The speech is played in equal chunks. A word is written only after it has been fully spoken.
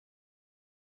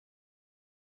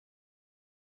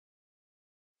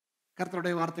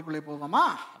கர்த்தருடைய வார்த்தைக்குள்ளே போவோமா?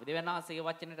 අපි දෙවියන් වහන්සේගේ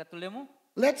වචනයට ඇතුළු වෙමු.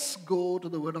 Let's go to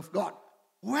the word of God.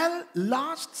 Well,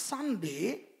 last Sunday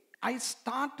I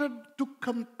started to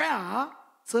compare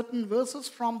certain verses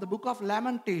from the book of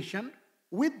Lamentation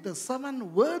with the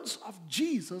 7 words of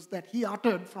Jesus that he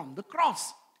uttered from the cross.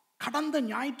 கடந்த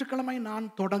ஞாயிற்றுக்கிழமை நான்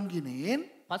தொடங்கினேன்.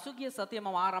 පසුගිය සතිය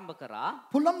මම ආරම්භ කරා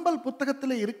புலம்பல்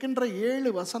புத்தகத்தில் இருக்கின்ற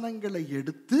 7 வசனங்களை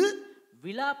எடுத்து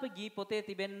විලාප ගී පොතේ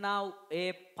තිබෙනා වූ ඒ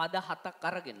පද 7ක්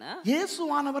අරගෙන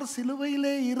இயேசுவானவர்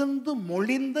சிலுவையிலே இருந்து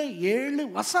மொழிந்த 7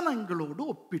 வசனங்களோடு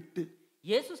ஒப்பிட்டு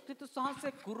යේසුස් ක්‍රිස්තුස් වහන්සේ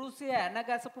කුරුසිය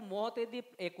ඇනගසපු මොහොතේදී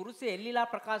ඒ කුරුසිය එල්ලිලා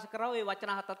ප්‍රකාශ කරා ඒ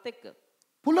වචන 7ත් එක්ක.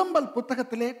 புலம்பல்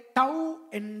புத்தகத்திலே டவ்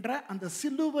என்ற அந்த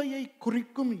சிலுவையை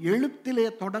குறிக்கும் எழுத்திலே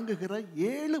தொடங்குகிற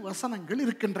 7 வசனங்கள்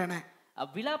இருக்கின்றன.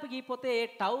 විලාප ගී පොතේ ඒ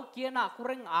ටව් කියන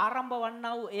අකුරෙන් ආරම්භ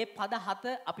වන්නා වූ ඒ පද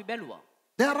 7 අපි බැලුවා.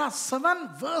 There are 7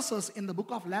 verses in the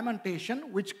book of Lamentation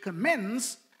which commence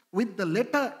with the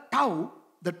letter tau,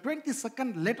 the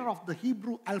 22nd letter of the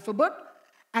Hebrew alphabet,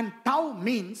 and tau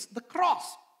means the cross.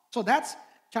 So that's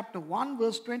chapter 1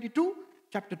 verse 22,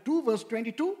 chapter 2 verse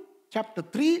 22, chapter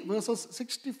 3 verses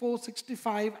 64,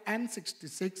 65 and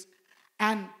 66,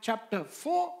 and chapter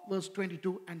 4 verse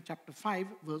 22 and chapter 5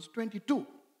 verse 22.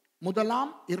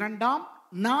 முதலாம் இரண்டாம்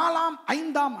நாலாம்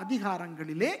ஐந்தாம்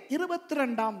அதிகாரங்களிலே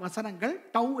 22ஆம் வசனங்கள்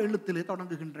tau எழுத்திலே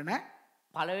தொடங்குகின்றன.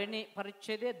 පළවෙනි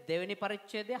පරිච්ඡේදය, දෙවෙනි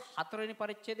පරිච්ඡේදය, හතරවෙනි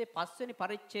පරිච්ඡේදය, පස්වෙනි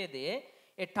පරිච්ඡේදයේ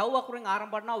ඒ ටව් අකුරෙන්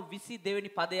ආරම්භ වන්නා වූ 22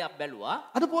 වෙනි පදයක් බැලුවා.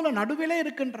 அதுபோல நடுவிலே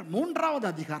இருக்கின்ற 3வது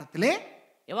அதிகாரத்திலே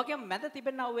ඒ වගේම මැද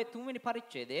තිබෙනා වූ 3වෙනි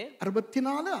පරිච්ඡේදයේ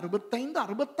 64, 65,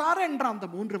 66 என்ற அந்த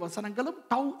 3 வசனங்களும்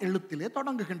டவ் எழுத்திலே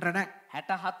தொடங்குகின்றன.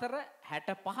 64,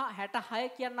 65,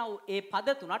 66 කියනා වූ ඒ පද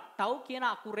තුනත් ටව් කියන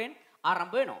අකුරෙන්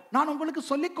ආරම්භ වෙනවා. நான் உங்களுக்கு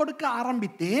சொல்லிக் கொடுக்க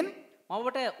ஆரம்பித்தேன். මම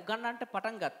ඔබට උගන්වන්නට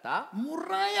පටන් ගත්තා.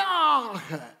 முறையாக,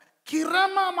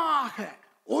 கிரமமாக,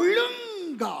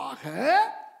 ஒழுங்காக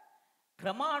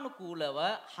ක්‍රමානුකූලව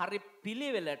හරි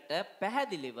පිළිවෙලට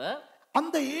පැහැදිලිව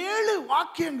அந்த 7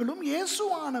 வாக்கியங்களும்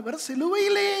இயேசுவானவர்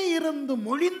சிலுவையிலே இருந்து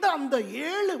மொழிந்த அந்த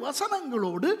 7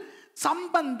 வசனங்களோடு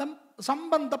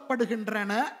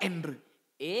சம்பந்தப்படுகின்றன என்று.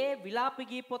 ඒ විලාප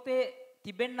ගී පොතේ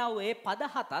තිබෙනා වූ ඒ පද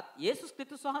 7ත් යේසුස්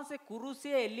ක්‍රිස්තුස් වහන්සේ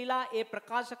කුරුසියේ එල්ලිලා ඒ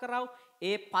ප්‍රකාශ කරා වූ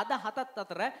ඒ පද 7ත්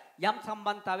අතර යම්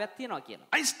සම්බන්ධතාවයක් තියෙනවා කියලා.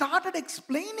 I started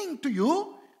explaining to you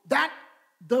that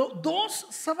those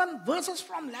 7 verses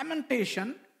from Lamentation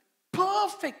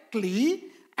perfectly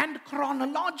and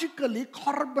chronologically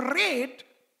corroborate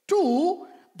to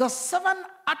the 7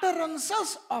 utterances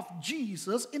of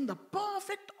Jesus in the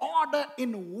perfect order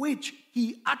in which he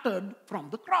uttered from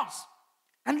the cross.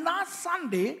 And last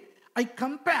Sunday, I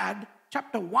compared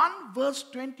chapter 1 verse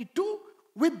 22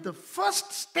 with the first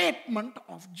statement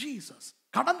of Jesus.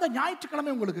 கடந்த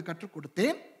ஞாயிற்றுக்கிழமை உங்களுக்கு கற்றுக்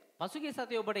கொடுத்தேன். පසුගිය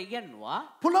සතියේ ඔබට ඉගෙනුවා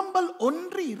புலம்பல்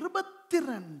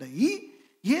 1:22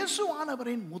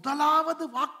 இயேசுவானவரின் முதலாவது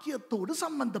வாக்கியத்தோடு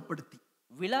சம்பந்தப்படுத்தி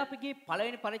විලාප ගී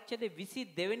පළවෙනි පරිච්ඡේදයේ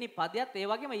 22 වෙනි පදයත් ඒ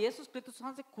වගේම යේසුස් ක්‍රිස්තුස්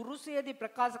වහන්සේ කුරුසියේදී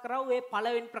ප්‍රකාශ කරා වූ ඒ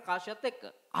පළවෙනි ප්‍රකාශයත් එක්ක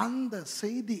அந்த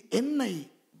செய்தி என்னை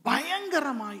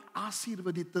பயங்கரமாய்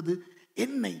ஆசீர்வதித்தது,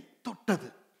 என்னை தொட்டது.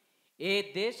 ඒ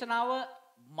දේශනාව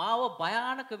මාව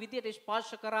භයානක විදියට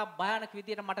ස්පර්ශ කරා, භයානක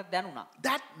විදියට මට දැනුණා.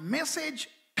 That message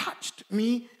touched me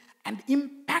and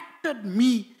impacted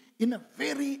me in a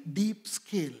very deep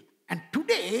scale. And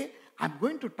today I'm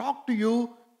going to talk to you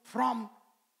from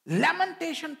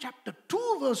Lamentation chapter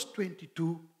 2 verse 22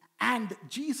 and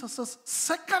Jesus'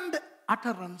 second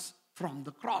utterance from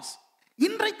the cross.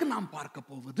 இன்றைக்கு நாம் பார்க்க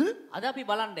போவது අද අපි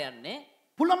බලන්න යන්නේ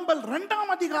புலம்பல்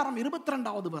 2ஆம் அதிகாரம்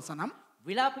 22வது வசனம்.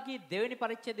 විලාප ගී දෙවෙනි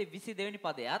පරිච්ඡේදයේ 22 වෙනි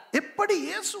පදයත් எப்படி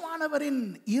இயேசுவானவரின்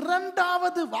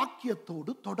 2வது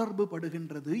வாக்கியத்தோடு தொடர்பு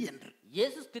படுகின்றது என்று.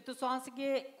 යේසුස් ක්‍රිස්තුස් වහන්සේගේ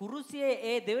කුරුසියේ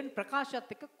ඒ දෙවෙනි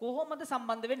ප්‍රකාශයත් එක්ක කොහොමද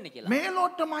සම්බන්ධ වෙන්නේ කියලා.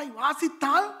 மேலோட்டமாய்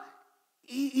வாசித்தால்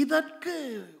இதற்கு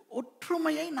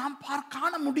ஒற்றுமையை நாம்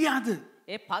காண முடியாது.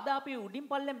 ඒ පද අපි උඩින්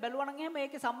පල්ලෙන් බැලුවා නම් එහෙම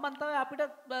ඒකේ සම්බන්ධතාවය අපිට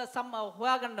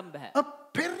හොයාගන්න බෑ. A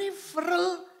peripheral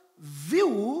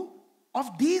view of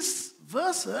these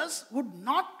verses would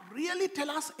not really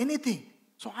tell us anything.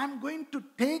 So I'm going to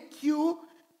take you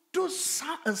to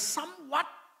somewhat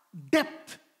depth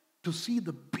to see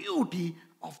the beauty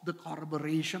of the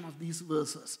corroboration of these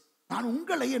verses. நான்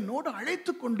உங்களை என்னோடு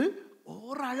அழைத்து கொண்டு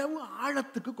ஓரளவு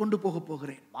ஆழத்துக்கு கொண்டு போக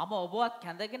போகிறேன். මම ඔබවත්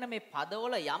කැඳගෙන මේ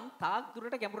පදවල යම් තාක්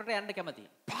දුරට ගැඹුරට යන්න කැමතියි.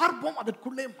 பார்ப்போம்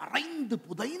அதற்குள்ளே மறைந்து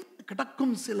புதைந்து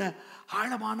கிடக்கும் சில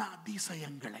ஆழமான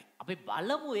அதிசயங்களை. අපි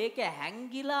බලමු ඒකේ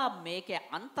හැංගිලා මේකේ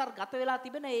අන්තර්ගත වෙලා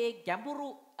තිබෙන ඒ ගැඹුරු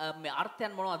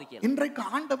අර්ථයන් මොනවද කියලා. இன்றைக்கு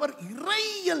ஆண்டவர்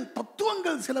இறையியல்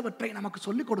தத்துவங்கள் சிலவற்றை நமக்கு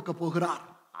சொல்லிக் கொடுக்க போகிறார்.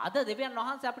 අද දෙවියන්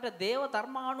වහන්සේ අපිට දේව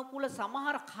ධර්මානුකූල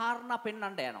සමහර කාරණා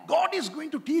පෙන්වන්න යනවා. God is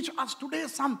going to teach us today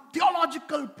some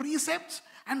theological precepts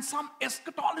and some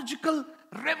eschatological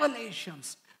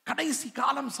revelations. கடைசி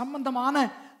காலம் சம்பந்தமான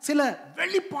சில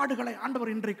வெளிப்பாடுகளை ஆண்டவர்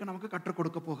இன்றைக்கு நமக்கு கற்றுக்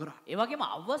கொடுக்க போகிறார். ඒ වගේම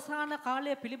අවසාන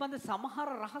කාලය පිළිබඳ සමහර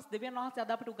රහස් දෙවියන් වහන්සේ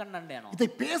අද අපිට උගන්වන්න යනවා. இதை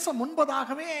பேச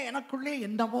முன்பதாகவே எனக்குள்ளே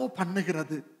என்னவோ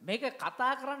பண்ணுகிறது. මේක කතා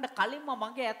කරන්න කලින්ම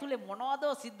මගේ ඇතුලේ මොනවද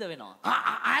සිද්ධ වෙනවා.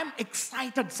 I am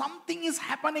excited. Something is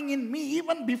happening in me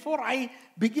even before I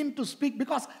begin to speak,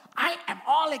 because I am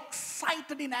all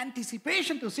excited in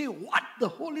anticipation to see what the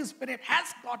Holy Spirit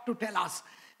has got to tell us.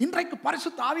 இன்றைக்கு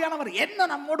பரிசுத்த ஆவியானவர் என்ன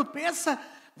நம்மோடு பேச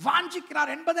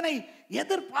வாஞ்சிக்கிறார் என்பதனை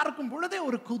எதிர்பார்க்கும் பொழுதே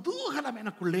ஒரு குதூகலம்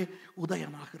எனக்குள்ளே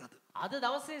உதயமாகிறது. අද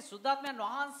දවසේ සුද්ධාත්මයන්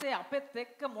වහන්සේ අපෙත්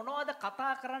එක්ක මොනවද කතා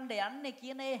කරන්න යන්නේ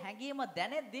කියන ඒ හැඟීම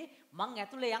දැනෙද්දි මං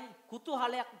ඇතුලේ යම්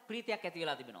කුතුහලයක් ප්‍රීතියක් ඇති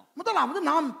වෙලා තිබෙනවා. முதலாவது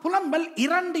நாம் புலம்பல்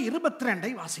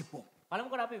 2:22 வாசிப்போம்.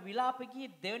 පළමුවට අපි විලාපකී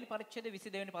දෙවෙනි පරිච්ඡේදයේ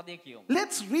 22 වෙනි පදයේ කියමු.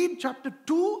 Let's read chapter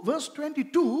 2 verse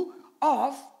 22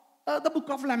 of the book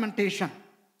of Lamentation.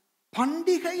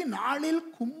 பண்டிகை நாளில்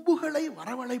கும்புகளை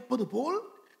வரவழைப்பது போல்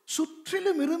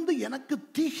சுற்றிலும் இருந்து எனக்கு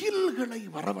திகில்களை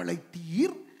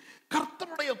வரவழைத்தீர்.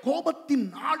 கர்த்தருடைய கோபத்தின்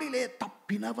நாளிலே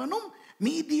தப்பினவனும்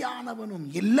மீதியானவனும்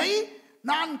இல்லை.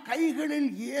 நான் கைகளில்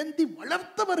ஏந்தி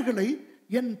வளர்த்தவர்களை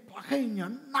என்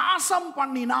பகைஞன் நாசம்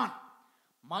பண்ணினான்.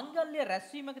 මංගල්‍ය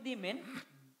රැස්වීමකදී මෙන්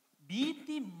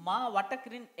බීති මා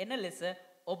වටකරින් එන ලෙස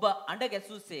ඔබ අඬ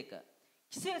ගැසූසේක.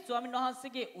 කිසේ ස්වාමීන්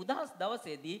වහන්සේගේ උදහස්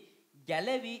දවසේදී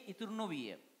ගැලවි ඉතුරු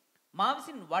නොවිය. මා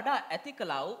විසින් වඩා ඇති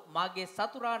කළා වූ මාගේ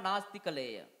සතුරා නාස්ති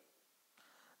කළේය.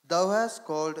 Thou hast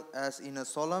called as in a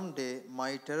solemn day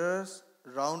my terrors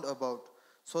round about,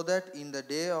 so that in the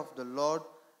day of the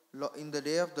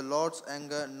Lord's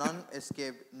anger none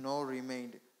escaped nor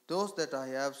remained. Those that I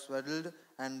have swaddled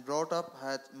and brought up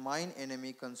hath mine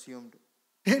enemy consumed.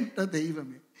 என்ற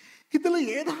தெய்வமே, இதுல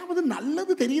ஏதாவது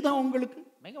நல்லது தெரியுதா உங்களுக்கு?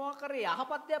 මේක මොකක්ද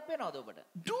යහපත් දෙයක් වෙනවද ඔබට?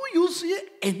 Do you see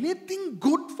anything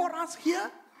good for us here?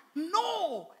 No.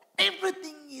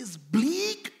 Everything is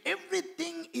bleak,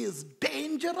 everything is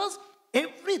dangerous,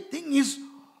 everything is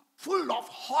full of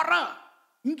horror.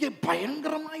 இங்கே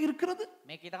பயங்கரமா இருக்கிறது,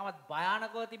 මේක ඊටමත්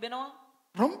භයානකව තිබෙනවා,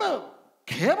 ரொம்ப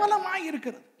கேவலமா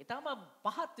இருக்கிறது. ඊටම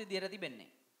පහත් විදියට තිබෙන්නේ.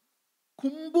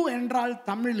 கும்பு என்றால்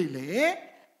தமிழிலே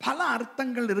பல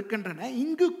அர்த்தங்கள் இருக்கின்றன.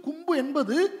 இங்கு கும்பு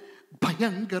என்பது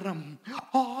பயங்கரம்,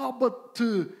 ஆபத்து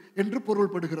என்று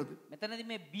பொருள்படுகிறது. මෙතනදී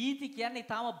මේ බීති කියන්නේ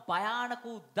ඊටම භයානක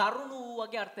වූ දරුණු වූ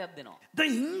වගේ අර්ථයක් දෙනවා. The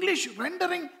English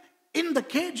rendering in the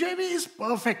KJV is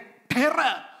perfect.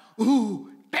 Terror. Ooh,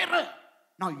 terror.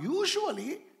 Now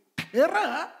usually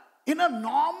terror in a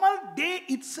normal day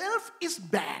itself is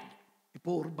bad. இப்போ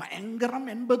ஒரு பயங்கரம்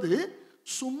என்பது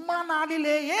சும்மா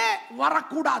நாளிலேயே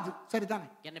வரக்கூடாது, சரிதானே?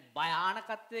 කියන්නේ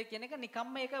භයානකත්වය කියන එක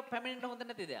නිකම්ම ඒක පැමිණෙන්න හොඳ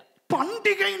නැති දෙයක්.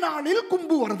 பண்டிகை நாளில்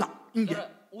கும்பு வருதா இங்க?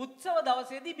 උත්සව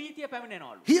දවසේදී බීතිය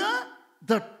පැමිණෙනවලු. Here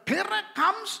the terror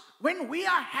comes when we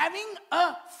are having a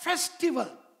festival.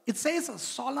 It says a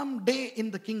solemn day in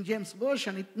the King James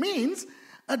Version. It means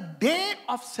a day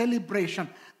of celebration,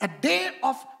 a day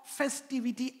of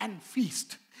festivity and feast.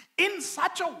 In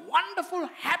such a wonderful,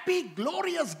 happy,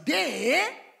 glorious day,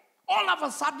 all of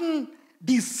a sudden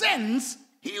descends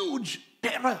huge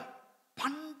terror.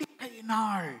 பண்டிகை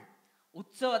நாள்,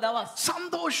 උත්සව දවස්,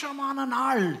 சந்தோஷமான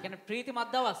நாள், කියන්නේ ප්‍රීතිමත්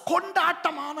දවස්,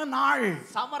 கொண்டாட்டமான நாள்.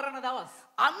 සමරන දවස්.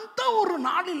 அந்த ஒரு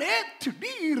நாளிலே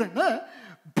திடீரென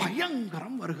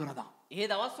பயங்கரம் வருகிறதா. ඒ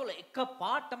දවස්වල එක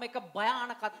පාටම එක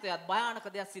භයානකත්වයක් භයානක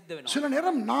දෙයක් සිද්ධ වෙනවා. சில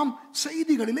நேரம் நாம்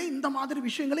செய்திகளிலே இந்த மாதிரி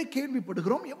விஷயங்களை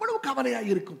கேள்விப்படுகிறோம். எவ்வளவு கவலையா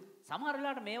இருக்கும். සමහර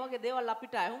වෙලාවට මේ වගේ දේවල්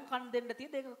අපිට අහුම්කන් දෙන්න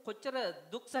තියෙද ඒක කොච්චර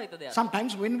දුක් සහිත දෙයක්ද.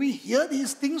 Sometimes when we hear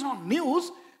these things on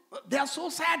news, they are so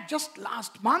sad. Just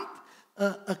last month,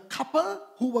 a couple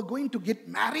who were going to get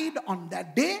married on that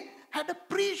day had a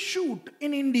pre-shoot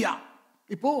in India.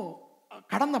 இப்போ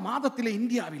கடந்த மாதத்திலே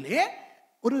இந்தியாவிலே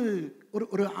ஒரு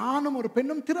ஒரு ஆணும் ஒரு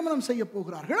பெண்ணும் திருமணம் செய்ய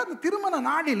போகிறார்கள். அந்த திருமண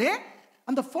நாளிலே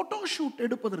அந்த போட்டோ ஷூட்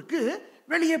எடுப்பதற்கு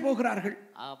வெளியே போகிறார்கள்.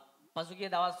 පසුගිය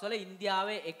දවස්වල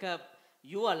ඉන්දියාවේ එක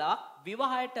යුවලක්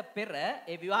විවාහයට පෙර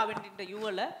ඒ විවාහ වෙන්න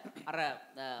යුවල අර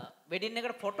වෙඩින්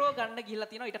එකට ෆොටෝ ගන්න ගිහිල්ලා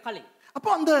තියෙනවා ඊට කලින්. அப்போ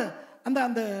அந்த அந்த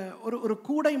அந்த ஒரு ஒரு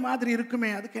கூடை மாதிரி இருக்குமே,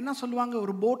 அதுக்கு என்ன சொல்லுவாங்க,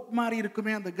 ஒரு போட் மாதிரி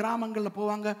இருக்குமே, அந்த கிராமங்கள்ல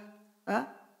போவாங்க,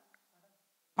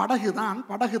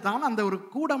 படகுதான் அந்த ஒரு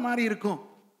கூடை மாதிரி இருக்கும்.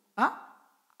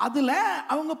 அதுல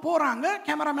அவங்க போறாங்க,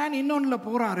 கேமராமேன் இன்னொன்னுல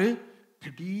போறாரு.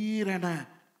 திடீரென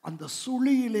அந்த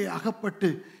சுழியிலே அகப்பட்டு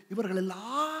இவர்கள்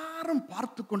எல்லாரும்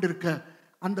பார்த்து கொண்டிருக்க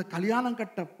அந்த கல்யாணம்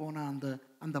கட்ட போன அந்த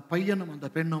அந்த பையனும் அந்த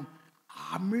பெண்ணும்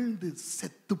அமிழ்ந்து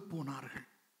செத்து போனார்கள்.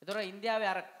 ඒතර ඉන්දියාවේ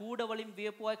අර කූඩ වලින්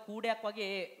වියපු අය කූඩයක් වගේ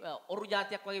ඔරු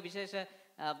జాතියක් වගේ විශේෂ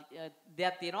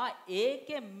දෙයක් තියෙනවා.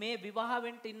 ඒකේ මේ විවාහ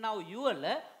වෙන්න ඉන්නව යුවල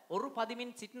ඔරු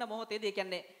පදිමින් සිටින මොහොතේදී ඒ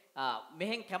කියන්නේ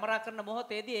මෙහෙන් කැමරා කරන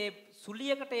මොහොතේදී ඒ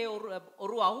සුලියකට ඒ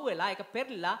ඔරු අහුවෙලා ඒක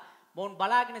පෙරලා මොන්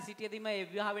බලාගෙන සිටියදීම ඒ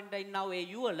විවාහ වෙන්න ඉන්නව ඒ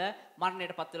යුවල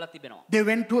මරණයටපත් වෙලා තිබෙනවා. They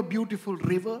went to a beautiful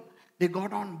river. They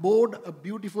got on board a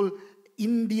beautiful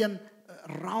Indian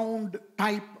round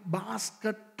type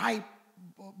basket type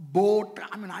boat.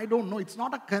 I mean, I don't know. It's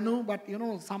not a canoe, but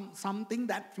something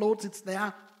that floats. It's there.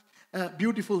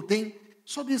 Beautiful thing.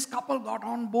 So this couple got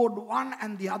on board one,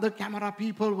 and the other camera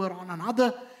people were on another.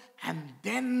 And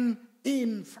then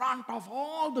in front of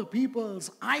all the people's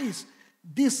eyes,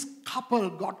 this couple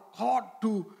got caught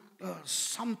to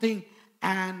something,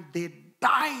 and they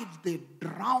died, they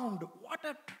drowned. What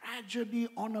a tragedy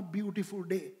on a beautiful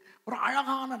day. ஒரு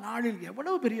அழகான நாளில்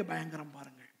எவ்வளவு பெரிய பயங்கரம்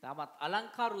பாருங்கள். තාමත්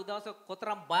අලංකාර උදවස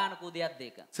කොතරම් භයානක උදයක්ද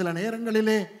ඒක. சில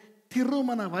நேரங்களிலே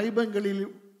திருமண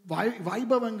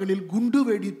வைபவங்களில் குண்டு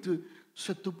வெடித்து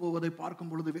செத்து போவதை பார்க்கும்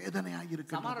பொழுது வேதனையாக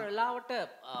இருக்கிறது. සමහර වෙලාවට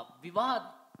විවාහ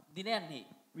දිනයන්හි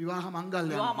විවාහ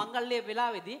මංගල්‍ය විවාහ මංගල්‍ය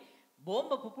වෙලාවේදී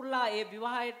බෝම්බ පුපුරලා ඒ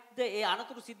විවාහයට ඒ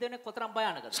අනතුරු සිද්ධ වෙන්නේ කොතරම්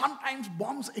භයානකද. Sometimes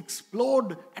bombs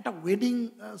explode at a wedding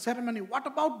ceremony. What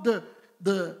about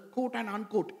the quote and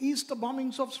unquote Easter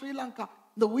bombings of Sri Lanka?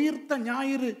 இந்த உயிர்த்த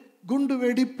ஞாயிறு குண்டு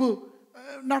வெடிப்பு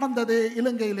நடந்தது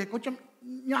இலங்கையிலே. கொஞ்சம்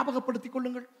ஞாபகப்படுத்திக்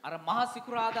கொள்ளுங்கள். අර මහා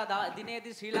සිකුරාදා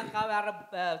දිනේදී ශ්‍රී ලංකාවේ අර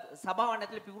සභාවන්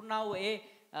ඇතුලේ පිපුරුණා වූ ඒ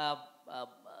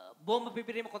බෝම්බ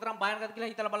පිපිරීම කොතරම් භයානකද කියලා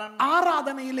හිතලා බලන්න.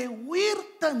 ஆராதனையிலே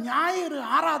உயிர்த்த ஞாயிறு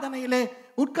ஆராதனையிலே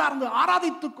உட்கார்ந்து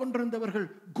ஆராதித்துக் கொண்டிருந்தவர்கள்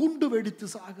குண்டு வெடித்து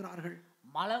சாகிறார்கள்.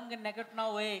 මලංග නැගටුණා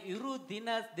ඔය ඉරු දින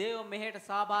දේව මෙහෙට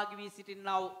සහභාගී වී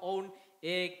සිටිනා වුන්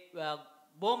ඒ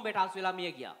බෝම්බයට අසු වෙලා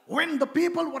මිය ගියා. When the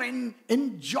people were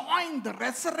enjoying the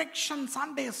resurrection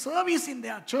Sunday service in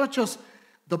their churches,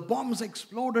 the bombs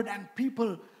exploded and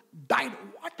people died.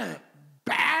 What a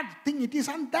bad thing it is.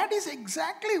 And that is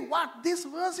exactly what this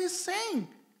verse is saying.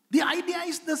 The idea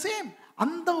is the same.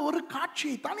 அந்த ஒரு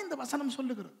காட்சியை தான் இந்த வசனம்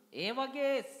சொல்லுகிறது. ඒ වගේ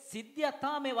සිද්ධියක්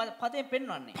තමයි මේ පදයෙන්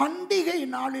පෙන්වන්නේ. பண்டிகை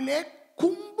நாளிலே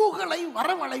கும்புகளை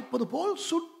வரவழைப்பது போல்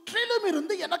சுற்றிலும்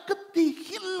இருந்து எனக்கு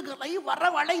திகில்களை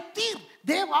வரவழைத்தீர்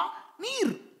தேவா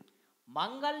நீர்.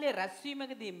 මංගල්‍ය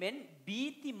රැස්වීමකදී මෙන්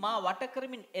බීති මා වට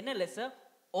කරමින් එන ලෙස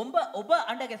ඔබ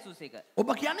අඬ ගැසුසේක. ඔබ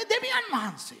කියන්නේ දෙවියන්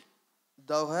වහන්සේ.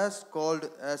 Thou hast called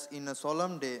as in a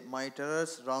solemn day my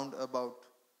terrors round about.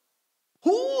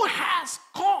 Who has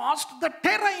caused the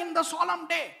terror in the solemn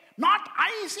day? Not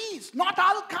ISIS, not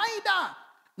Al-Qaeda,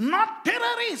 not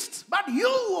terrorists, but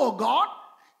you, O God.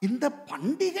 இந்த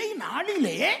பண்டிகை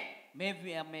நாளிலே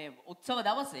මේ උත්සව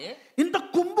දවසේ இந்த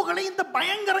கும்புகளை இந்த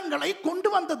பயங்கரங்களை கொண்டு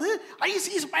வந்தது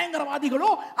ஐசிஸ்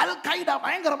பயங்கரவாதிகளோ அல் கைடா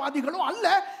பயங்கரவாதிகளோ அல்ல,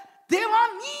 தேவா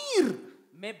நீர்.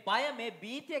 මේ බය මේ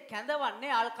බීතිය කැඳවන්නේ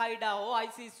අල් කයිඩාවෝ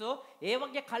ISISෝ ඒ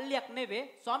වගේ කල්ලියක් නෙවෙයි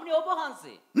ස්වාමිනේ ඔබ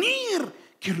වහන්සේ. நீர்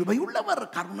கிருபை உள்ளவர்,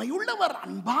 கருணை உள்ளவர்,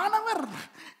 அன்பானவர்.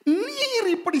 நீர்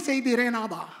இப்படி செய்தீரே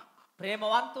நாதா.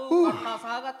 ප්‍රේමවන්ත වූ කරුණා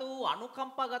සහගත වූ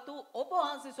අනුකම්පාගත වූ ඔබ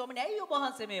වහන්සේ ස්වාමිනේ ඇයි ඔබ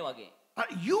වහන්සේ මේ වගේ?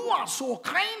 You are so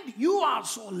kind, you are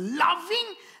so loving,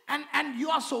 and you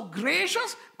are so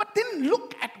gracious. But then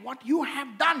look at what you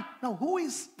have done. Now who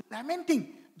is lamenting?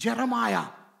 Jeremiah.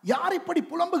 யார் இப்படி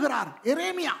புலம்புகிறார்?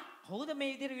 எரேமியா. කවුද මේ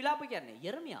විදිහට විලාප කියන්නේ?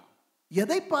 යෙරමියා.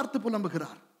 எதை பார்த்து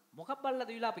புலம்புகிறார்? මොකක් බලලාද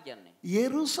විලාප කියන්නේ?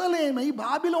 எருசலேமை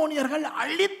பாபிலோனியர்கள்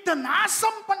அழித்து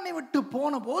நாசம் பண்ணிவிட்டு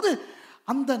போன போது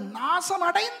அந்த நாசம்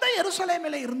அடைந்த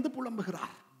எருசலேமிலே இருந்து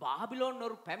புலம்புகிறார். බාබිලෝන්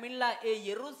පැමිණලා ඒ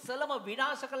යෙරුසලම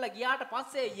විනාශ කරලා ගියාට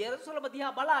පස්සේ යෙරුසලම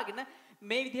දිහා බලාගෙන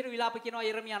මේ විදිහට විලාප කියනවා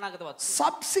යෙරමියා නාගතවත්.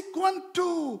 Subsequent to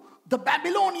the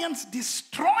Babylonians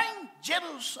destroying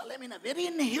Jerusalem in a very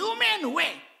inhumane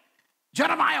way,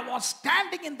 Jeremiah was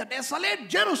standing in the desolate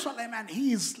Jerusalem and he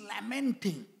is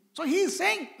lamenting. So he is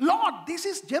saying, Lord, this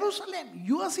is Jerusalem,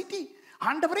 your city.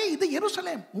 ஆண்டவரே இது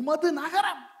எருசலேம், உமது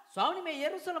நகரம். ස්වාමිනේ මේ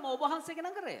යෙරුසලම ඔබ වහන්සේගේ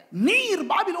නගරය. நீர்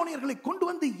பாபிலோனியர்களை கொண்டு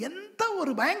வந்து எந்த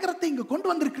ஒரு பயங்கரத்தை இங்கு கொண்டு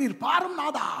வந்திருக்கிறீர் பாரும்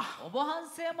நாதா. ඔබ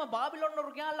වහන්සේම බාබිලෝන්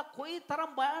වරු ගෙනල්ලා කොයි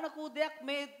තරම් භයානක වූ දෙයක්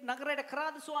මේ නගරයට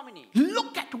කරාද ස්වාමිනේ.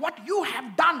 Look at what you have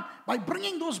done by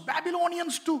bringing those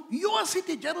Babylonians to your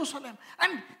city Jerusalem,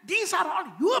 and these are all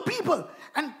your people,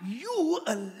 and you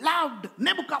allowed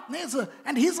Nebuchadnezzar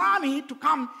and his army to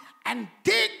come and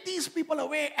take these people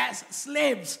away as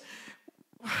slaves.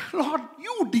 Lord,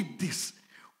 you did this.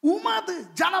 உமது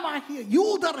ஜனமாகிய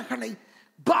யூதர்களை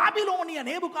பாபிலோனிய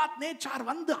Nebuchadnezzar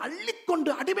வந்து அள்ளிக்கொண்டு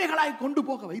அடிமைகளாய் கொண்டு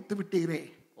போக வைத்து விட்டீரே.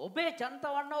 ඔබේ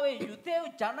ජනතාවන්නෝ ඒ යුදෙව්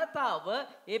ජනතාව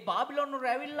ඒ බාබිලෝන් වල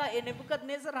ඇවිල්ලා ඒ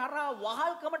නෙබුකද්නේසර් හරහා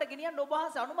වහල්කමට ගෙනියන්න ඔබ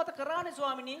වහන්සේ අනුමත කරානේ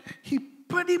ස්වාමිනේ.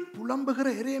 இப்படி புலம்புகிற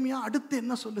எரேமியா அடுத்து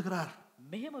என்ன சொல்லுகிறார்?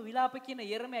 මෙහෙම විලාප කියන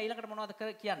යෙරමියා ඊළඟට මොනවද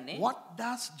කියන්නේ? What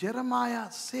does Jeremiah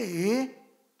say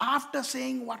after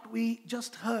saying what we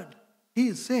just heard, he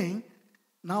is saying,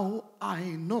 now I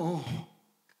know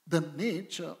the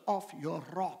nature of your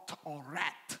wrath or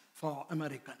wrath for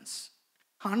Americans.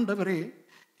 ஆண்டவரே,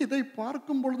 இதை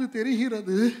பார்க்கும் பொழுது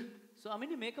தெரிகிறது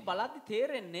ස්වාමිනී මේක බලද්දි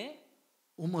තේරෙන්නේ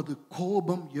உமது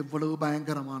கோபம் எவ்வளவு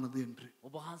பயங்கரமானது என்று.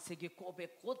 ඔබ වහන්සේගේ කෝපය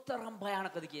කොතරම්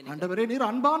භයානකද කියන එක. ஆண்டவரே, நீர்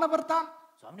அன்பானவர் தான்,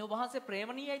 ස්වාමිනී ඔබ වහන්සේ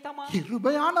ප්‍රේමණීයයි තමා.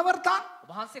 கிருபையானவர் தான், ඔබ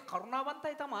වහන්සේ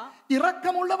கருணாவந்தයි තමා.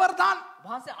 இரக்கம் உள்ளவர் தான். ඔබ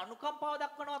වහන්සේ අනුකම්පාව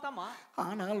දක්වනවා තමා.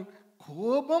 ஆனால்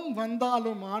கோபம்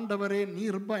வந்தாலும் ஆண்டவரே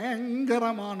நீர்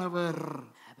பயங்கரமானவர்.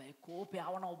 හැබැයි කෝපය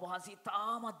ආවන ඔබ වහන්සේ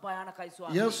තාමත් භයානකයි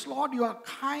ස්වාමී. Yes, Lord, you are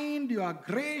kind, you are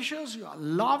gracious, you are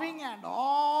loving, and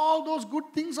all those good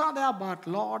things are there. But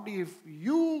Lord, if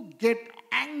you get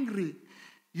angry,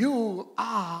 you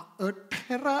are a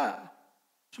terror.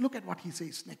 So look at what he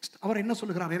says next. அவர் என்ன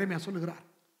சொல்லுகிறார்? எரேமியா சொல்லுகிறார்,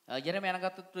 යෙරමියා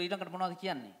යනගත්තොත් ඊළඟට මොනවද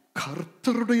කියන්නේ?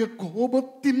 கர்த்தருடைய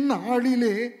கோபத்தின்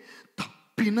நாளிலே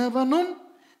தப்பினவனும்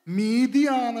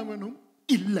மீதியானவனும்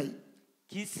இல்லை.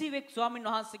 කිසිවෙක් ස්වාමීන්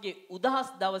වහන්සේගේ උදහස්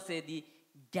දවසේදී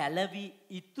ගැලවි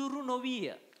ඉතුරු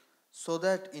නොවිය. So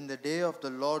that in the day of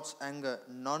the Lord's anger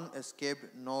none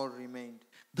escaped nor remained.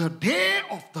 The day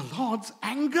of the Lord's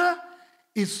anger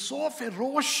is so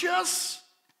ferocious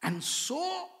and so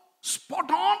spot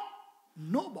on,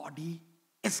 nobody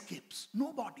escapes.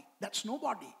 Nobody. That's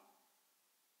nobody.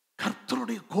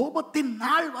 கர்த்தருடைய கோபத்தின்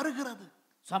நாள் வருகிறது.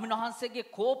 ස්වාමීන් වහන්සේගේ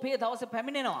කෝපයේ දවස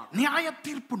පැමිණෙනවා. நியாய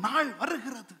தீர்ப்பு நாள்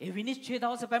வருகிறது. ඒ විනිශ්චය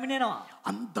දවස පැමිණෙනවා.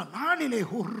 அந்த நாளிலே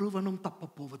ஒருவனும்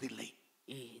தப்பப் போவதில்லை.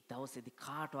 ඒ දවසේදී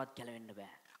කාටවත් ගැලවෙන්න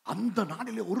බෑ. அந்த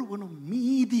நாளிலே ஒருவனும்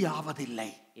மீதியாவதில்லை.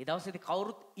 ඒ දවසේදී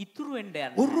කවුරුත් ඉතුරු වෙන්න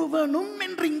යන්නේ. ஒருவனும்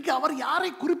என்று இங்கு அவர்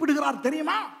யாரை குறிப்பிடுகிறார்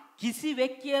தெரியுமா?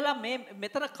 කිසිවෙක් කියලා මේ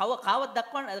මෙතන කවවත්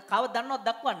දන්නවද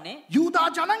දක්වන්නේ? யூதா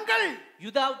ஜனங்கள்,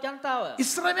 යුදා ජනතාව,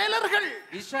 இஸ்ரவேலர்கள்,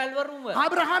 ඊශ්‍රායල් වරුන්ව,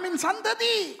 ஆபிரகாமின்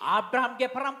சந்ததி, ආබ්‍රහම්ගේ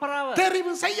පරම්පරාව,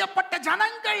 தெரிவு செய்யப்பட்ட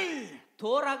ஜனங்கள்.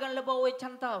 තෝරාගන්න ලැබුව ওই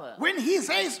ජනතාව. When he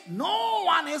says no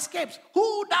one escapes, who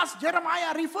does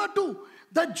Jeremiah refer to?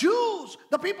 The Jews,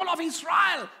 the people of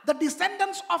Israel, the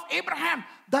descendants of Abraham,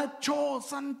 the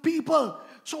chosen people.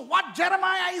 So what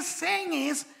Jeremiah is saying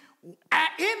is,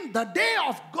 in the day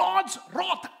of God's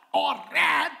wrath or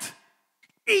wrath,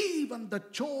 even the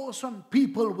chosen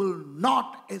people will not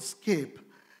escape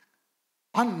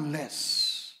unless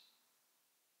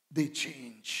they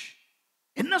change.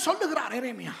 என்ன சொல்லுகிறார்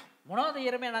எரேமியா? මොනවද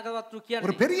යෙරමියා නගරවත්තු ஒரு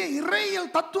කියන්නේ? பெரிய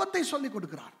இறையியல் தத்துவத்தை சொல்லிக்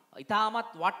கொடுக்கிறார்.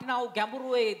 ඉතාමත් වටිනා වූ ගැඹුරු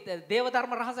ඒ දේව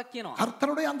ධර්ම රහසක් කියනවා.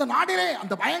 கர்த்தருடைய அந்த நாளிலே,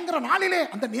 அந்த பயங்கர நாளிலே,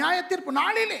 அந்த நியாய தீர்ப்பு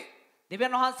நாளிலே,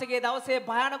 දෙවියන් වහන්සේගේ දවසේ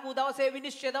භයානක වූ දවසේ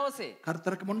විනිශ්චය දවසේ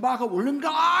கர்த்தருக்கு முன்பாக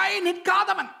ஒழுங்காய்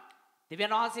நிற்காதவன்,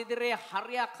 දෙවියන් වහන්සේ ඉදිරියේ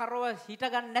හරියාකාරව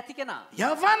හිටගන්න නැති කෙනා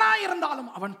எவனா இருந்தாலும்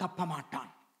அவன் தப்ப மாட்டான்.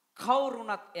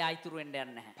 කවුරුණත් එයා ඉතුරු වෙන්න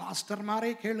යන්නේ නැහැ.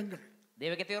 பாஸ்டர்மாரே கேளுங்கள்.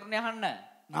 දේවගතිවරුන් යහන්න.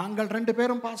 நாங்கள் 2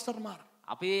 பேரும் பாஸ்டர்மார்.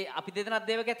 අපි දෙදෙනාත්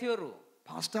දේවගතිවරු.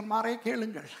 பாஸ்டர்மாரே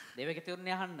கேளுங்கள். දේවගතිවරුන්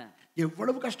යහන්න.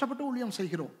 எவ்வளவு கஷ்டப்பட்டு ஊழியம்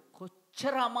செய்கிறோம்.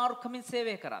 කොච්චර අමාරුකමින්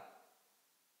සේවය කරත්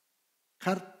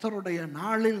கர்த்தருடைய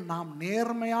நாளில் நாம்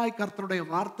நேர்மையாய் கர்த்தருடைய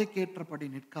வார்த்தைக்கு ஏற்றபடி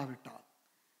நிற்காவிட்டால்,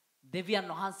 දෙවියන්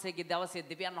වහන්සේගේ දවසේ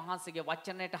දෙවියන් වහන්සේගේ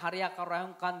වචනයට හරියාකාරව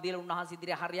අහුම්කන් දීලා උන්වහන්සේ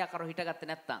ඉදිරියේ හරියාකාරව හිටගත්තේ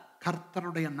නැත්නම්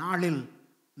கர்த்தருடைய நாளில்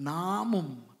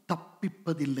நாமும்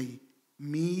தப்பிப்பதில்லை,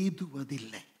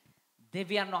 மீதுவதில்லை.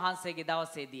 දෙවියන් වහන්සේගේ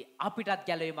දවසේදී අපිටත්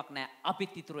ගැලවීමක් නැහැ.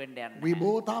 අපිත් ඉතුරු වෙන්න යන්නේ. We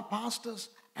both are pastors,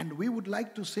 and we would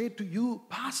like to say to you,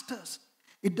 pastors,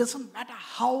 it doesn't matter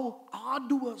how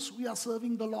arduous we are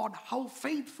serving the Lord, how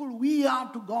faithful we are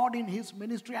to God in His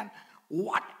ministry, and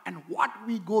what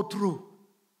we go through.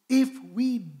 If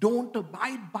we don't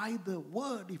abide by the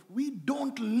word, if we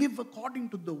don't live according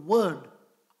to the word,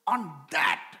 on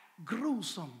that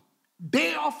gruesome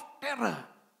day of terror,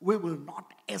 we will not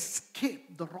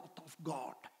escape the wrath of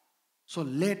God. So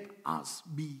let us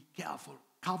be careful.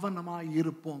 கவனமாய்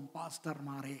இருப்போம்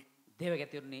பாஸ்டர்மாரே.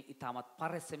 දේවගතිවරුනි ඉතාමත්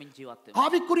පරිස්සමින් ජීවත් වෙන්න.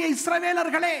 ஆவிக்குரிய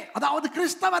இஸ்ரவேலர்களே, அதாவது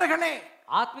கிறிஸ்தவர்களே,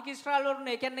 ආත්මික ඊශ්‍රායල් වරුන්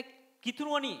ඒ කියන්නේ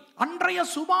කිතුණුවනි. அன்றைய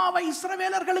சுபாவை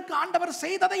இஸ்ரவேலர்களுக்கு ஆண்டவர்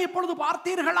செய்ததை இப்பொழுது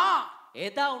பார்த்தீர்களா?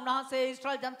 එදා උන්වහන්සේ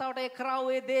ඊශ්‍රායල් ජනතාවට ඒ කරාව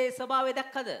ඒ දේ ස්වභාවය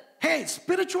දැක්කද? Hey,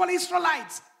 spiritual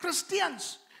Israelites,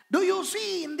 Christians, do you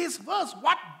see in this verse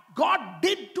what God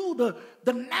did to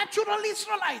the natural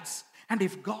Israelites? And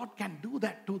if God can do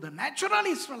that to the natural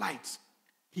Israelites,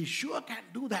 He sure can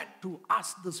do that to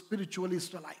us, the spiritual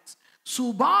Israelites.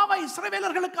 சுபாவ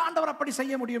இஸ்ரவேலர்களுக்கு ஆண்டவர் அப்படி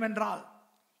செய்ய முடியும் என்றால்,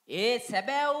 ඒ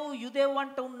සැබෑ වූ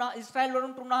යුදෙව්වන්ට ඊශ්‍රායල්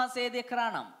වරුන්ට උන්වහන්සේ දේ කරා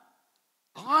නම්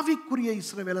ஆவிக்குரிய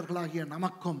இஸ்ரவேலர்களாகிய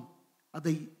நமக்கும்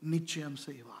அதை நிச்சயம்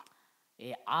செய்வார்.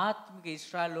 ඒ ආත්මික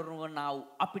ඊශ්‍රායල් වරුන් වනා වූ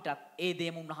අපිටත් ඒ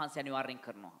දේම උන්වහන්සේ අනිවාර්යෙන්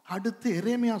කරනවා. அடுத்து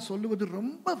எரேமியா சொல்லுவது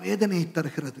ரொம்ப வேதனையை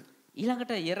தருகிறது.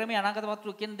 ඊළඟට යෙරමියා අනාගත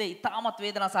වස්තු කියන දේ ඉතාමත්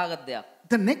වේදනා සහගත දෙයක්.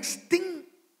 The next thing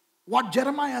what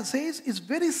Jeremiah says is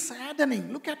very saddening.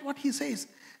 Look at what he says.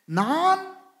 நான்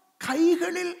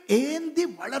கைகளில் ஏந்தி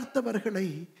வளர்த்தவர்களை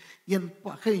என்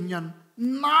பகைஞன்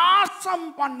நாசம்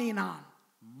பண்ணினான்.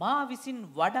 මා විසින්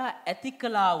වඩා ඇති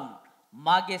කළාවුන්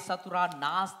මාගේ සතුරා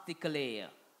නාස්ති කළේය.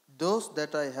 Those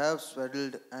that I have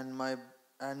swaddled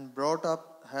and brought up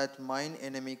hath mine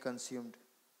enemy consumed.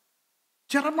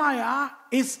 Jeremiah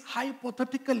is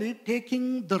hypothetically taking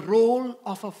the role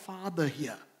of a father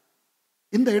here.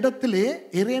 இந்த இடத்திலே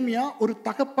எரேமியா ஒரு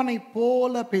தகப்பனை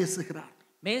போல பேசுகிறார்.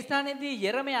 මේ ස්ථානයේදී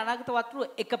යෙරමියා අනාගත වස්තු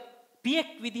එක පියෙක්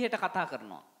විදිහට කතා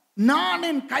කරනවා. நான்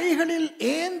என் கைகளில்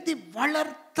ஏந்தி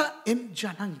வளர்த்த என்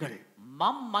ஜனங்கள்.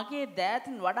 මම මගේ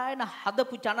දෑතින් වඩා එන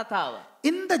හදපු ජනතාව.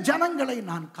 இந்த ஜனங்களை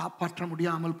நான் காப்பாற்ற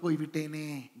முடியாமல் போய்விட்டேனே.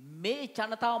 මේ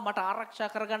ජනතාව මට ආරක්ෂා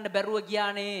කරගන්න බැරුව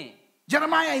ගියානේ.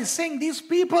 Jeremiah is saying these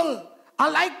people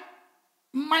are like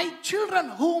my children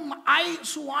whom I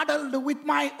swaddled with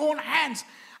my own hands.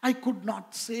 I could not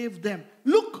save them.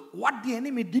 Look what the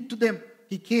enemy did to them.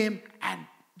 He came and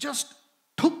just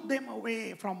took them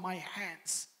away from my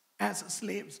hands as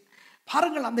slaves.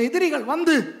 பாருங்கள், அந்த எதிரிகள்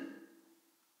வந்து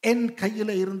என் கையில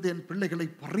இருந்து என் பிள்ளைகளை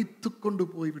பறித்து கொண்டு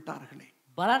போய்விட்டார்களே.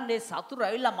 බලන්නේ සතුරු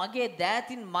ඇවිල්ලා මගේ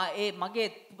දෑතින් මගේ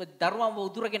දරුවන්ව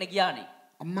උදුරගෙන ගියානේ.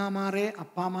 அம்மாமாரே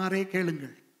அப்பாமாரே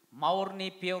கேளுங்கள். මවුර්ණී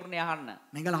පියවුර්ණී අහන්න.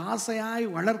 நீங்கள் ஆசையாய்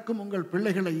வளர்க்கும் உங்கள்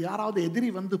பிள்ளைகளை யாராவது எதிரி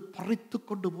வந்து பறித்து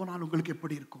கொண்டு போனால் உங்களுக்கு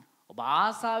எப்படி இருக்கும்? ඔබ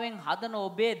ආසාවෙන් හදන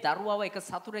ඔබේ දරුවව එක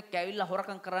සතුරෙක් ඇවිල්ලා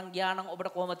හොරකම් කරන් ගියා නම්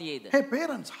ඔබට කොහොම තියෙයිද? Hey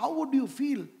parents, how would you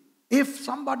feel if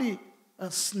somebody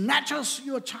snatches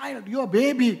your child, your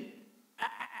baby,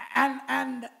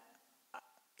 and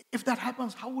if that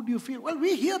happens, how would you feel? Well,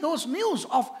 we hear those news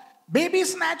of baby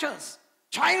snatchers,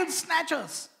 child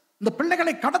snatchers. இந்த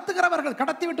பிள்ளைகளை கடத்துகிறவர்கள்,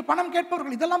 கடத்தி விட்டு பணம்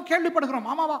கேட்பவர்கள், இதெல்லாம் கேள்விப்படுகிறோம்.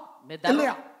 ஆமாவா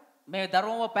இல்லையா? මේ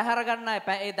දරුවව පැහැර ගන්න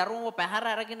ඒ දරුවව පැහැර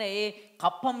අරගෙන ඒ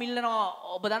කප්පම් ඉල්ලනවා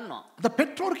ඔබ දන්නවා. அந்த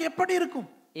பெற்றோருக்கு எப்படி இருக்கும்?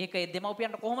 ඒක ඒ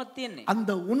දෙමව්පියන්ට කොහොමද තියෙන්නේ?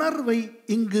 அந்த உணர்வை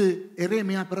இங்கு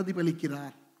எரேமியா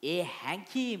பிரதிபலிக்கிறார். ඒ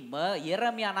හැඟීම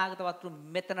යෙරමියා අනාගත වස්තු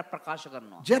මෙතන ප්‍රකාශ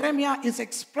කරනවා. Jeremiah is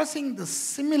expressing the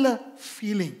similar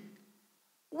feeling.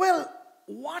 Well,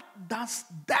 what does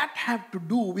that have to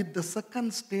do with the second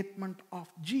statement of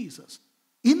Jesus?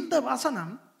 இந்த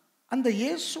வசனம் அந்த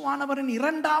இயேசுவானவரின்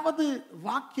இரண்டாவது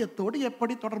வாக்கியத்தோடு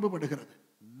எப்படி தொடர்பு படுகிறது?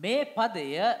 මේ පදය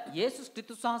යේසුස්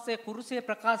ක්‍රිස්තුස් වහන්සේ කුරුසියේ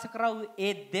ප්‍රකාශ කරව ඒ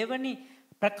දෙවනි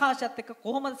ප්‍රකාශයත් එක්ක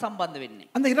කොහොමද සම්බන්ධ වෙන්නේ?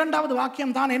 அந்த இரண்டாவது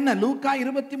வாக்கியம் தான் என்ன? லூக்கா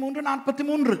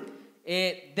 23:43. ඒ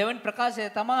දෙවනි ප්‍රකාශය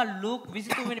තමයි ලූක්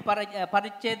 23 වෙනි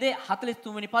පරිච්ඡේදයේ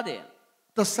 43 වෙනි පදය.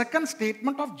 The second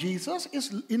statement of Jesus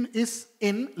is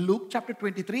in Luke chapter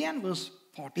 23 and verse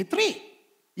 43.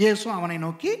 இயேசு அவனை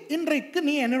நோக்கி, இன்றைக்கு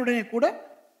நீ என்னுடனே கூட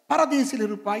பரதீசில்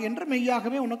இருப்பாய் என்று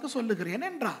மெய்யாகவே உனக்கு சொல்லுகிறேன்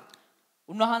என்றார்.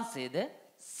 උන්වහන්සේද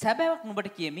සැබෑවක් නුඹට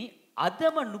කියමි,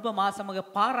 අදම නුඹ මා සමග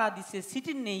පාරාදීසයේ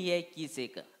සිටින්නේ යයි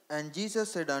කීසේක. And Jesus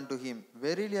said unto him,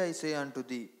 Verily I say unto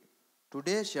thee,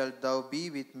 today shalt thou be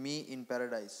with me in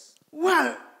paradise.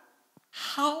 Well,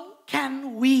 how can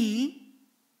we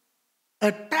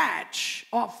attach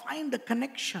or find a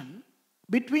connection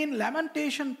between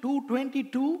Lamentation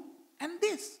 2:22 and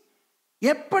this?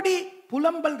 எப்படி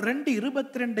புலம்பல்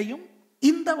 2:22யும்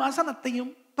இந்த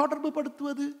வசனத்தையும் தொடர்பு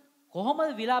படுத்துவது?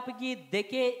 කොහොමද විලාපකී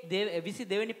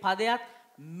 2:22 වෙනි පදයක්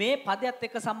මේ පදයට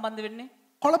එක්ක සම්බන්ධ වෙන්නේ?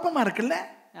 குழப்பமா இருக்குல்ல?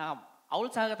 අවුල්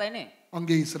සහගතයි නේ.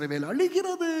 அங்கே இஸ்ரவேல்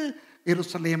அழிகிறது,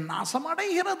 எருசலேம்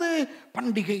நாசமடைகிறது,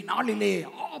 பண்டிகை நாளிலே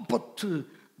ஆபத்து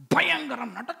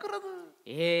பயங்கரம் நடக்கிறது.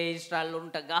 ඉස්රායල්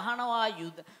උන්ට ගහනවා,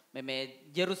 මේ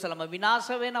ජෙරුසලම විනාශ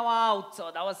වෙනවා, උත්සව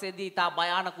දවසේදී තා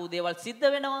භයානක දේවල් සිද්ධ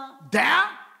වෙනවා. There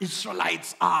Israelites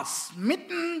are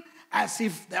smitten as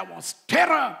if there was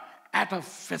terror at a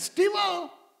festival.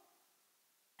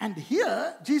 And here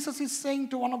Jesus is saying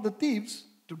to one of the thieves,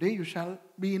 today you shall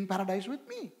be in paradise with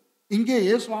me. இங்கே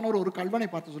இயேசுவானவர் ஒரு கல்வனை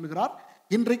பார்த்து சொல்கிறார்,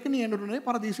 இன்றைக்கு நீ என்னுடனே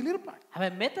பரதீசில் இருப்பாய்.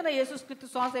 හැබැයි මෙතන යේසුස්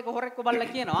ක්‍රිස්තුස් වහන්සේ එක හොරෙක්ව බලලා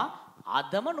කියනවා,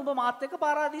 අදම නුඹ මාත් එක්ක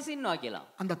පාරාදීසෙ ඉන්නවා කියලා.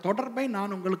 அந்த தொடர்பை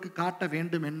நான் உங்களுக்கு காட்ட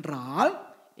வேண்டும் என்றால்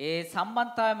ඒ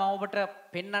සම්බන්ධතාවය මම ඔබට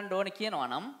පෙන්වන්න ඕනේ කියනවා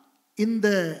නම් இந்த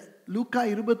லூக்கா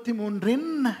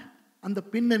 23ன் அந்த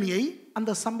பின்னணியை,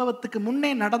 அந்த சம்பவத்துக்கு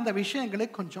முன்னே நடந்த விஷயங்களை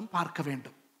கொஞ்சம் பார்க்க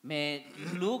வேண்டும். මේ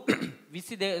ලූක්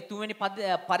 22 වෙනි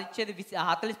පරිච්ඡේද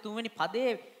 43 වෙනි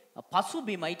පදයේ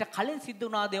පසුබිම ඊට කලින් සිද්ධ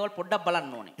වුණා දේවල් පොඩ්ඩක්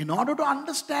බලන්න ඕනේ. In order to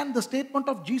understand the statement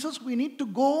of Jesus, we need to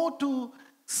go to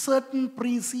certain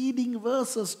preceding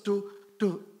verses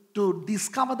to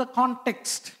discover the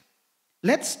context.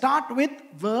 Let's start with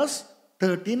verse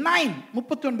 39.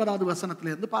 39வது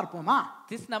வசனத்திலிருந்து பார்ப்போமா?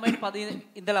 39 பதයේ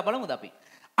ඉඳලා බලමුද අපි?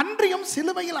 அன்றியும்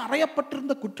சிலுவையில்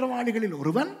அறையப்பட்டிருந்த குற்றவாளிகளில்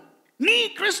ஒருவன், நீ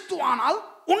கிறிஸ்துவானால்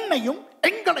உன்னையும்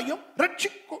எங்களையும்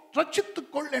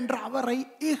ரட்சித்துக்கொள் என்று அவரை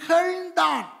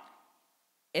இகழ்ந்தான்.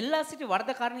 එල්ලා සිටි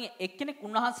වර්ධකාරණිය එක්කෙනෙක්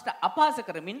උන්වහන්සේට අපහාස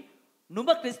කරමින් නුඹ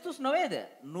ක්‍රිස්තුස් නොවේද?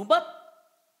 නුඹත්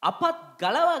අපත්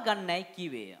ගලවා ගන්නයි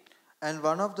කීවේය. And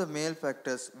one of the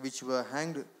malefactors which were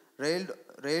hanged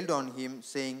railed on him,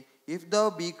 saying, If thou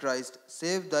be Christ,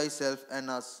 save thyself and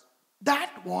us.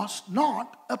 That was not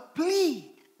a plea.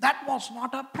 That was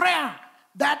not a prayer.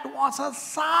 That was a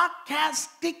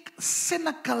sarcastic,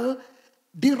 cynical,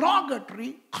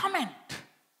 derogatory comment.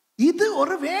 இது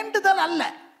ஒரு வேண்டுதல் அல்ல.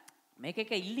 මේක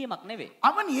එක ඉල්ලීමක් නෙවෙයි.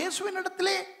 அவன்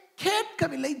இயேசுவினிடத்திலே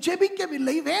கேட்கவில்லை,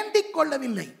 ஜெபிக்கவில்லை, வேண்டிக்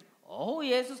கொள்ளவில்லை. ඔහු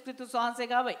යේසුස් ක්‍රිස්තුස් වහන්සේ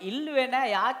ගාව ඉල්ලුවේ නැහැ,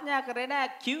 යාඥා කරේ නැහැ,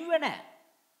 කිව්වේ නැහැ.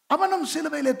 அவனும்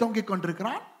சிலுவையிலே தொங்கிக்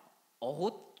கொண்டிருக்கிறான்.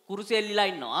 ඔහුත් කුරුසේ එල්ලලා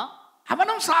ඉන්නවා.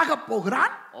 அவனும் சாக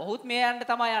போகிறான். ඔහුත් මේ යන්න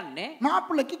තමයි යන්නේ.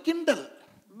 மாப்பிள்ளைக்கு கிண்டல்.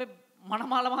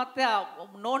 මනමාල මහත්තයා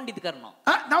නෝන්ඩිත් කරනවා.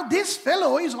 Now this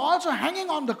fellow is also hanging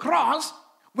on the cross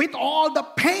with all the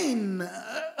pain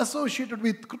associated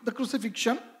with the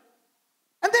crucifixion.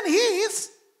 And then he is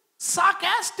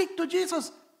sarcastic to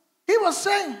Jesus. He was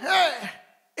saying, hey,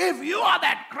 if you are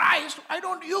that Christ, why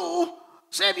don't you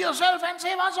save yourself and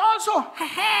save us also?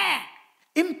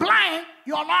 Implying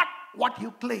you are not what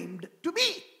you claimed to be.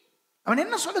 அவன்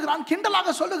என்ன சொல்லுகிறான்?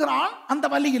 கிண்டலாக சொல்லுகிறான். அந்த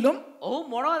வழியிலும் ඔහු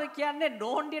මොනවද කියන්නේ?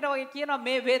 නෝන්ඩියට වගේ කියනවා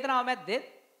මේ වේදනාව මැද්දේ.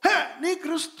 நீ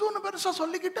கிறிஸ்துன்னு பெருசா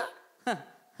சொல்லிக்கிட்ட,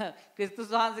 ක්‍රිස්තුස්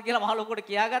වහන්සේ කියලා මහලොකුට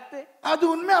කියාගත්තේ. அது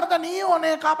உண்மையா இருந்தா நீயும்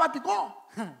உன்னைய காப்பாத்திக்கோ.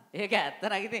 ඒක ඇත්ත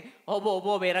නම් ඉතින් ඔබ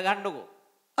බේරගන්නකෝ.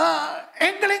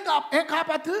 எங்களையும்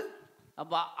காப்பாத்து.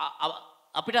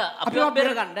 අපිට අපිව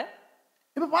බේරගන්න.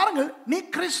 இப்ப பாருங்க, நீ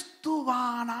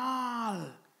கிறிஸ்துவானால்,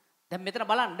 දැන් මෙතන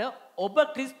බලන්න, ඔබ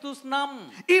ක්‍රිස්තුස් නම්.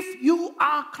 if you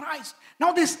are Christ.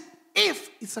 Now this if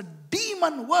is a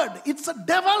demon word, it's a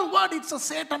devil word, it's a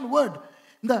Satan word.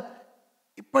 இந்த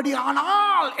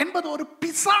இப்படியானால் என்பது ஒரு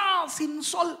பிசாசின்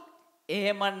சொல்.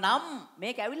 එහෙම නම්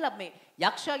මේක ඇවිල්ලා මේ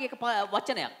යක්ෂයාගේ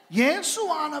වචනයක්.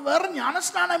 இயேசுவானவர்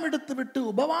ஞானஸ்நானம் எடுத்து விட்டு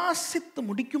உபவாசித்து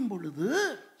முடிக்கும் பொழுது,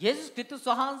 යේසුස් ක්‍රිස්තුස්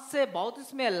වහන්සේ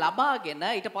බෞතිස්මය ලබාගෙන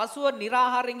ඊට පසුව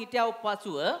निराහාරයෙන් හිටියව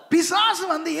පසුව பிசாசு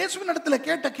வந்து இயேசுவின் இடத்துல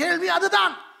கேட்ட கேள்வி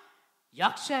அதுதான்.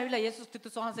 යක්ෂයා ඇවිල්ලා යේසුස්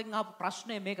ක්‍රිස්තුස් වහන්සේගෙන් අහපු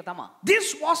ප්‍රශ්නය මේක තමයි. This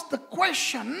was the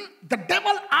question the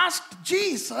devil asked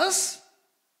Jesus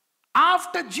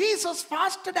after Jesus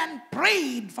fasted and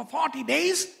prayed for 40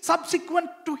 days subsequent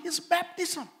to his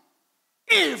baptism.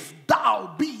 If thou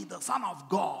be the Son of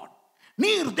God,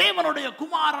 நீர் தேவனுடைய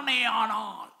குமாரனே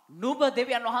ஆனால். නුඹ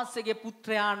දෙවියන් වහන්සේගේ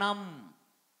පුත්‍රයා නම්.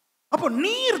 அப்போ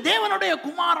நீர் தேவனுடைய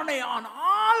குமாரனே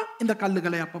ஆனால் இந்த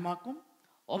கல்லுகளை அப்பமாக்கும்.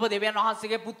 ඔබ දෙවියන්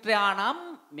වහන්සේගේ පුත්‍රයා නම්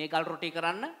මේ ගල් රොටි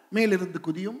කරන්න. மேலிருந்து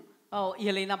குதியும்.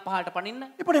 ඉහළ ඉඳන් පහළට පනින්න.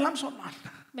 இப்படி எல்லாம் சொன்னான்.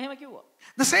 මෙහෙම කිව්වා.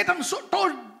 The Satan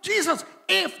told Jesus,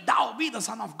 if thou be the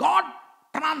Son of God,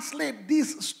 translate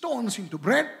these stones into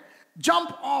bread, jump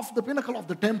off the pinnacle of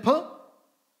the temple.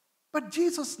 But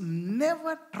Jesus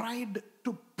never tried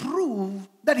to prove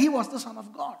that he was the Son of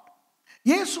God.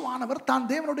 இயேசுவானவர் தான்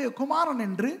தேவனுடைய குமாரன்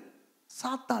என்று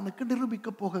சாத்தானுக்கு நிரூபிக்க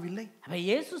போகவில்லை. හැබැයි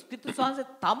යේසුස් ක්‍රිස්තුස් වහන්සේ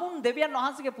තමුන් දෙවියන්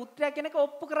වහන්සේගේ පුත්‍රයා කියන එක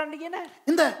ඔප්පු කරන්න ගියේ නැහැ.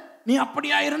 இந்த நீ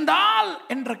அப்படியா இருந்தால்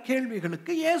என்ற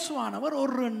கேள்விகளுக்கு இயேசுவானவர்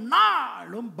ஒரு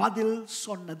நாளும் பதில்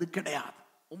சொன்னது கிடையாது.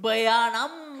 උඹ යා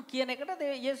නම් කියන එකට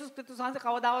යේසුස් ක්‍රිස්තුස් වහන්සේ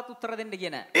කවදාවත් උත්තර දෙන්න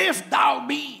ගියේ නැහැ. If thou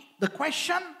be, the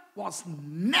question was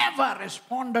never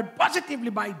responded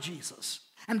positively by Jesus.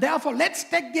 And therefore let's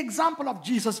take the example of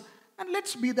Jesus and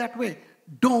let's be that way.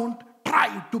 Don't try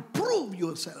to prove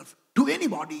yourself to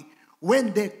anybody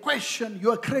when they question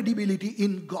your credibility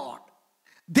in God.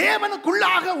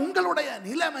 தேவனுக்குள்ளாக உங்களுடைய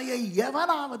நிலைமையை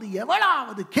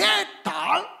எவனாவது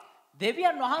கேட்டால்,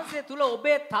 දෙවියන් වහන්සේ තුල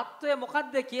ඔබේ தত্ত্বය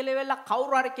මොකද්ද කියලා වෙලා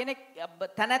කවුරු හරි කෙනෙක්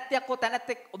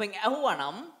තැනැත්තෙක් ඔබෙන් ඇහුවා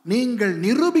නම් நீங்கள்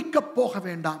நிரூபிக்க போக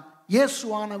வேண்டாம்.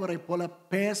 இயேசுவானவரை போல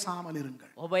பேசாமல் இருங்கள்.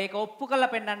 ඔබ ඒක ඔප්පු කරලා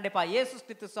පෙන්නන්න එපා. යේසුස්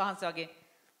ක්‍රිස්තුස් වහන්සේ වගේ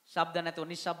ශබ්ද නැතුව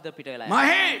නිශ්ශබ්ද පිට වෙලා.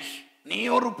 மகேஷ், நீ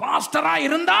ஒரு பாஸ்டரா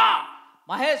இருந்தா,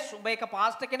 මහේෂ් උඹ එක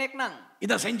පාස්ටර් කෙනෙක් නම්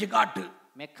இத செஞ்சு காட்டு.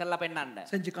 මේක කරලා පෙන්නන්න.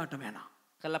 செஞ்சு காட்ட வேணாம்.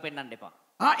 කරලා පෙන්නන්න එපා.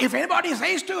 If anybody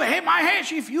says to you, hey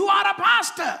Mahesh, if you are a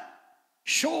pastor,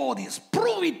 show this,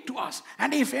 prove it to us.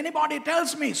 And if anybody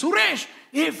tells me, Suresh,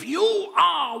 if you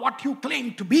are what you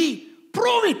claim to be,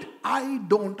 prove it. I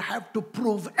don't have to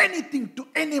prove anything to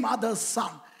any mother's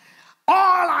son.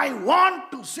 All I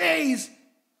want to say is,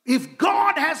 if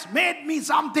God has made me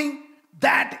something,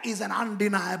 that is an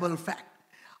undeniable fact.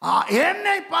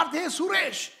 என்னை பார்த்தே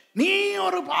சுரேஷ், நீ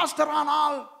ஒரு pastor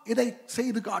ஆனால் இதை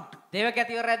செய்து காட்டு.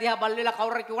 දේවකැතිවරයා දිහා බල්ලලා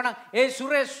කවුරු කිව්වනම් ඒ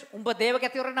සුරේෂ් උඹ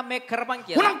දේවකැතිවරයා නම් මේක කරපන්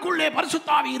කියලා. உனக்குள்ளே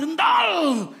பரிசுத்தாவி இருந்தால்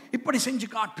இப்படி செஞ்சு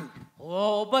காட்டு.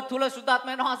 ඔබ තුල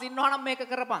සුද්ධාත්මයන් වහන්සේ ඉන්නවා නම් මේක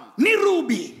කරපන්.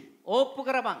 நிரூபி. ඕප්පු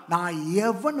කරපන්. நான்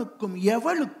எவனுக்கும்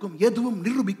எவளுக்கும் எதுவும்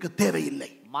நிரூபிக்க தேவையில்லை.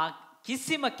 මා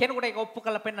කිසිම කෙනෙකුට ඒක ඔප්පු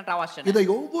කරලා පෙන්නට අවශ්‍ය නැහැ. இதை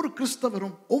ஒவ்வொரு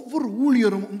கிறிஸ்தவரும் ஒவ்வொரு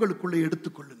ஊழியரும் உங்களுக்குள்ளே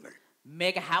எடுத்துக்கொள்ளுங்கள்.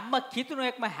 මේක හැම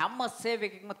කිතුණුවෙක්ම හැම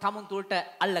සේවකෙක්ම තමුන් තුලට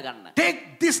අල්ල ගන්න.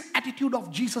 Take this attitude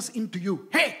of Jesus into you.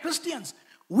 Hey Christians,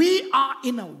 we are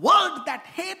in a world that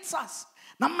hates us.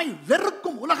 நம்மை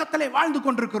வெறுக்கும் உலகத்திலே வாழ்ந்து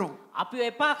கொண்டிருக்கிறோம். අපි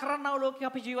එපා කරන්නව ලෝකේ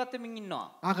අපි ජීවත් වෙමින් ඉන්නවා.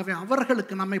 ஆகவே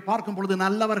அவர்களுக்கு நம்மை பார்க்கும் பொழுது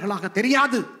நல்லவர்களாக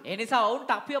தெரியாது. ඒ නිසා ඔවුන්ට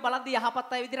අපිව බලද්දී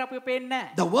යහපත් අය විදිහට අපිව පේන්නේ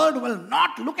නැහැ. The world will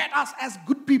not look at us as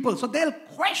good people, so they'll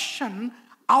question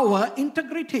our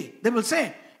integrity. They will say,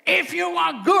 if you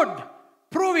are good,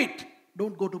 prove it.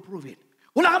 Don't go to prove it.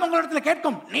 உலகம் உங்களிடத்தில்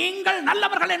கேட்கும், நீங்கள்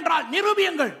நல்லவர்கள் என்றால்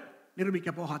நிரூபியுங்கள். நிரூபிக்க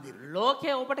போகாதீர்கள்.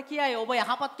 ලෝකේ ඔබට කියයි ඔබ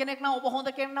යහපත් කෙනෙක් නම් ඔබ හොඳ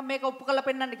කෙනෙක් නම් මේක ඔප්පු කරලා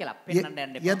පෙන්නන්න කියලා. පෙන්නන්න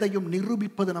යන්න එපා. எதையும்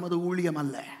நிரூபிப்பது நமது ஊழியம்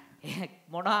அல்ல.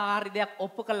 මොනවා හරි දෙයක්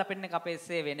ඔප්පු කරලා පෙන්න එක අපේ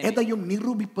සේවය නෙවෙයි. எதையும்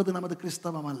நிரூபிப்பது நமது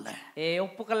கிறிஸ்தவம் அல்ல. ඒ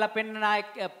ඔප්පු කරලා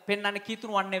පෙන්නන්න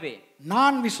කීතුරුවන් නෙවෙයි.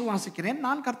 நான் விசுவாசிக்கிறேன்,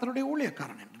 நான் கர்த்தருடைய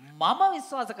ஊழியக்காரன் என்று. මම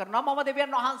විශ්වාස කරනවා මම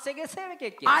දෙවියන් වහන්සේගේ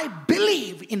සේවකයෙක් කියලා. I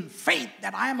believe in faith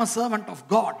that I am a servant of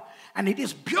God, and it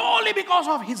is purely because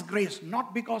of his grace, not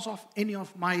because of any of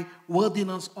my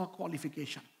worthiness or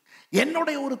qualification.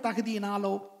 என்னுடைய ஒரு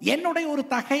தகுதியினாலோ என்னுடைய ஒரு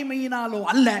தகைமையினாலோ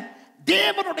அல்ல,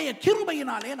 தேவனுடைய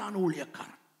கிருபையினாலே நான்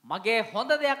ஊழியக்காரன். මගේ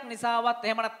හොඳ දෙයක් නිසාවත්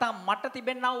එහෙම නැත්නම් මට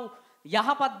තිබෙනා වූ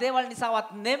යහපත් දේවල්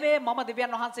නිසාවත් නෙවෙයි මම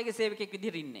දෙවියන් වහන්සේගේ සේවකයෙක්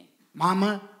විදිහට ඉන්නේ. මාම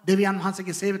දෙවියන්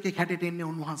වහන්සේගේ සේවකයෙක් හැටියට ඉන්නේ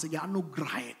උන්වහන්සේගේ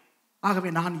අනුග්‍රහයෙන්. ஆகவே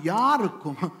நான்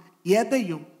யாருக்கும்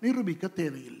எதையும் நிரூபிக்க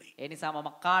தேவையில்லை. ඒ නිසා මම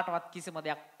කාටවත් කිසිම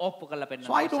දෙයක් ඔප්පු කරලා පෙන්නන්න.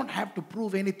 So I don't have to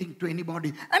prove anything to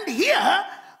anybody. And here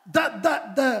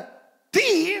the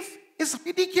thief is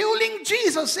ridiculing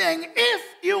Jesus, saying, if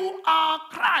you are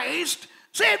Christ,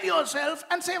 save yourself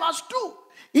and save us too.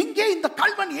 இங்கே இந்த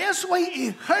கள்வன் இயேசுவை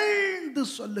இகழ்ந்து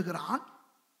சொல்லுகிறான்.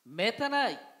 මෙතන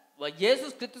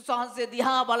යේසුස් ක්‍රිස්තුස් වහන්සේ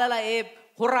දිහා බලලා ඒ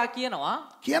හොරා කියනවා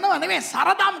නෙමෙයි,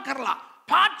 සරදම් කරලා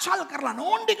පාච්චල් කරලා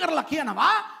නෝண்டி කරලා කියනවා,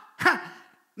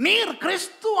 நீர்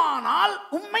கிறிஸ்துவானால்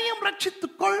உம்மையும்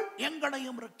ரட்சித்துக்கொள்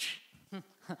எங்களையும் ரட்சி.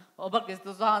 ඔබ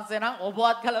ක්‍රිස්තුස් වහන්සේ නම්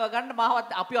ඔබවත් ගලව ගන්න මාවත්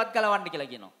අපිවත් ගලවන්න කියලා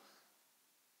කියනවා.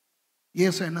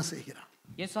 இயேசு என்ன செய்கிறான்?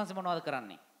 යේසුස් වහන්සේ මොනවද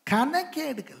කරන්නේ? கணக்கே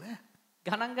எடுக்கல.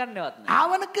 ගණන් ගන්නවත් නෑ.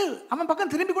 அவன்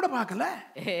பக்கம் திரும்பி கூட பார்க்கல.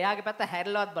 එයාගේ පැත්ත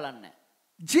හැරිලවත් බලන්නේ නෑ.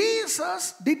 Jesus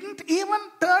didn't even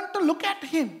turn to look at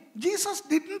him. Jesus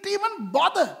didn't even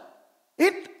bother.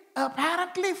 It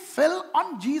apparently fell on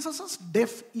Jesus's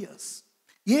deaf ears.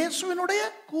 இயேசுவினுடைய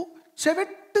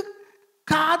செவிட்டு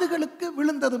காதுகளுக்கு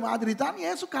விழுந்தது மாதிரி தான்.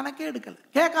 இயேசு கணக்கே எடுக்கல,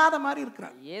 கேட்காத மாதிரி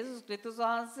இருக்கிறார். යේසුස් ක්‍රිස්තුස්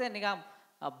වහන්සේ නිකන්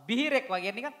බිහිරෙක්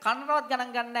වගේ නිකන් කනරවත් ගණන්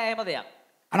ගන්න නෑ එහෙම දෙයක්.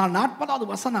 ஆனால் 40வது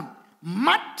வசனம்,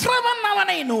 மற்றவன்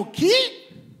அவனை நோக்கி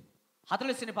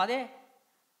 40 වෙනි පදේ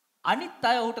අනිත්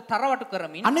අය ඔහුට තරවටු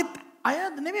කරමින් අනිත් අය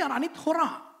නෙවෙයි අනිත්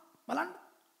හොරා බලන්න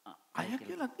අය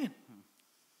කියලා තියෙනවා.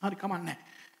 හරි කමන්නේ.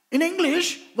 In English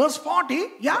verse 40,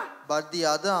 yeah, But the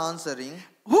other answering,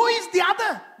 who is the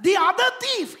other? The other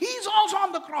thief. He is also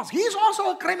on the cross. He is also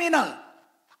a criminal.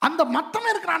 அந்த மத்தமே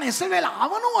இருக்கிறானே இஸ்ரவேல்,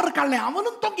 அவனும் ஒரு கல்லை,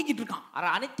 அவனும் தொங்கிக்கிட்டு இருக்கான். අර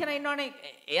අනිත් කෙනා ඉන්නවනේ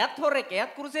එයත් හොරෙක්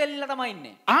එයත් කුරුසෙල්ල තමයි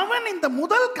ඉන්නේ. அவன் இந்த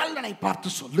முதல் கல்லனை பார்த்து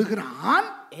சொல்லுகிறான்.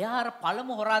 එයා අර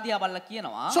පළමු හොරා දිහා බලලා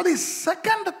කියනවා. So the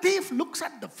second thief looks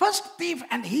at the first thief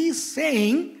and he is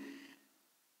saying,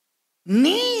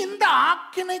 நீ இந்த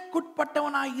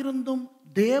ஆக்கினைக்குட்பட்டவனாய் இருந்தும்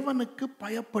தேவனுக்கு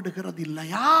பயப்படுகிறது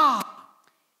இல்லையா?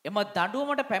 එම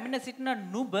දඬුවමට පැමිණ සිටින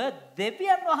නුඹ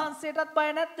දෙවියන් වහන්සේටත් බය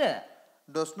නැද්ද?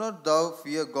 dost not thou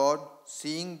fear God,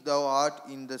 seeing thou art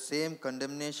in the same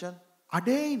condemnation?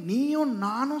 அடே நீயும்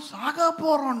நானும் சாக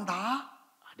போறோம்டா.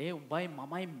 අඩේ උඹයි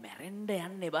මමයි මැරෙන්න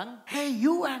යන්නේ බං. Hey,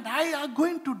 you and I are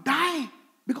going to die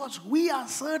because we are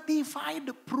certified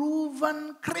proven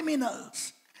criminals.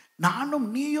 நானும்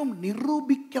நீயும்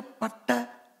நிரூபிக்கப்பட்ட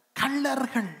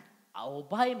கள்ளர்கள்.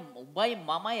 උඹයි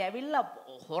මමයි ඇවිල්ලා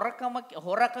හොරකම්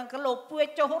කරලා ඔප්පු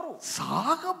වෙච්ච හොරු.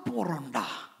 சாக போறோம்டா.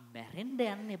 මැරෙන්න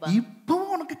යන්නේ බං. இப்போ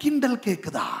உனக்கு கிண்டல்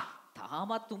கேக்குதா?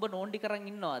 තාමත් උඹ නෝන්ඩි කරන්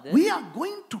ඉන්නවද? We are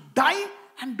going to die,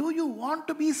 and do you want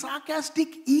to be sarcastic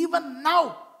even now?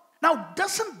 Now,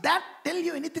 doesn't that tell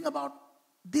you anything about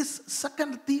this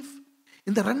second thief?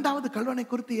 இந்த இரண்டாவது கள்வனை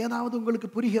குறித்து ஏதாவது உங்களுக்கு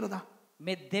புரிகிறதா?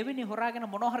 මේ දෙවෙනි හොරාගෙන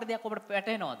මොන හරි දෙයක් ඔබට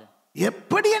වැටහෙනවද?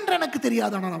 எப்படி என்று எனக்கு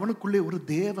தெரியாது, ஆனால் அவனுக்குள்ளே ஒரு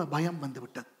தேவ பயம் வந்து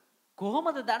விட்டது.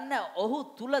 කොහොමද දන්නේ ඔහු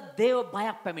තුල දේව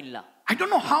බයක් පැමිණලා? I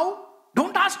don't know how.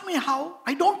 Don't ask me how.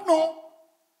 I don't know.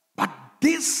 But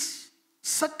this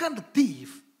second thief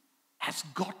has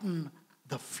gotten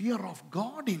the fear of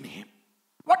God in him.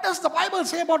 What does the Bible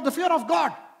say about the fear of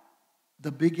God?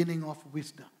 The beginning of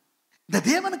wisdom. இந்த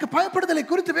தேவனுக்கு பயப்படுதலை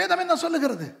குறித்து வேதம் என்ன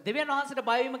சொல்லுகிறது? දෙවියන් වහන්සේට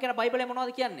බය වීම කියන බයිබලයේ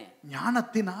මොනවද කියන්නේ?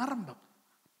 ஞானத்தின் ஆரம்பம்.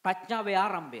 ප්‍රඥාවේ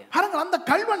ආරම්භය. பாருங்கள், அந்த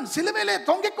கள்வன் சிலுவையிலே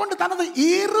தொங்கிக் கொண்டு தனது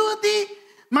இறுதி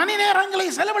மணி நேரங்களை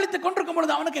செலவழித்துக் கொண்டிருக்கும்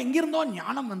பொழுது அவனுக்கு எங்கிருந்தோ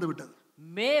ஞானம் வந்து விட்டது.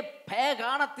 මේ පැය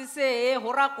ගානක් තිස්සේ ඒ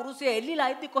හොරා කුරුසිය එල්ලිලා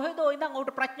ඉද්දි කොහෙදෝ ඉඳන්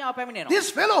ඔහුට ප්‍රඥාව පැමිණෙනවා. This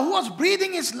fellow who was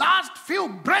breathing his last few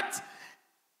breaths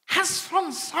has from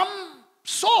some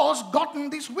source gotten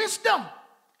this wisdom.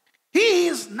 He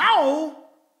is now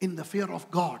in the fear of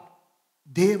God.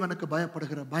 தேவனுக்கு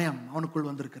பயப்படுகிற பயம் அவனுக்குள்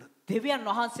வந்திருக்கிறது. දෙවියන්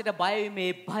වහන්සේට බය වීමේ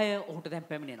බය ඔහුට දැන්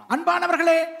පැමිණෙනවා.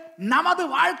 அன்பானவர்களே, நமது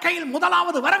வாழ்க்கையில்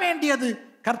முதலாவது வர வேண்டியது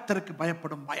கர்த்தருக்கு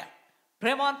பயப்படும் பயம்.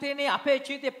 ප්‍රේමවන්තයනි, අපේ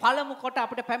ජීවිතේ පළමු කොට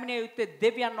අපිට පැමිණිය යුත්තේ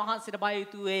දෙවියන් වහන්සේට බය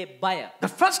යුතු ඒ බය.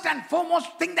 The first and foremost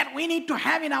thing that we need to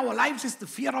have in our lives is the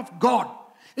fear of God.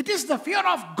 It is the fear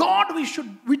of God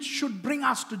which should bring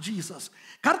us to Jesus.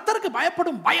 கர்த்தருக்கு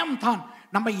பயப்படும் பயம் தான்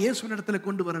நம்ம இயேசுவினிடத்தில்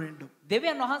கொண்டு வர வேண்டும்.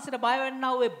 දෙවියන් වහන්සේට බය වෙන්නා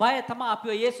වූ ඒ බය තමයි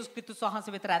අපිව යේසුස් ක්‍රිස්තුස්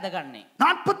වහන්සේ වෙතට ඇදගන්නේ.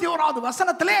 41வது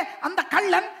வசனத்திலே அந்த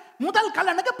கள்ளன் முதல்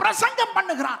கள்ளனுக்கு பிரசங்கம்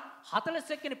பண்ணுகிறான்.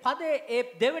 41 වෙනි පදේ ඒ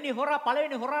දෙවෙනි හොරා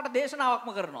පළවෙනි හොරාට දේශනාවක්ම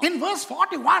කරනවා. In verse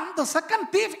 41, the second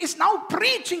thief is now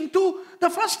preaching to the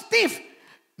first thief.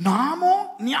 நாமோ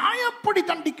நியாயப்படி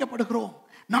தண்டிக்கப்படுகிறோம்,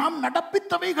 நாம்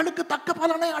நடப்பித்தவைகளுக்கு தக்க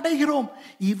பலனை அடைகிறோம்,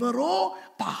 இவரோ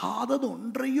தகாதது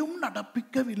ஒன்றையும்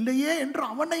நடப்பிக்கவில்லையே என்று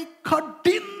அவனை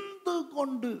கடிந்து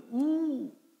கொண்டு.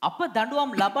 අප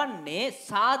දඬුවම් ලබන්නේ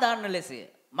සාධාරණ ලෙසය.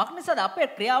 මක්නිසාද අපේ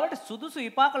ක්‍රියාවට සුදුසු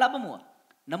විපාක ලබමුව.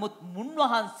 නමුත්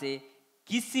මුන්වහන්සේ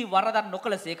කිසි වරදක්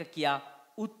නොකළසේක කියා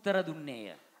උත්තර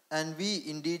දුන්නේය. And we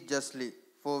indeed justly,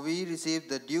 for we receive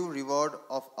the due reward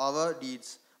of our deeds,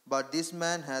 but this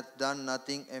man hath done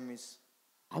nothing amiss.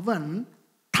 அவன்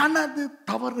தனது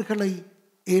தவறுகளை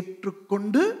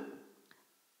ஏற்றுக்கொண்டு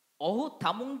ඔහු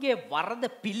තමුන්ගේ වරද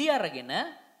පිළි අරගෙන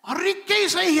அறிக்கை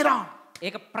செய்கிறான்.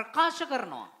 ඒක ප්‍රකාශ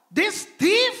කරනවා. This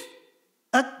thief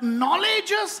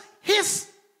acknowledges his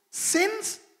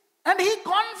sins and he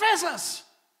confesses.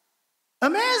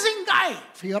 Amazing guy.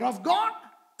 Fear of God,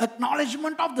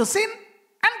 acknowledgement of the sin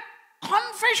and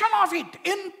confession of it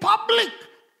in public.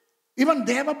 இவன்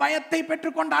தேவ பயத்தை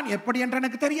பெற்றுக்கொண்டான். எப்படி என்று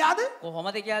எனக்கு தெரியாது.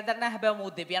 කොහොමද කියලා දන්නේ නැහැ. හැබැයි මොහු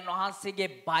දෙවියන් වහන්සේගේ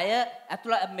බය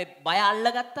ඇතුළ මේ බය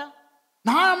අල්ලගත්තා.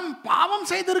 நாம் பாவம்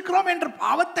செய்திருக்கிறோம் என்று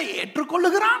பாவத்தை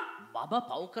ஏற்றுக்கொள்ளுகிறான். මම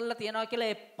පව් කළා තියනවා කියලා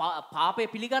ඒ පාපය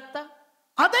පිළිගත්තා.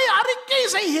 அதை அறிக்கை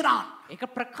செய்கிறான். ඒක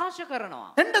ප්‍රකාශ කරනවා.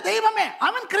 என்ற தெய்வமே,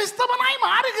 அவன் கிறிஸ்தவனாய்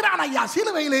மாறுகிறான் ஐயா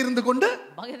சிலுவையில் இருந்து கொண்டு.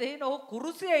 මගේ දෙයින ඔහු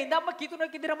කුරුසියේ ඉඳන්ම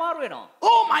කිතුනක ඉදිරිය මාරු වෙනවා.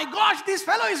 Oh my gosh, this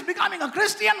fellow is becoming a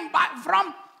Christian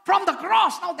from the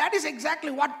cross. Now that is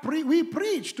exactly what we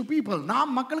preach to people.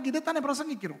 நாம் மக்களுக்கு இதைத்தானே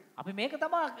பிரசங்கிக்கிறோம். අපි මේක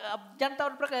තමයි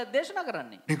ජනතාවට දේශනා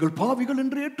කරන්නේ. நீங்கள் பாவிகள்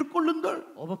என்று ஏற்றுக்கொள்ளுங்கள்.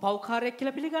 ඔබ පව්කාරයෙක්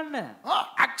කියලා පිළිගන්න.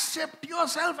 Accept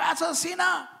yourself as a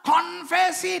sinner.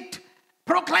 Confess it.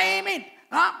 Proclaim it.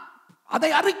 அதை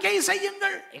அறிக்கை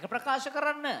செய்யுங்கள். ඒක ප්‍රකාශ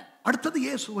කරන්න. அடுத்தது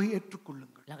இயேசுவை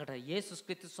ஏற்றுக்கொள்ளுங்கள். ළඟට යේසුස්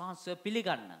ක්‍රිස්තුස් වහන්සේ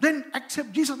පිළිගන්න. Then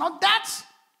accept Jesus. Now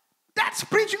that's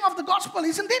preaching of the gospel,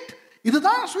 isn't it?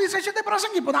 இதுதான் சுவிசேஷத்தை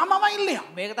பிரசங்கிப்பது. ஆமாவா இல்லையா?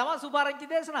 මේක තමයි සුභාරංචි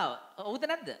දේශනාව. හවුද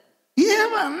නැද්ද?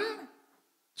 இவன்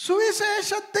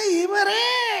சுவிசேஷத்தை இவரே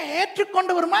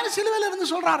ஏற்றுக்கொண்டவர் மாதிரி சிலுவையில் இருந்து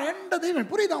சொல்றார். எந்த தெய்வம்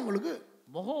புரியுதா உங்களுக்கு?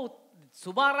 මොහු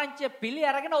සුභාරංචිය පිළි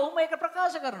අරගෙන ඔහුම ඒක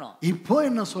ප්‍රකාශ කරනවා. இப்போ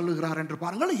என்ன சொல்லுகிறார் என்று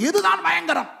பாருங்கள். இதுதான்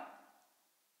பயங்கரம்.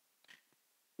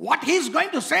 What he is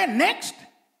going to say next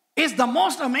is the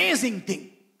most amazing thing.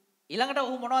 ඊළඟට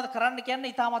ඔහු මොනවද කරන්න කියන්නේ?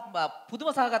 ඊටමත් පුදුම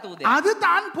සහගත වූ දෙයක්.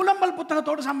 அதுதான் புலம்பல்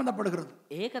புத்தகத்தோடு சம்பந்தப்படுகிறது.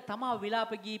 ඒක තමයි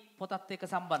විලාප ගී පොතත් එක්ක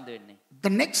සම්බන්ධ වෙන්නේ.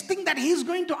 The next thing that he is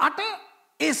going to utter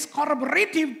is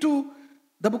corroborative to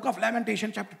the book of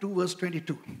Lamentation chapter 2 verse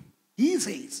 22. He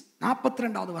says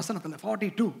 42வது வசனத்துல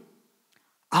 42,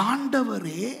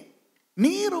 ஆண்டவரே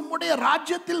நீர் உம்முடைய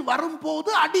ராஜ்யத்தில்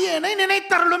வரும்போது அடியேனை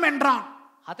நினைத்தருளும் என்றான்.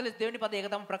 42 වෙනි පදේ ඒක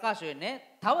තමයි ප්‍රකාශ වෙන්නේ.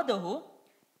 තවද ඔහු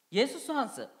යේසුස්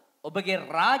වහන්සේ ඔබගේ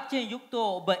රාජ්‍යයෙන් යුක්තව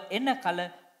ඔබ එන කල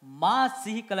මා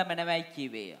සිහි කළ මැනවයි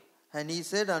කීවේය. And he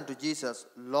said unto Jesus,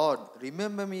 Lord,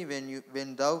 remember me when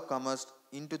thou comest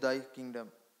into thy kingdom.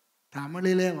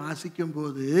 தமிழிலே வாசிக்கும்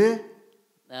போது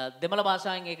දෙමළ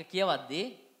භාෂාවෙන් ඒක කියවද්දී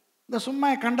இந்த சும்மா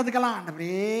கண்டதுக்கெல்லாம்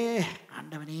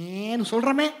ஆண்டவனேன்னு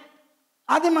சொல்றமே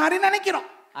அது மாதிரி நினைக்கிறோம்.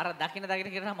 අර දකින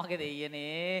කියන මගේ දෙයියනේ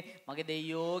මගේ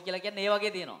දෙයියෝ කියලා කියන්නේ ඒ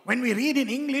වගේ තියෙනවා. When we read in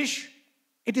English,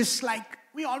 it is like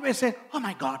we always say, oh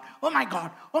my God, oh my God,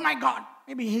 oh my God.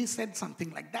 Maybe he said something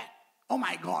like that. Oh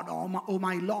my God, oh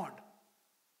my Lord.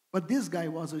 But this guy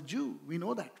was a Jew. We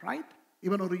know that, right?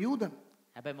 Even ஒரு யூதன்.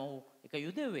 හැබැයි මොහු එක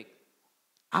යුදෙවෙක්.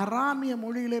 அராமிய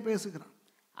மொழியிலே பேசுகிறான்.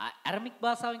 අරමික්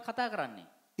භාෂාවෙන් කතා කරන්නේ.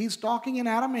 He is talking in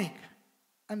Aramaic.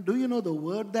 And do you know the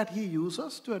word that he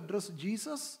uses to address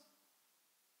Jesus?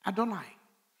 Adonai.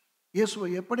 இயேசுவை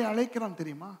எப்படி அழைக்கிறான்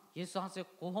தெரியுமா? යේසුස් වහන්සේ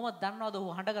කොහොමද දන්නවද ඔහු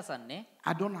හඬ ගසන්නේ?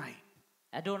 Adonai.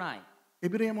 ඇඩෝනායි.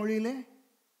 எபிரேய மொழியிலே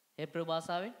හේබ්‍රු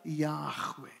භාෂාවෙන්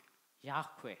Yahweh.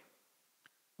 යාහ්වේ.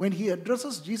 When he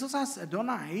addresses Jesus as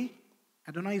Adonai,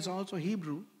 Adonai is also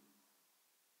Hebrew.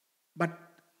 But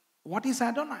what is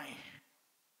Adonai?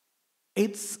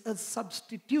 It's a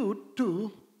substitute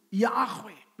to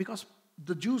Yahweh, because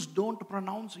the Jews don't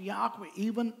pronounce Yahweh.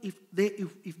 Even if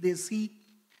they see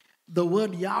the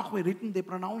word Yahweh written, they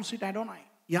pronounce it Adonai.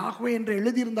 Yahweh என்று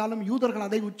எழுதியிருந்தாலும் யூதர்கள்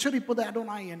அதை உச்சரிப்பது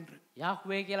Adonai என்று.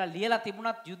 යාහ්වේ කියලා ලියලා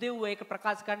තිබුණත් යුදෙව්ව ඒක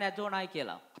ප්‍රකාශ කරන්නේ ඇඩෝනායි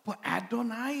කියලා. அப்போ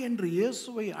Adonai என்று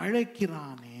இயேசுவை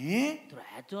அழைக்கிறானே, ඒතර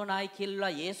ඇඩෝනායි කියලා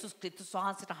යේසුස් ක්‍රිස්තුස්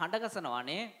වහන්සේට හඬ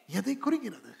ගසනවානේ. எதை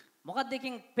குறிக்கிறது? මොකක්ද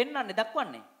එකෙන් පෙන්වන්නේ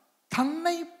දක්වන්නේ?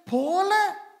 தன்னை போல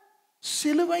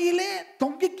சிலுவையிலே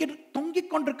தொங்கிக்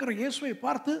கொண்டிருக்கிற இயேசுவை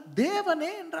பார்த்து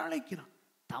தேவனே என்று அழைக்கிறான்.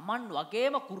 තමන්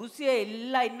වගේම කුරුසියේ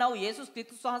ඉල්ලා ඉන්නව යේසුස්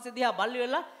ක්‍රිස්තුස් වහන්සේ දිහා බලලි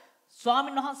වෙලා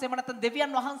ස්වාමීන් වහන්සේ මනතන්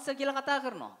දෙවියන් වහන්සේ කියලා කතා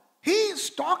කරනවා. He is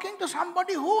talking to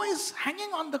somebody who is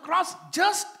hanging on the cross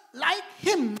just like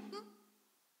him,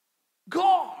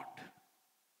 God.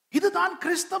 இதுதான்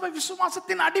கிறிஸ்தவ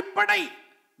விசுவாசத்தின் அடிப்படை.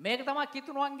 මේක තමයි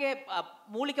කිතුණුවන්ගේ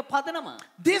මූලික පදනම.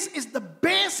 This is the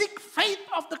basic faith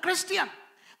of the Christian,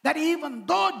 that even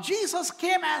though Jesus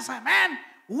came as a man,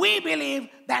 we believe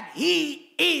that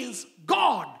he is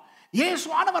God.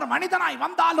 இயேசுவானவர் மனிதனாய்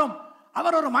வந்தாலும்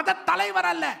அவர் ஒரு மத தலைவர்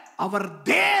அல்ல, அவர்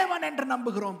தேவன் என்று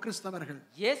நம்புகிறோம் கிறிஸ்தவர்கள்.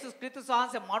 යේසුස් ක්‍රිස්තුස්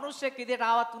වහන්සේ මිනිසෙක් විදියට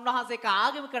ආවත් උන්වහන්සේ එක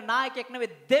ආගමික නායකයෙක් නෙවෙයි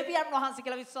දෙවියන් වහන්සේ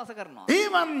කියලා විශ්වාස කරනවා.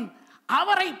 Even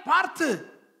அவரை பார்த்து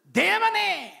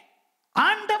தேவனே,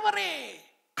 ஆண்டவரே,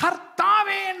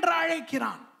 கர்த்தாவே என்று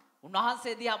அழைக்கிறான்.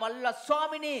 උන්වහන්සේ දිහා බලලා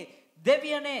ස්වාමිනේ,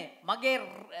 දෙවියනේ, මගේ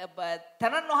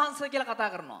තනන් වහන්සේ කියලා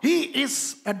කතා කරනවා. He is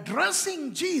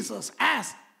addressing Jesus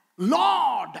as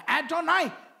Lord, Adonai.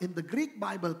 In the Greek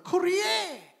Bible,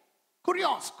 Kurios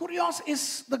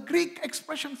is the Greek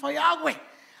expression for Yahweh.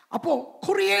 அப்போ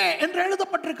குரியே என்று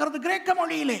எழுதப்பட்டிருக்கிறது கிரேக்க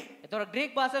மொழியிலே. ඒතර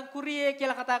ග්‍රීක භාෂාවෙන් කුරියේ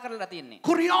කියලා කතා කරලා තියෙන්නේ.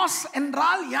 குரியோஸ்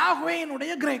என்றால்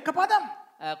யாஹ்வேயினுடைய கிரேக்க பதம்.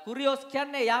 කුරියෝස්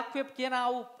කියන්නේ යාක්වෙබ් කියන ආ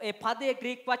ඒ පදයේ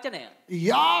ග්‍රීක වචනය.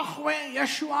 யாஹ்வே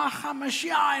யெஷுவா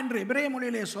ஹமஷியா என்று எபிரேய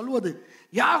மொழியிலே சொல்வது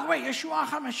யாஹ்வே யெஷுவா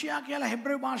ஹமஷியா කියලා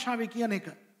හෙබ්‍රேය භාෂාවේ කියන එක.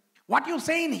 What you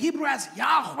say in Hebrew as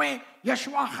Yahweh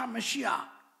Yeshua HaMashiach,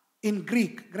 in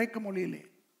Greek, கிரேக்க மொழியிலே,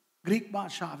 கிரீக்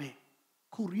பாஷாவே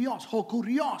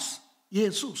Kurios,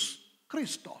 Jesus,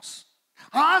 Christos.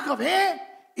 ஆகவே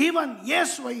இவன்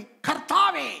இயேசுவை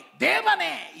கர்த்தாவே,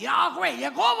 தேவனே, யாஹ்வே,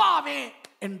 யெகோவாவே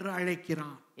என்று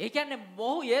அழைக்கிறான். ඒ කියන්නේ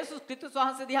මොහු යේසුස් ක්‍රිස්තුස්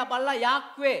වහන්සේ දිහා බලලා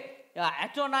යාක්වේ,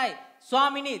 ඇටෝනයි,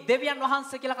 ස්වාමිනී, දෙවියන්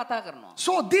වහන්සේ කියලා කතා කරනවා.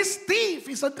 So this thief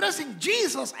is addressing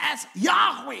Jesus as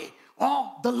Yahweh,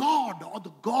 or the Lord, or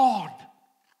the God.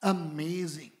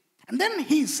 Amazing. And then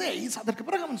he says, அதற்கு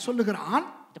பிறகு அவன் சொல்லுகிறான்,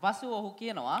 ඊට පස්සේ ඔහු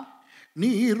කියනවා,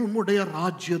 நீர் உம்முடைய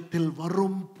ராஜ்யத்தில்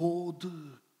வரும் போது,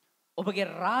 ඔබගේ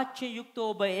රාජ්‍ය යුක්තව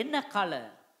ඔබ එන කල,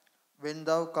 when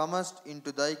thou comest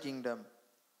into thy kingdom,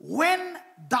 when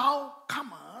thou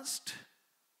comest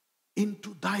into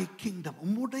thy kingdom,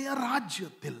 உம்முடைய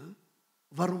ராஜ்யத்தில்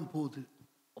வரும் போது,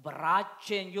 ඔබ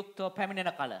රාජ්‍යයෙන් යුක්තව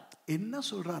පැමිණෙන කල. என்ன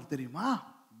சொல்றார் தெரியுமா?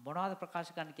 මොනවද ප්‍රකාශ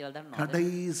කරන්න කියලා දන්නවද?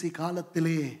 கடைசி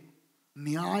காலத்திலே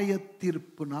நியாய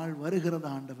தீர்ப்பு நாள் வருகிறது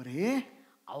ஆண்டவரே.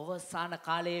 අවසාන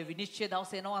කාලයේ විනිශ්චය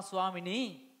දවස එනවා ස්වාමිනී.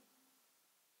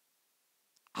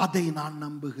 அதை நான்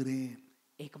நம்புகிறேன்.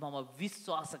 ඒක මම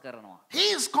විශ්වාස කරනවා. He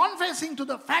is confessing to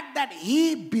the fact that he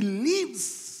believes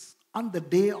on the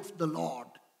day of the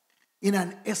Lord in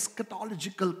an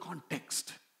eschatological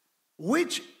context,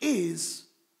 which is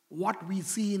what we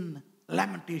see in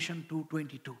Lamentation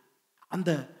 2:22.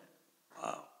 அந்த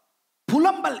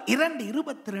புலம்பல்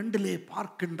 2:22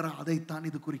 பார்க்கின்ற அதைத்தான்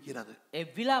இது குறிக்கிறது. ඒ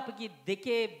විලාපකී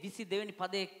 2:22 වෙනි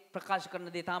පදේ ප්‍රකාශ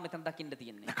කරන දේ තාම මෙතන දකින්න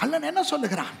තියෙන්නේ. கள்ளன் என்ன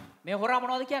சொல்லுகிறான்? මේ හොරා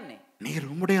මොනවද කියන්නේ? நீர்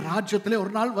உம்முடைய ராஜ்யத்திலே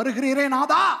ஒரு நாள் வருகிறீரே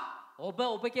நாதா. ඔබ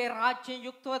ඔබගේ රාජ්‍යයෙන්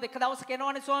යුක්තව එක දවසක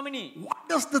එනවනේ ස්වාමිනී. What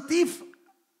does the thief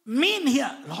mean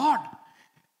here? Lord,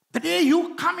 the day you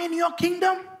come in your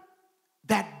kingdom,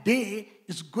 that day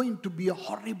is going to be a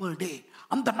horrible day.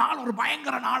 அந்த நாள் ஒரு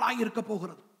பயங்கர நாளாக இருக்க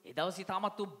போகிறது. ඒ දවසේ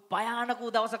තාමත් භයානක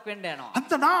දවසක් වෙන්න යනවා.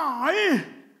 அந்த நாள்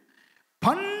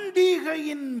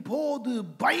பண்டிகையின் போது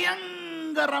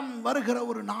பயங்கரம் வருகிற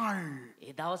ஒரு நாள்.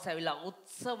 ඒ දවස ඇවිල්ලා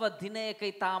උත්සව දිනයක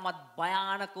තාමත්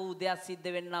භයානක උදයක් සිද්ධ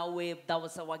වෙන්නා වූ ඒ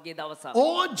දවස වගේ දවසක්.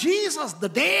 Oh Jesus,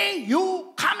 the day you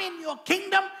come in your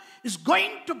kingdom is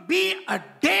going to be a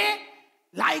day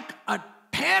like a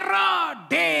terror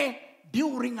day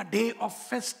during a day of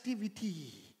festivity.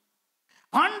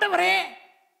 ஆண்டவரே,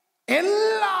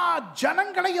 எல்லா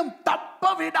ஜனங்களையும் தப்ப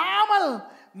விடாமல்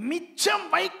மிச்சம்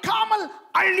வைக்காமல்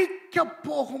அழிக்க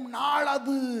போகும் நாள்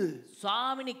அது.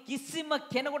 ස්වාමිනි කිසිම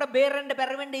කෙනෙකුට බේරෙන්න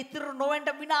බැරි වෙන්න ඉතිරි නොවෙන්න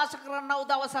විනාශ කරන්නව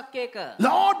දවසක් ඒක.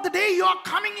 Lord, the day you are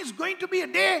coming is going to be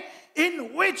a day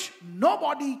in which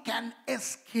nobody can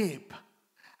escape.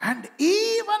 And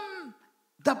even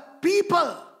the people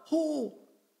who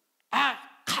are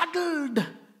cuddled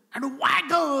and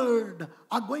waggled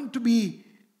are going to be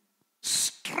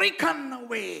stricken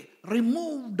away,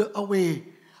 removed away.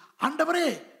 ஆண்டவரே,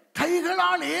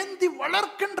 கைகளால் ஏந்தி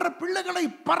வளர்க்கின்ற பிள்ளைகளை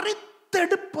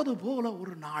பறித்தெடுப்பது போல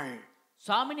ஒரு நாள்.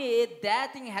 ස්වාමිනී ඒ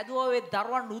දෑතින් හැදුවා වේ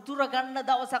දරුවන් උතුර ගන්න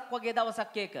දවසක් වගේ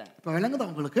දවසක් ඒක. இப்ப விளங்குதா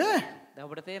உங்களுக்கு? දැන්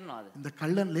ඔබට තේරෙනවද? இந்த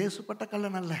கள்ளன் லேசுப்பட்ட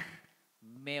கள்ளன் அல்ல.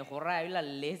 මේ හොරා ඇවිල්ලා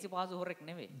ලේසි පාසු හොරෙක්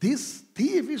නෙවෙයි. This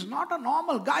thief is not a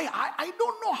normal guy. I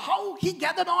don't know how he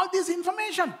gathered all this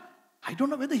information. I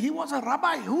don't know whether he was a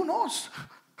rabbi. Who knows?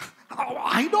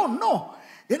 I don't know.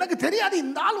 எனக்கு தெரியாது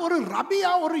இந்த ஆள் ஒரு ரபியா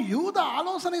ஒரு யூத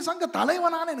ஆலோசனை சங்க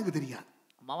தலைவனான்னு எனக்கு தெரியாது.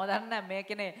 මම දන්නේ මේ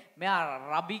කෙනේ මෙයා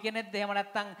රබි කෙනෙක්ද එහෙම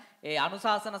නැත්නම් ඒ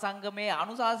අනුශාසන සංගමේ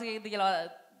අනුශාසකයෙක්ද කියලා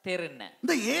තේරෙන්නේ නැහැ.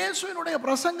 இந்த இயேசுவினுடைய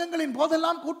பிரசங்கங்களின்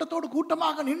போதெல்லாம் கூட்டத்தோடு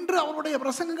கூட்டமாக நின்று அவருடைய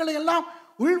பிரசங்கங்களை எல்லாம்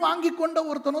உள்வாங்கிக் கொண்ட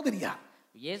ஒருத்தனோ தெரியாது.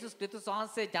 යේසුස් ක්‍රිස්තුස්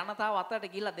වහන්සේ ජනතාව අතරට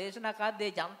ගිහිල්ලා දේශනා කරද්දී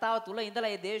ජනතාව තුල ඉඳලා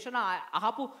ඒ දේශනා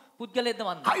අහපු පුද්ගලයෙක්ද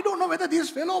මන්ද? I don't know whether this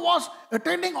fellow was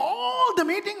attending all the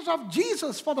meetings of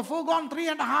Jesus for the foregone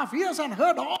 3.5 years and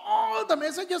heard all the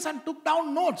messages and took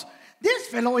down notes. This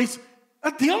fellow is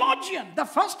a theologian, the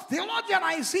first theologian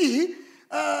I see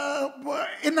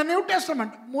in the New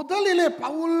Testament. முதலிலே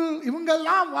பவுல்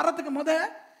இவங்கெல்லாம் வரதுக்கு முத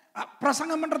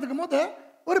பிரசங்கம் பண்றதுக்கு முத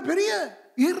ஒரு பெரிய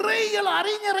இறையியல்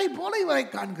அறிஞரை போல இவரை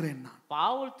காண்கிறேன் நான்.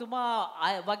 පාවුල් තුමා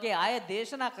වගේ අය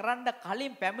දේශනා කරන්න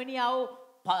කලින් පැමිණියා වූ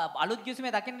අලුත්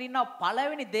කිසිමේ දකින්න ඉන්නවා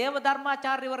පළවෙනි දේව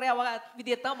ධර්මාචාර්යවරයා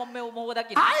විදිහට තමයි මම මොහොත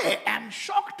දකින්නේ. I am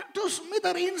shocked to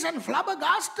smithereens and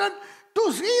flabbergasted to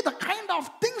see the kind of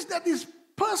things that this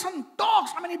person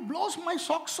talks. I mean, it blows my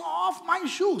socks off my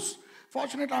shoes.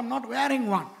 Fortunately, I'm not wearing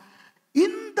one.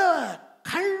 இந்த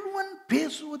கள்வன்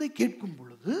பேசுவதை கேட்கும்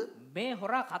பொழுது මේ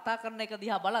හොරා කතා කරන එක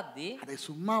දිහා බලද්දී அதை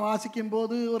சும்மா வாசிக்கும்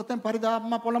போது ஒருத்தன்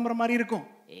பரிதாபமா புலம்புற மாதிரி இருக்கும்.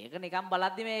 ඒක නිකන්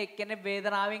බලද්දී මේ එක්කෙනෙක්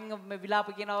වේදනාවෙන් මේ විලාප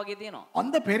කියනවා වගේ තියෙනවා.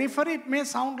 On the periphery it may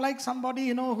sound like somebody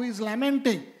who is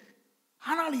lamenting.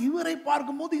 ஆனால் இவரை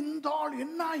பார்க்கும்போது இந்த ஆள்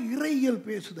என்ன இறையியல்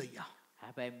பேசுதையா.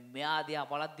 හැබැයි මෙයා දිහා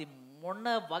බලද්දී මොන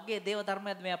වගේ දේව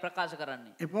ධර්මයක්ද මෙයා ප්‍රකාශ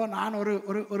කරන්නේ. இப்போ நான் ஒரு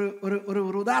ஒரு ஒரு ஒரு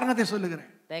ஒரு உதாரணத்தை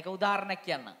சொல்லுகிறேன். දැන් ඒක උදාහරණයක්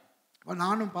කියන්න.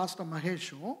 நானும் பாஸ்டர்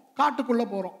மகேஷும் காட்டுக்குள்ள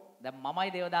போறோம். දැන් මමයි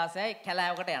දේවදාසයයි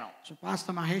කැලෑවකට යනවා. So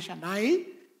Pastor Mahesh and I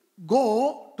go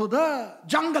to the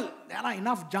jungle. There are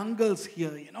enough jungles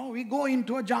here, we go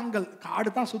into a jungle. காடு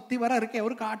தான் சுத்தி வர இருக்கே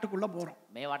ஒரு காட்டுக்குள்ள போறோம்.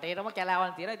 මේ වටේටම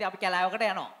කැලෑවන් තියෙනවා. ඉතින් අපි කැලෑවකට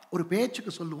යනවා. ஒரு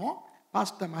பேச்சுக்கு சொல்லுவோம்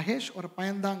பாஸ்டர் மகேஷ் ஒரு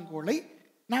பயந்தாங்கோலை,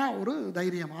 நான் ஒரு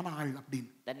தைரியமான ஆள் அப்படின்னு.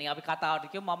 දැන් අපි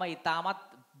කතාවට කියමු මම ඊටමත්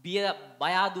බිය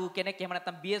බය ආදු කෙනෙක් එහෙම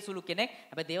නැත්නම් බියසුළු කෙනෙක්.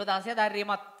 හැබැයි දේවදාසයා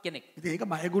ධෛර්යමත් කෙනෙක්. ඉතින් ඒක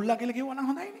බයගුල්ලා කියලා කිව්වනම්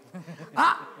හොඳයිනේ.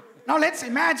 Now let's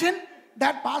imagine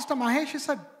that Pastor Mahesh is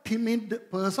a timid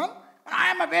person. I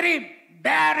am a very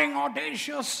daring,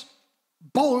 audacious,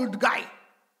 bold guy.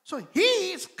 So he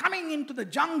is coming into the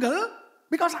jungle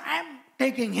because I am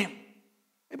taking him.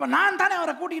 இப்போ நான் தானே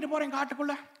அவரை கூட்டிட்டு போறேன்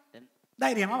காட்டுக்குள்ள.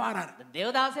 தைரியமா வராரு.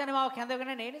 දේවදාසයානේ මාව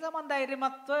කැඳවගෙන ඒ නිසා මම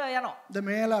ධෛර්යමත්ව යනවා. இந்த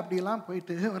மேல அப்படி எல்லாம்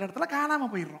போயிட்டு ஒரு இடத்துல காணாம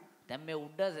போயிடுறோம். දැන් මේ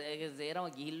උඩ සේරම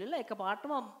ගිහිල්ලා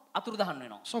එකපාරටම අතුරුදහන්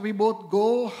වෙනවා. So we both go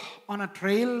on a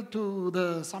trail to the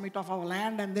summit of our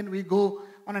land and then we go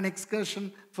on an excursion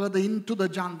further into the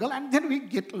jungle and then we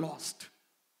get lost.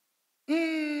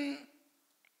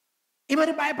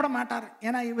 இவர் பயப்பட மாட்டார்.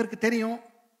 ஏன்னா இவருக்கு தெரியும்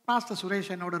பாஸ்டர்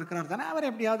சுரேஷ் என்னோட இருக்கிறார் தானே, அவர்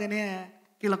எப்படியாவது என்ன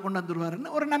கீழே கொண்டு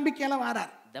வந்துருவாருன்னு ஒரு நம்பிக்கையில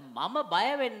வரார். දැන් මම බය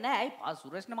වෙන්නේ නැහැ. අයි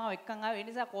සුරේෂ්ණ මාව එක්කන් ආවේ. ඒ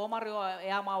නිසා කොහොම හරි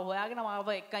එයා මාව හොයාගෙන මාව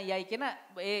එක්කන් යයි කියන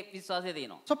ඒ විශ්වාසය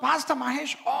තියෙනවා. So Pastor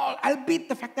Mahesh, albeit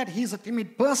the fact that he is a timid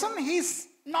person, he is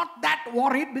not that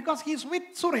worried because he is with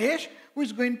Suresh, who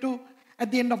is going to, at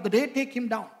the end of the day, take him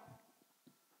down.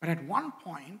 But at one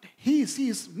point, he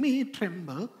sees me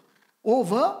tremble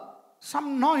over some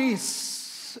noise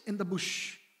in the bush.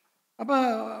 அப்போ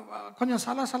கொஞ்சம்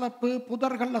சலசலப்பு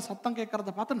புதர்களில் சத்தம்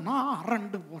கேட்கறத பார்த்து நான்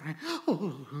அரண்டு போகிறேன்.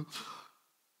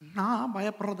 நான்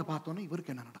பயப்படுறத பார்த்தோன்னே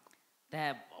இவருக்கு என்ன நடக்கும்?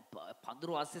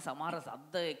 පඳුරු අස්සේ සමහර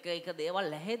සද්ද එක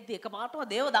දේවල් ඇහෙද්දි එකපාරටම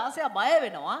දේවදාසයා බය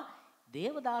වෙනවා.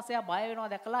 දේවදාසයා බය වෙනවා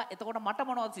දැකලා එතකොට මට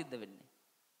මොනවද සිද්ධ වෙන්නේ?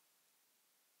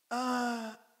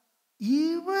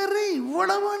 இவர்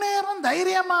இவ்வளவு நேரம்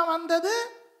தைரியமா வந்தது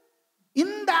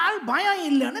இந்த ஆள் பயம்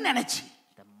இல்லைன்னு நினைச்சு.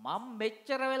 මම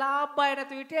මෙච්චර වෙලා බය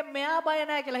නැති විදිහේ මෙයා බය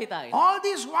නැහැ කියලා හිතාගෙන. All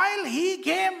this while he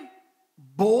came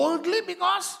boldly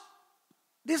because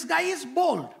this guy is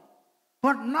bold.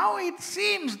 But now it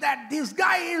seems that this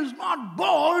guy is not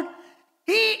bold.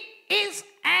 he is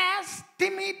as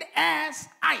timid as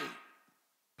I.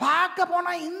 பார்க்க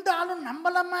போனா இந்த ஆளும்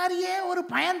நம்மள மாதிரியே ஒரு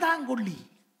பயந்தாங்கொள்ளி.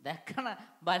 දැක්කන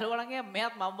බලවලගේ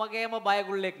මෙයාත් මම වගේම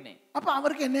බයගුල්ලෙක්නේ. அப்ப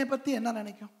அவருக்கு என்னைய பத்தி என்ன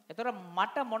நினைக்கும்? ඒතර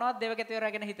මට මොනවද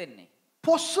දේවකතේවරා ගැන හිතෙන්නේ?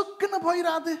 பொசுக்குன்னு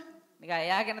போயிராது. නිකන්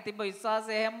එයා ගැන තිබ්බ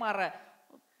විශ්වාසය හැම අර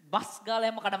බස් ගාලා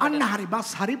හැම කඩම අන්න හරි බස්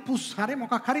හරි පුස් හරි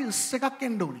මොකක් හරි ඉස් එකක්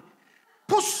එන්න ඕනේ.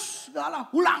 පුස් ගාලා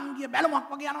හුලංගිය බැලුමක්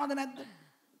වගේ යනවද නැද්ද?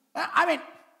 I mean,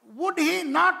 would he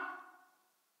not,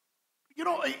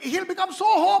 he'll become so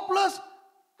hopeless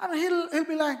and he'll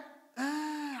be like,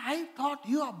 I thought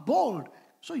you are bold.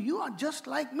 So you are just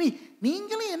like me.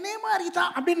 நீங்களும் என்னே மாதிரி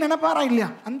தான் அப்படின்னு நினைப்பாரா இல்லையா?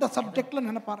 அந்த சப்ஜெக்ட்ல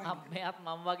நினைப்பாரா? මෙයාත්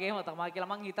මම වගේම තමයි කියලා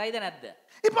මං හිතයිද නැද්ද?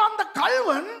 இப்போ அந்த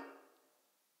கல்வன்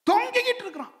தொங்கிக்கிட்டு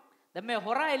இருக்கிறான். දැන් මේ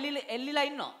හොරා එල්ලිලා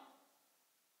ඉන්නවා.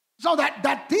 So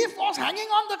that thief was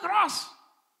hanging on the cross.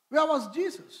 Where was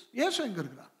Jesus? இயேசு எங்க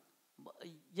இருக்கிறார்?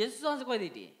 යේසුස් වහන්සේ කොහෙද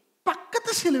හිටියේ?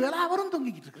 பக்கத்து சிலுவையில அவரும்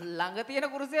தொங்கிக்கிட்டு இருக்கிறார். ළඟ තියෙන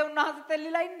කුරුසියේ උන්වහන්සේත්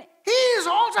එල්ලිලා ඉන්නේ. He is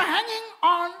also hanging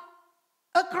on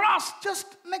a cross just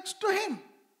next to him.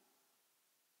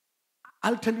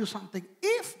 I'll tell you something.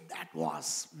 If that was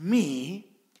me,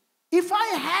 if I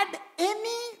had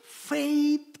any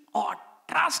faith or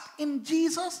trust in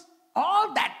Jesus, all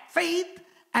that faith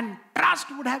and trust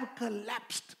would have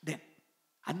collapsed then.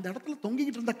 அந்த இடத்துல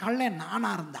தொங்கிக்கிட்டு இருந்த கள்ளன்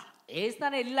நானா இருந்தா, ඒ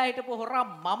ස්ථානේ එල්ලිලා හිටපු හොරා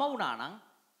මම වුණා නම්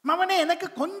மவனே எனக்கு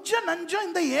கொஞ்சம் நஞ்சம்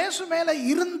இந்த இயேசு மேல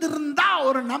இருந்திருந்தா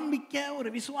ஒரு நம்பிக்கை ஒரு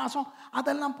விசுவாசம்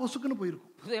அதெல்லாம் பொசுக்குன்னு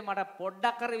போயிருக்கும். පුතේ මට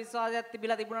පොඩ්ඩක් කර විශ්වාසයක්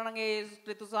තිබිලා තිබුණා නම් ඒ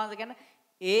ක්‍රිස්තුස් වහන්සේ ගැන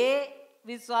ඒ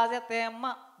විශ්වාසයත් එම්ම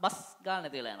බස් ගාන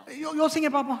නැතිලා යනවා. யோசிங்க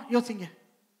பாப்போம், யோசிங்க.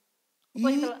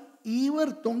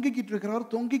 இவர்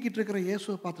தொங்கிக்கிட்டு இருக்கிற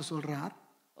இயேசுவை பார்த்து சொல்றார்,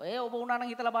 ඔය ඔබ වුණා නම්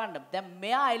හිතලා බලන්න. දැන්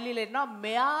මෙයා එල්ලිලා ඉන්නවා.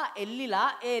 මෙයා එල්ලිලා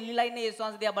එල්ලිලා ඉන්නේ යේසුස්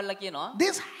වහන්සේ දිහා බලලා කියනවා.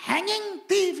 This hanging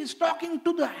thief is talking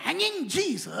to the hanging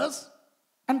Jesus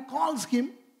and calls him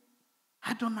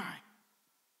Adonai,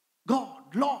 God,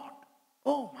 Lord.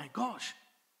 Oh my gosh.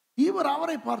 இவர்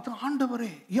அவரை பார்த்து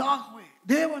ஆண்டவரே, யாஹ்வே,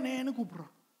 தேவனேன்னு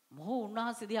கூப்பிடுறார். මොහු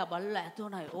උන්වහන්සේ දිහා බලලා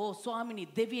ඇතෝනයි ඕ ස්වාමිනී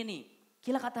දෙවියනි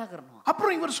කියලා කතා කරනවා.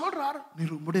 அப்புறம் இவர் சொல்றார்,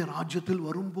 நீர் உம்முடைய ராஜ்யத்தில்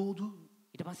வரும்போது,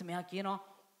 ඊට පස්සේ මෙයා කියනවා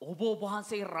ඔබ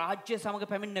වහන්සේ රාජ්‍ය සමග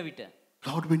පැමිණෙන විට,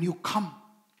 Lord, when you come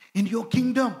in your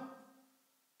kingdom.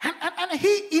 And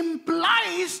he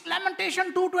implies Lamentation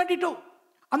 2:22.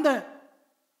 அந்த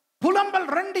புலம்பல்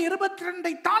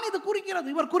 2:22 தான் இது குறிக்கிறது,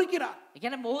 இவர் குறிக்கிறார். ඒ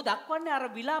කියන්නේ මොහු දක්වන්නේ අර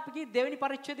විලාපකී දෙවෙනි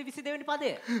පරිච්ඡේදයේ 22 වෙනි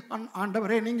පදය.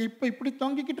 ஆண்டவரே நீங்க இப்படி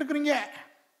தொங்கிக்கிட்டு இருக்கீங்க,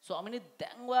 ස්වාමිනී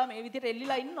දැන් ඔයා මේ විදිහට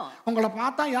එල්ලිලා ඉන්නවා. உங்களை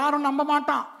பார்த்தா யாரும் நம்ப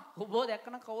மாட்டான். ඔබ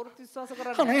දැක්කන කවුරුත් විශ්වාස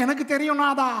කරන්නේ ஆனா எனக்கு தெரியும்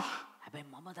நாதா, හැබැයි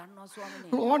මම දන්නවා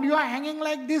ස්වාමිනී. Lord, you are hanging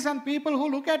like this and people who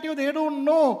look at you, they don't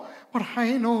know. But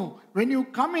I know when you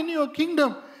come in your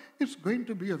kingdom, it's going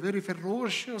to be a very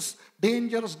ferocious,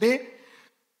 dangerous day.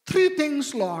 3 things,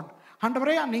 Lord.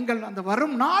 ஆண்டவரே நீங்கள் அந்த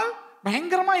வரும் நாள்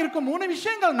பயங்கரமா இருக்கும் 3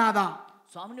 விஷயங்கள் நாதா.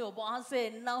 ස්වාමිනී ඔබ වහන්සේ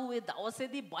එන්නා වූ ඒ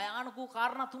දවසේදී භයානක වූ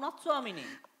කාරණා 3ක් ස්වාමිනී.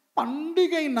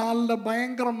 பண்டிகை நாள்ல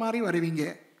பயங்கரம் மாதிரி வருவீங்க.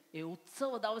 ඒ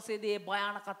උත්සව දවසේදී ඒ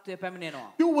භයානකත්වය පැමිණෙනවා.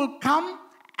 You will come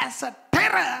as a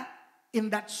terror in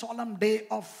that solemn day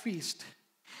of feast.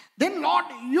 Then Lord,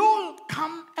 you'll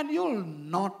come and you'll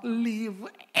not leave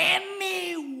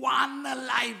anyone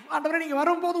alive. ஆண்டவரே நீங்க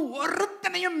வரும்போது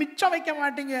ஒருத்தனையும் மிச்சம் வைக்க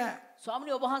மாட்டீங்க.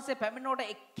 ස්වාමිනී ඔබ වහන්සේ පැමිණෙනකොට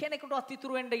එක්කෙනෙකුටවත්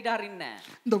ඉතුරු වෙන්න ඉඩ අරින්නේ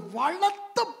නැහැ. இந்த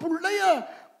வளர்த்த புள்ளைய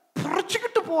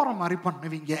புரட்சிக்கிட்டு போற மாதிரி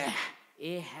பண்ணுவீங்க.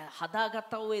 ඒ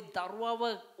හදාගත්තා වූ ඒ දරුවව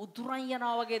උදුරන්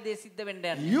යනවා වගේ දේ සිද්ධ වෙන්න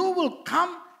යනවා. You will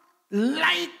come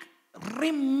like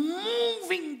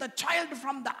removing the child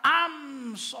from the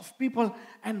arms of people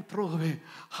and throw away.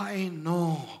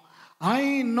 I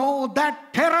know that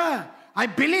terror. I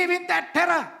believe in that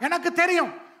terror. எனக்கு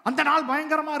தெரியும் அந்த நாள்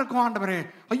பயங்கரமா இருக்கும் ஆண்டவரே.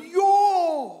 ஐயோ,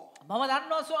 මම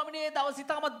දන්නවා ස්වාමිනී ඒ දවස්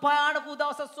ඉතාමත් භයානක වූ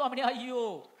දවසක් ස්වාමිනී අයියෝ.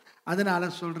 அதனால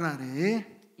சொல்றாரு,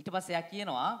 ඊට පස්සේ යා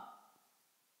කියනවා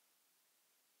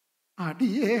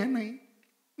அடியேனை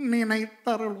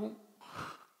நினைத்தருளும்.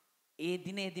 ඒ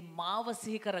දිනේදී මාව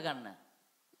සිහි කරගන්න.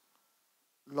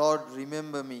 Lord,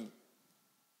 remember me.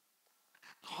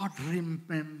 Lord,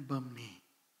 remember me.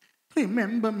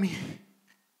 Remember me.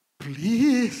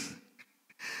 Please.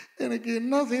 எனக்கு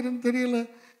என்ன செய்யணும்னு தெரியல,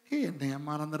 என்னைய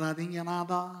மறந்துடாதீங்க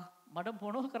நாதா. මට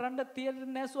මොනව කරන්න තියෙන්නේ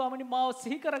නැහැ ස්වාමිනී, මාව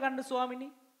සිහි කරගන්න ස්වාමිනී.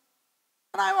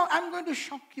 And I'm going to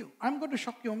shock you. I'm going to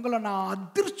shock you. உங்களை நான்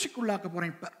அதிர்ச்சிக்குள்ளாக்க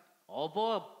போறேன் இப்ப. ඔබ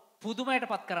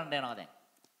පුදුමයටපත් කරන්න යනවා දැන්.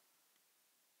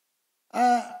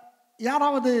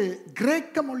 யாராவது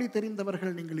கிரேக்க மொழி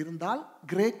தெரிந்தவர்கள் நீங்கள் இருந்தால்,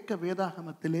 கிரேக்க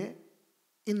வேதாகமத்திலே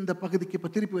இந்த பகுதிக்கு இப்ப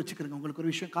திருப்பி வச்சுக்கிறேங்க. உங்களுக்கு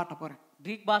ஒரு விஷயம் காட்ட போறேன்.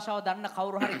 ග්‍රීක් භාෂාව දන්න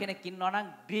කවුරු හරි කෙනෙක් ඉන්නවා නම්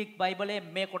ග්‍රීක් බයිබලයේ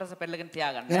මේ කොටස පෙරලගෙන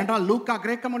තියාගන්න. ஏனென்றால் லூக்கா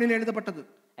கிரேக்க மொழியில் எழுதப்பட்டது.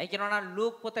 ඒ කියනවා නම්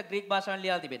ලූක් පොත ග්‍රීක් භාෂාවෙන්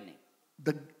ලියලා තිබෙන්නේ.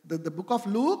 the book of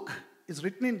Luke is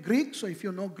written in Greek. So if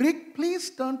you know Greek, please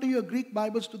turn to your Greek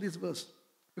Bibles to this verse.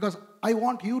 Because I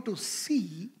want you to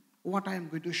see what I am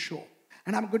going to show.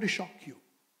 And I'm going to shock you.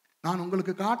 நான்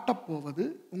உங்களுக்கு காட்டப் போவது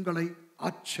உங்களை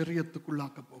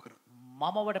ஆச்சரியத்துக்குள்ளாக்க போகிறது.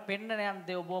 මම ඔබට පෙන්නන යන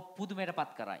දේ ඔබ පුදුමයට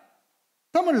පත් කරයි.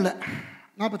 தமிழ்ல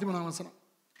 43 வசனம்.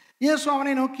 இயேசு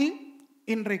அவனை நோக்கி,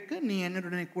 இன்றைக்கு நீ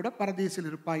என்னுடனே கூட பரதீசில்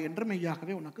இருப்பாய் என்று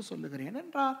மெய்யாகவே உனக்கு சொல்லுகிறேன்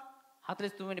என்றார்.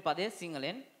 43 වෙනි පදයේ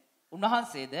සිංහලෙන්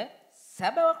උන්වහන්සේද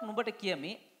සැබෑවක් නුඹට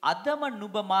කියමි අදම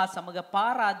නුඹ මා සමග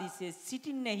පාරාදීසයේ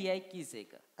සිටින්නේයයි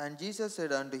කීසේක. And Jesus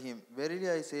said unto him, Verily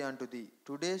I say unto thee,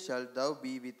 today shalt thou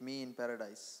be with me in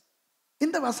paradise.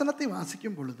 இந்த வசனத்தை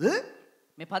வாசிக்கும் பொழுது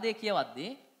මේ පදේ කියවද්දී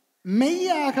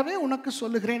மெய்யாகவே உனக்கு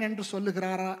சொல்லுகிறேன் என்று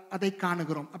சொல்லுகிறாரா அதை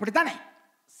காணுகிறோம். அப்படித்தானே?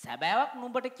 සැබෑවක්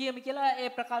නුඹට කියමි කියලා ඒ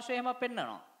ප්‍රකාශය එහෙම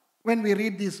පෙන්නනවා. When we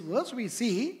read this verse, we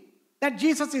see that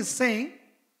Jesus is saying,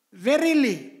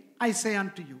 Verily I say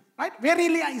unto you. Right?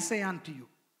 Verily I say unto you.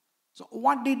 So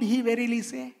what did he verily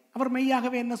say? அவர்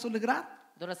மெய்யாகவே என்ன சொல்லுகிறார்?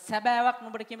 දොර සැබෑවක්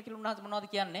නුඹට කියමි කියලා උන්වහන්සේ මොනවද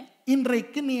කියන්නේ?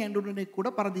 இன்றைக்கு நீ என்னுடனே கூட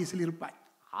பரதீசில் இருப்பாய்.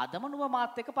 අදම නුඹ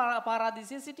මාත් එක්ක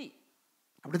පාරාදීසයේ සිටි.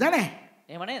 அப்படிதானே?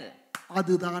 එහෙම නේද?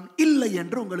 அதுதான் இல்லை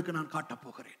என்று உங்களுக்கு நான் காட்டப்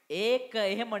போகிறேன். ඒක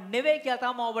එහෙම නෙවෙයි කියලා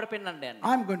තමයි ඔබට පෙන්වන්න යන්නේ.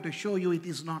 I'm going to show you it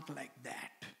is not like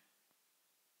that.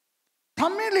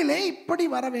 தமிழிலே இப்படி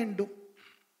வர வேண்டும்.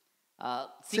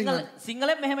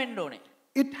 සිංහලෙන් මෙහෙම එන්න ඕනේ.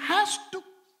 It has to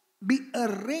be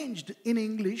arranged in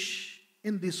English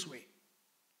in this way.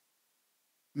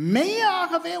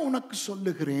 மெய்யாகவே உனக்கு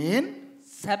சொல்லுகிறேன்,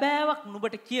 සැබෑවක්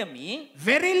නුඹට කියමි,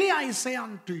 verily I say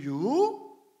unto you,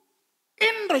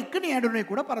 இன்றைக்கு நீ என்னுடனே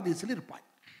கூட பரதீசில் இருப்பாய்.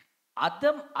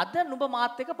 අද නුඹ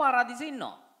මාත් එක්ක පාරාදීසෙ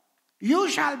ඉන්නවා. You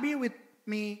shall be with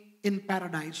me in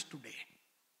paradise today.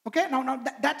 Okay, now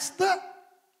that's the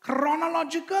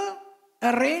chronological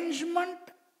arrangement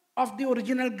of the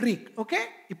original Greek. Okay,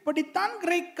 இப்படித்தான்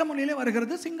கிரேக்க மொழியிலே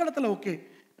வருகிறது. சிங்களத்துல ஓகே,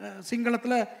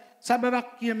 சிங்களத்துல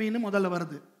சபவாக்கியமின்னு முதல்ல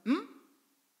வருது.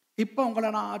 இப்போ உங்களை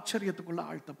நான் ஆச்சரியத்துக்குள்ள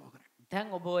ஆழ்த்த போகிறேன்.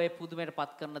 දැන් ඔබ ඔය පුදුමයට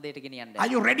පත් කරන දෙයට ගෙනියන්න.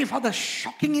 Are you ready for the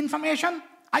shocking information?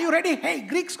 Are you ready? Hey,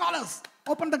 Greek scholars,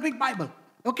 open the Greek Bible.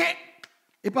 Okay?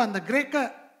 இப்போ அந்த கிரேக்க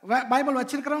பைபிள்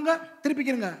வச்சிருக்கிறவங்க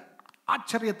திருப்பிக்கிறங்க.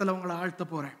 ஆச்சரியத்துல உங்களை ஆழ்த்த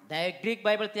போறேன். දැන් ග්‍රීක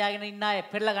බයිබල් තියාගෙන ඉන්න අය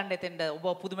පෙරලා ගන්න එතෙන්ද ඔබ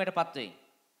පුදුමයට පත් වෙයි.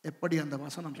 எப்படி அந்த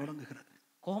வசனம் தொடங்குகிறது?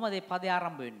 කොහොමද මේ පදේ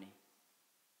ආරම්භ වෙන්නේ?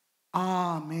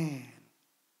 Amen.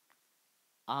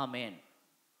 ආමේන්.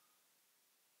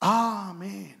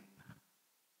 Amen.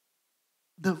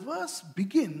 The verse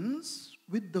begins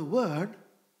with the word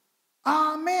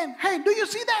Amen. Hey, do you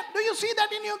see that? Do you see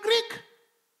that in your Greek?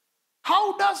 How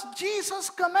does Jesus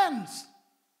commence?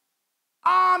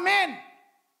 Amen.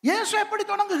 இயேசு எப்படி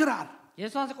தொடங்குகிறார்?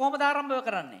 යේසුස් වහන්සේ කොහොමද ආරම්භ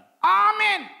කරන්නේ?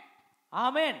 Amen.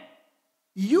 ආමේන්.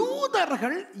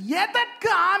 யூதர்கள் எதற்கு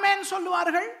ஆமென்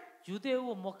சொல்லுவார்கள்? යුදෙව්ව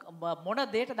මොන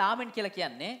දෙයටද ආමේන් කියලා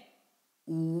කියන්නේ?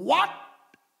 What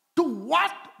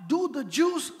do the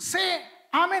Jews say?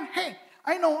 Amen. Hey,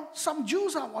 I know some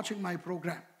Jews are watching my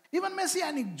program, even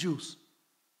Messianic Jews.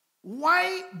 Why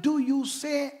do you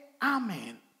say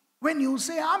Amen when you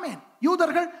say Amen?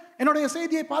 யூதர்கள் என்னுடைய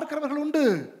செய்தியை பார்க்கிறவர்கள் உண்டு.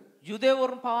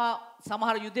 යුදෙව්වරුන් පවා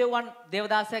සමහර යුදෙව්වන්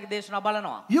දේවදාසයාගේ දේශනා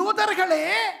බලනවා. யூதர்களே,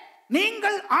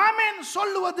 நீங்கள் ஆமென்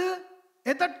சொல்லுவது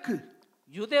எதற்கு?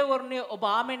 යුදෙව්වරුනි ඔබ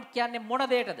ආමෙන් කියන්නේ මොන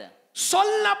දෙයටද?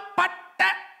 சொல்லப்பட்ட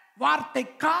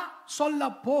வார்த்தைக்கா, சொல்ல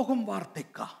போகும்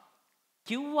வார்த்தைக்கா?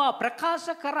 කිව්වා ප්‍රකාශ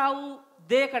කරා වූ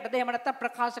දෙයකටද එහෙම නැත්නම්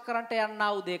ප්‍රකාශ කරන්නට යන්නා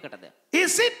වූ දෙයකටද?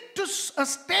 Is it to a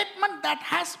statement that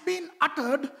has been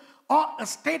uttered or a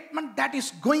statement that is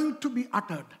going to be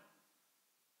uttered?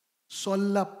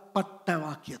 சொல்லப்பட்ட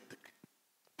வாக்கியத்துக்கு.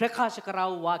 ප්‍රකාශ කරා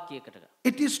වූ වාක්‍යයකටද?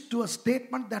 It is to a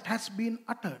statement that has been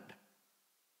uttered.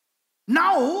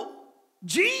 Now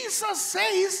Jesus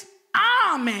says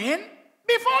Amen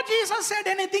before Jesus said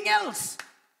anything else.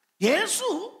 இயேசு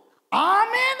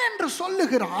ஆமென் என்று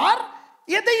சொல்லுகிறார்,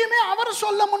 எதையுமே அவர்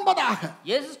சொல்ல முன்பதாக.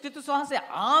 යේසුස් ක්‍රිස්තුස් වහන්සේ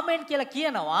ආමෙන් කියලා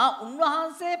කියනවා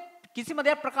උන්වහන්සේ කිසිම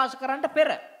දෙයක් ප්‍රකාශ කරන්නට පෙර.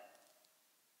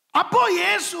 அப்போ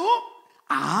இயேசு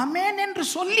ஆமென் என்று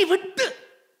சொல்லி விட்டு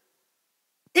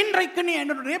இன்றைக்கு நீ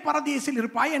என்னுடைய பரதீசில்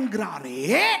இருப்பாய் என்கிறாரே.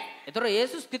 ඒතර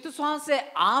යේසුස් ක්‍රිස්තුස් වහන්සේ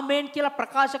ආමෙන් කියලා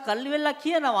ප්‍රකාශ කල්ලිවෙලා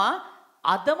කියනවා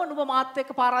අදම නුඹ මාත්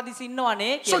එක්ක පාරාදීසෙ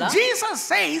ඉන්නවනේ So කියලා. Jesus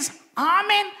says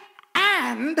Amen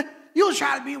and you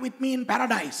shall be with me in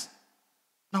paradise.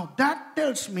 Now that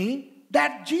tells me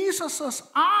that Jesus'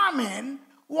 Amen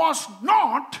was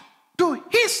not to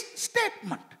his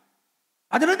statement.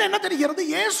 அதிலிருந்து என்ன தெரிகிறது?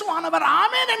 இயேசுவானவர்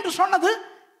ஆமென் என்று சொன்னது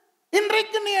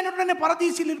இன்றைக்கு நீ என்னுடனே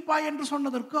பரதீசில் இருப்பாய் என்று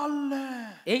சொன்னதற்கு அல்ல.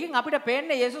 ඒකෙන් අපිට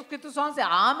පේන්නේ යේසුස් ක්‍රිස්තුස් වහන්සේ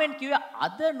ආමෙන් කිව්වේ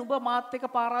අද නුඹ මාත් එක්ක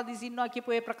පාරාදීසෙ ඉන්නවා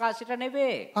කියපු ඒ ප්‍රකාශයට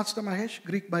නෙවෙයි. Pastor Mahesh,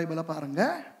 Greek Bible பாருங்க.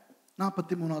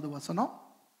 43வது வசனம்.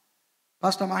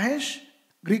 Pastor Mahesh,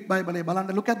 Greek Bible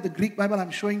බලන්න. Look at the Greek Bible.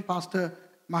 I'm showing Pastor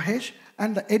Mahesh.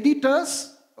 And the editors,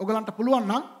 ඔයගලන්ට පුළුවන්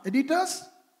නම් editors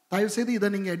தயவு செய்து இதை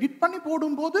நீங்க எடிட் பண்ணி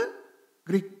போடும்போது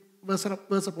Greek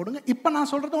verse போடுங்க. இப்போ நான்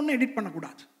சொல்றது ஒன்றும் எடிட்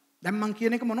பண்ணக்கூடாது. දැන් මං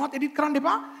කියන එක මොනවත් එඩිට් කරන්න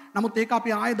එපා. නමුත් ඒක අපි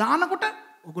ආයෙ දානකොට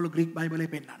ඔයගොල්ලෝ Greek Bible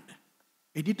එකේ පෙන්නන්න.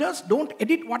 Editors, don't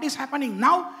edit what is happening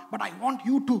now, but I want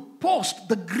you to post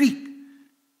the Greek.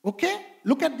 Okay?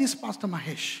 Look at this, Pastor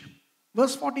Mahesh.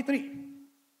 Verse 43.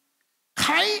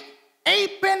 Kai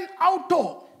eipen auto.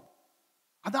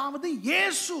 அதாவது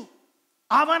இயேசு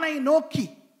அவனை நோக்கி.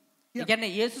 ඒ කියන්නේ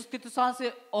යේසුස් ක්‍රිස්තුස් වහන්සේ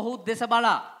ඔහු දෙස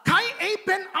බලා. Kai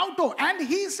eipen auto, and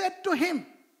he said to him,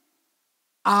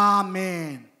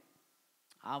 Amen.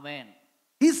 ආමේන්.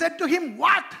 He said to him,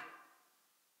 what?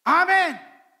 Amen.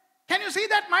 Can you see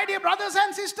that, my dear brothers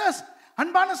and sisters?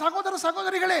 அன்பான சகோதர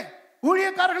சகோதரிகளே,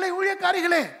 ஊழியக்காரர்களே,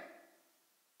 ஊழியக்காரிகளே,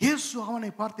 இயேசு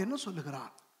அவனை பார்த்து என்ன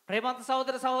சொல்லுகிறார்? ප්‍රේමන්ත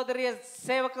සහෝදර සහෝදරිය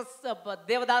සේවක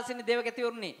දේවදාසිනි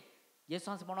දේවගතිවරුනි යේසුස්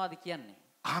වහන්සේ මොනවද කියන්නේ?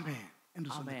 Amen. என்று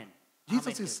சொல்லுகிறார். Amen.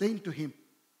 Jesus is saying to him,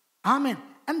 Amen.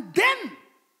 And then,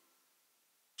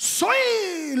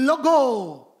 soy logo,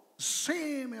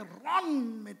 se me ron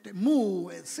mete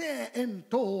mue, se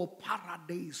ento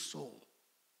paradiso.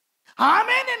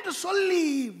 Amen என்று சொல்லி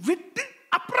விட்டு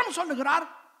அப்புறம் சொல்லுகிறார்,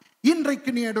 இன்றைக்கு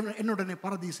நீ என்னுடனே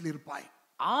பரதீசில் இருப்பாய்.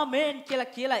 ආමේන්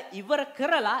කියලා ඉවර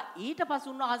කරලා ඊට පස්සේ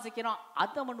උන්වහන්සේ කියනවා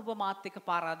අදම නුඹ මාත් එක්ක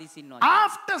පාරාදීසෙ ඉන්නවා.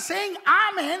 After saying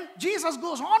Amen, Jesus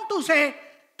goes on to say,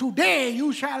 today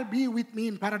you shall be with me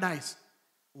in paradise.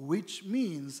 Which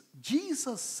means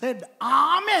Jesus said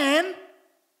Amen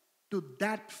to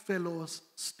that fellow's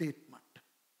statement.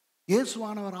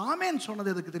 இயேசுவானவர் ஆமென் சொன்னது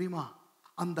எதுக்கு தெரியுமா?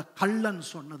 அந்த கள்ளன்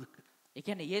சொன்னதுக்கு. ඒ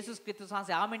කියන්නේ යේසුස් ක්‍රිස්තුස්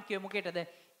වහන්සේ ආමෙන් කියේ මොකේද?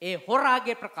 ඒ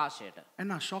හොරාගේ ප්‍රකාශයට.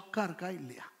 என்ன ஷாக்கா இருக்கா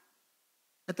இல்லையா?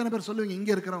 எத்தனை பேர் சொல்லுவீங்க இங்க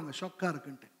இருக்கிறவங்க ஷாக்கா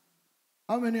இருக்குன்ட்டு?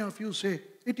 How many of you say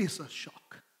it is a shock?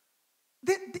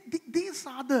 These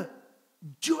are the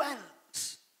jewels.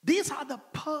 These are the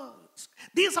pearls.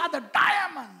 These are the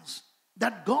diamonds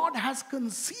that God has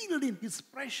concealed in his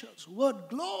precious word.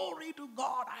 Glory to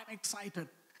God. I am excited.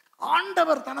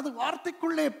 ஆண்டவர் தனது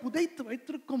வார்த்தைக்குள்ளே புதைத்து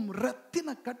வைத்திருக்கும் ரத்தின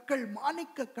கற்கள்,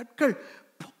 மாணிக்க கற்கள்,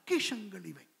 பொக்கிஷங்கள்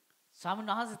இவை.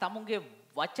 ස්වාමීන් වහන්සේ තමුන්ගේ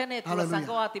වචනය තුල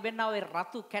සංගවා තිබෙනා ඔය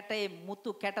රතු කැටේ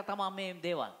මුතු කැට තමයි මේ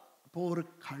දේවල්. அப்போ ஒரு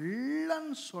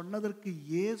கள்ளன் சொன்னதற்கு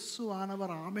இயேசு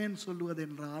ஆனவர் ஆமென் சொல்லுவது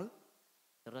என்றால்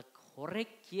හොරෙක්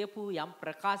කියපු යම්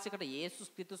ප්‍රකාශයකට යේසුස්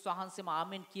ක්‍රිස්තුස් වහන්සේම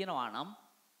ආමෙන් කියනවා නම්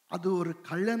அது ஒரு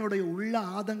கள்ளனுடைய உள்ள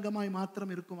ஆதங்கமாய்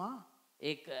மாத்திரம் இருக்குமா?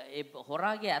 ඒ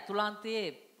හොරාගේ ඇතුළාන්තයේ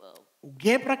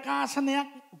උගේ ප්‍රකාශනයක්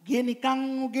උගේ නිකන්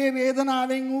උගේ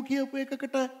වේදනාවෙන් ඌ කියපු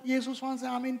එකකට යේසුස් වහන්සේ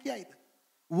ආමෙන් කියයිද?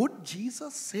 Would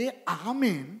Jesus say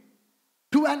amen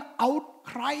to an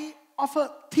outcry of a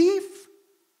thief?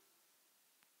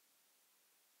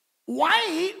 Why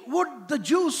would the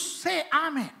Jews say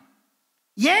amen?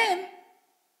 ஏன்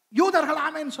யூதர்கள்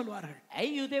ஆமென் சொல்வார்கள்?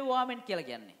 ඇයි යුදෙව් ආමෙන් කියලා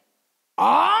කියන්නේ?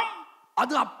 ஆம்,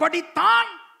 அது அப்படித்தான்,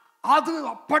 அது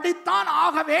அப்படித்தான்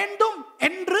ஆக வேண்டும்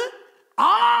என்று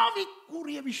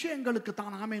ஆவிக்குரிய விஷயங்களுக்கு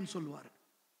தான் ஆமென் சொல்வார்கள்.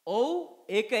 ඔව්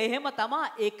ඒක එහෙම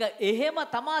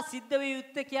තමා සිද්ධ වෙ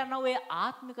යුත්තේ කියන ඔය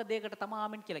ආත්මික දෙයකට තමා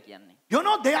ආමෙන් කියලා කියන්නේ. You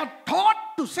know, they are taught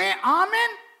to say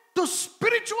amen to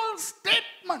spiritual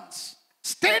statements,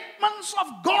 statements of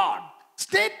God,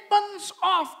 statements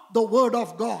of the word of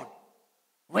God.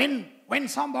 When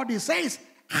somebody says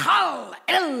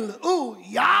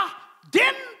hallelujah,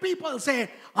 then people say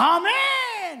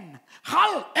amen.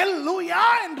 Hallelujah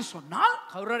என்று சொன்னால்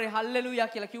කවුරුරේ හල්ලෙලූයා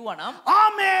කියලා කිව්වනම්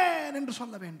ஆமென் என்று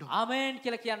சொல்ல வேண்டும். ආමෙන්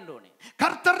කියලා කියන්න ඕනේ.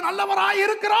 கர்த்தர் நல்லவராய்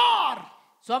இருக்கிறார்.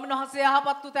 ස්වාමීන් වහන්සේ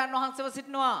යහපත් උතන් වහන්සේව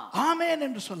සිටිනවා. ஆமென்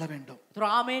என்று சொல்ல வேண்டும். ඒතර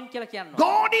ආමෙන් කියලා කියන්න ඕනේ.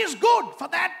 God is good. For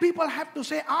that people have to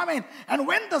say amen. And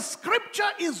when the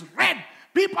scripture is read,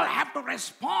 people have to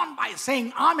respond by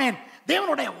saying amen.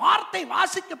 தேவனுடைய வார்த்தை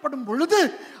வாசிக்கப்படும் பொழுது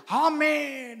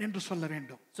ஆமென் என்று சொல்ல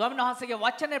வேண்டும். ස්වාමීන් වහන්සේගේ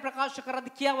වචනේ ප්‍රකාශ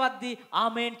කරද්දී කියවද්දී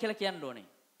ආමෙන් කියලා කියන්න ඕනේ.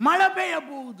 மழை பெய்ய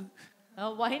போகுது.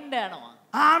 වහින්න යනවා.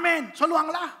 ஆமென்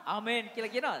சொல்லுவாங்களா? ආමෙන් කියලා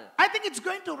කියනවාද? I think it's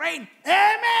going to rain.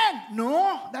 Amen. No,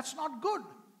 that's not good.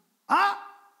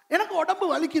 எனக்கு உடம்பு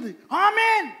வலிக்குது.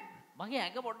 ஆமென். මගේ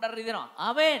ඇඟ පොඩ්ඩක් රිදෙනවා.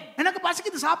 ආමෙන්. எனக்கு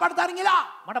பசிக்குது, சாப்பாடு தாரீங்களா?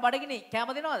 මට බඩගිනි කැම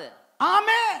දෙනවද?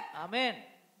 ஆமென். ආමෙන්.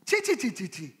 C C C C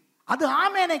C. அது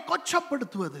ஆமெனை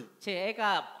கொச்சப்படுத்துவது. ச்சே ඒක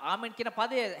ආමෙන් කියන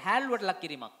පදේ හැල්ලුවට ලක්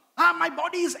කිරීමක්. My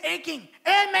body is aching.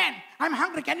 Amen. I'm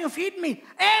hungry. Can you feed me?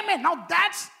 Amen. Now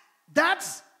that's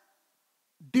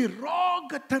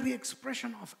derogatory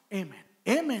expression of amen.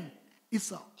 Amen is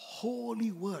a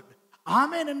holy word.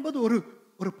 Amen என்பது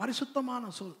ஒரு பரிசுத்தமான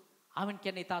சொல். ආමෙන්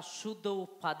කියන්නේ තා සුද්ධ වූ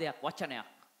පදයක් වචනයක්.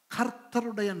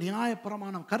 கர்த்தருடைய நியாய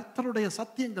பிரமாணம், கர்த்தருடைய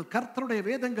சத்தியங்கள், கர்த்தருடைய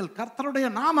வேதங்கள், கர்த்தருடைய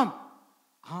நாமம்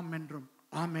ஆம் என்றும்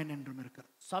ஆமென் என்றும் இருக்கிறது.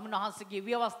 ස්වාමීන් වහන්සේගේ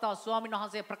ව්‍යවස්ථාව, ස්වාමීන්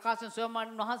වහන්සේ ප්‍රකාශන,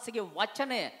 ස්වාමීන් වහන්සේගේ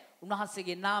වචනය,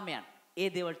 උන්වහන්සේගේ නාමයන්, ඒ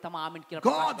දේවල් තමයි ආමෙන් කියලා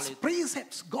ප්‍රකාශ God's කළ යුතු.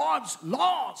 precepts, God's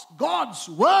laws, God's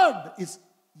word is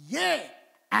yea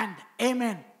and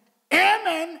amen.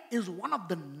 Amen is one of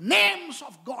the names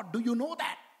of God. Do you know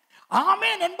that?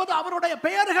 ஆமென் என்பது அவருடைய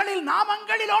பெயர்களில்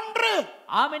நாமங்களில் ஒன்று.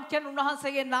 ආමෙන් කියන්නේ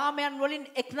උන්වහන්සේගේ නාමයන් වලින්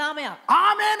එක් නාමයක්.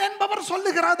 ஆமென் என்பவர்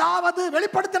சொல்லுகிறதாவது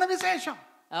வெளிப்படுத்தின விசேஷம்.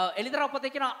 එලිදරව් පොතේ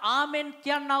කියනවා ආමෙන්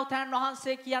කියනව තැන්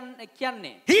වහන්සේ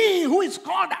කියන්නේ. He who is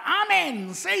called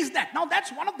Amen says that. Now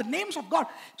that's one of the names of God.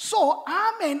 So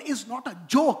Amen is not a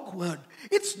joke word.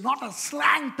 It's not a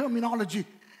slang terminology.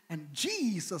 And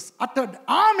Jesus uttered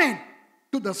Amen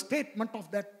to the statement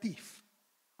of that thief.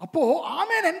 அப்போ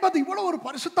ஆமென் என்பது இவ்வளவு ஒரு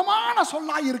பரிசுத்தமான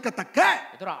சொல்லாய் இருக்கத்தக்க.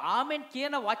 ඒතර ආමෙන්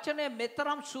කියන වචනේ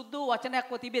මෙතරම් සුදු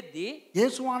වචනයක්ව තිබෙද්දී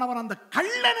இயேசுவானவர் அந்த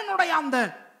கள்ளனுடைய அந்த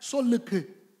சொல்லுக்கு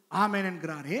ஆமென்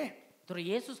என்கிறாரே. ඒතර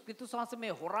යේසුස් ක්‍රිස්තුස් වහන්සේ මේ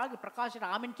හොරාගේ ප්‍රකාශයට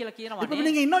ආමෙන් කියලා இப்போ කියනවානේ.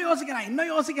 நீங்க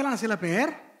இன்னும் யோசிக்கலாம் சில பேர்.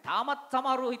 තාමත්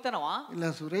සමහරව හිතනවා இல்ல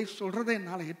சுரேஷ் சொல்றதை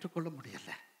என்னால ஏற்றுக்கொள்ள முடியல.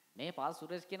 මේ පාස්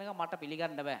සුරේෂ් කියන එක මට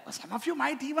පිළිගන්න බෑ. Some of you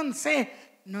might even say,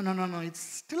 no, it's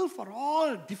still for all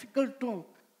difficult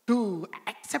to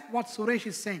accept what Suresh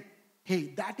is saying. Hey,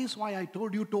 that is why I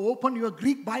told you to open your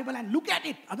Greek Bible and look at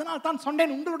it. அதனால் தான்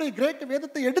சொன்னேன் உங்களுடைய கிரேக்க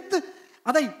வேதத்தை எடுத்து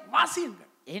அதை வாசியுங்கள்.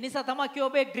 ඒ නිසා තමයි කිව්ව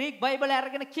ඔබේ ග්‍රීක් බයිබලය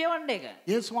අරගෙන කියවන්න එක.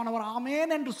 இயேசுவானவர்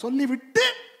ஆமென் என்று சொல்லிவிட்டு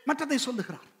மற்றதை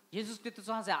சொல்லுகிறார். යේසුස් ක්‍රිස්තුස්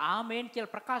වහන්සේ ආමෙන්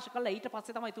කියලා ප්‍රකාශ කළා ඊට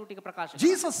පස්සේ තමයි ඊටු ටික ප්‍රකාශ කළේ.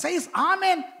 Jesus says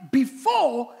amen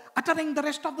before uttering the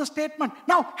rest of the statement.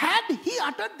 Now, had he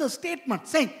uttered the statement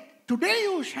saying, today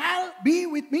you shall be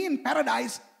with me in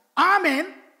paradise, amen,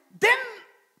 then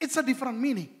it's a different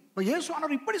meaning. இப்போ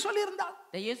இயேசுவானவர் இப்படி சொல்லியிருந்தால்,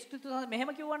 දැන් යේසුස් ක්‍රිස්තුස් වහන්සේ මෙහෙම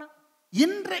කිව්වනම්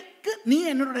இன்றைக்கு நீ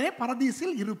என்னுடைய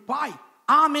பரதீசில் இருப்பாய்,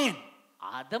 ஆமென்.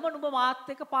 අදම නුඹ මාත්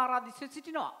එක්ක පාරාදීසෙ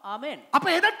සිටිනවා. ආමෙන්. அப்ப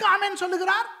எதற்கு ஆமென்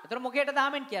சொல்லுகிறார்? ඒතර මොකේද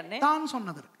ආමෙන් කියන්නේ? தான்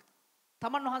சொன்னதற்கு.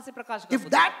 තමන් වහන්සේ ප්‍රකාශ If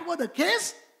කරපු that were the case,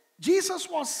 Jesus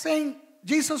was saying,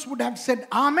 Jesus would have said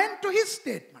amen to his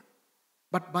statement.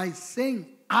 But by saying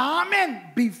amen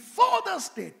before the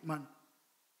statement,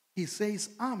 he says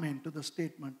amen to the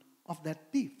statement of that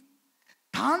thief.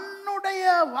 தன்னுடைய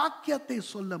வாக்கியத்தை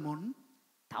சொல்ல முன்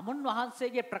තමන්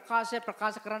වහන්සේගේ ප්‍රකාශය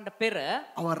ප්‍රකාශ කරන්න පෙර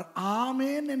அவர்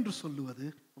ஆமென் என்று சொல்லுவது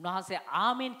උන්වහන්සේ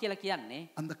ආමෙන් කියලා කියන්නේ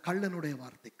அந்த கள்ளனுடைய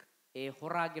வார்த்தைக்கு. ඒ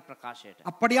හොරාගේ ප්‍රකාශයට.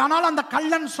 அப்படியானால் அந்த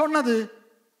கள்ளன் சொன்னது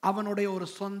அவனுடைய ஒரு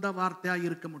சொந்த வார்த்தையா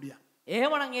இருக்க முடியாது.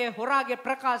 එහෙමනම් ඒ හොරාගේ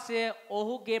ප්‍රකාශය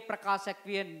ඔහුගේ ප්‍රකාශයක්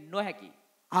විය නොහැකි.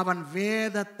 அவன்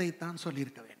வேதத்தை தான்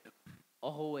சொல்லியிருக்க வேண்டும்.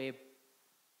 ඔහු ඒ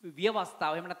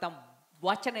ව්‍යවස්ථාව එහෙම නැත්නම්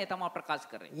වචනය තමයි ප්‍රකාශ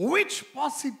කරේ. Which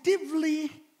positively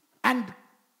and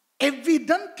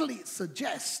evidently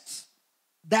suggests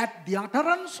that the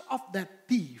utterance of that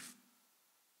thief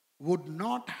would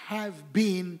not have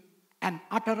been an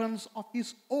utterance of his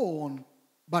own,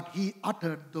 but he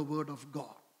uttered the word of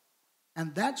God. And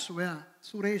that's where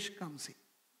Suresh comes in.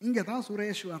 இங்கே தான்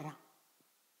சுரேஷ் வர்றான்.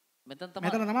 මෙතන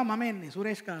තමයි මම එන්නේ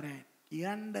සුරේෂ් කාරයන්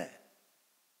කියන්න.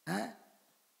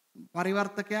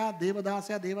 පරිවර්තකයා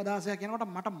දේවදාසයා කියනකොට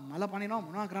මට මල පනිනවා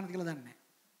මොනවා කරන්නද කියලා දන්නේ නැහැ.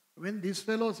 When this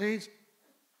fellow says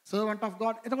servant of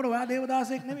God, එතකොට ඔයා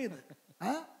දේවදාසයෙක් නෙවෙයිද?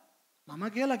 මම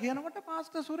කියලා කියනකොට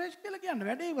පාස්ටර් සුරේෂ් කියලා කියන්නේ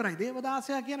වැඩේ ඉවරයි.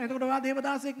 දේවදාසයා කියන. එතකොට ඔයා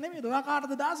දේවදාසයෙක් නෙවෙයිද? ඔයා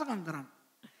කාටද දාසකම් කරන්නේ?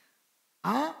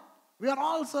 We are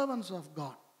all servants of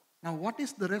God. Now what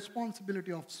is the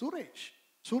responsibility of Suresh?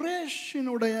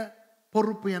 சுரேஷினுடைய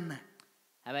பொறுப்பு என்ன?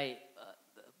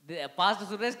 හැබැයි පාස්ටර්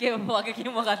සුරේෂ්ගේ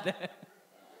වගකීම මොකද්ද?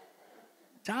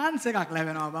 chance එකක්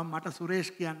ලැබෙනවා බම් මට සුරේෂ්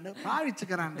කියන්න පාවිච්චි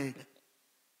කරන්න ඒක.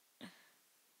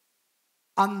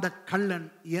 அந்த கள்ளன்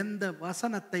எந்த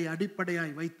வசனத்தை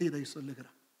அடிப்படையாய் வைத்து இதை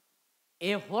சொல்லுகிறார்?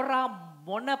 ඒ හොරා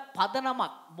මොන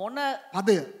පදනමක් මොන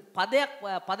පදයක්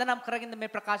පදනම් කරගෙන මේ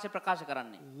ප්‍රකාශ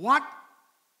කරන්නේ? What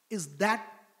is that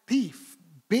thief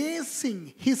basing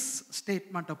his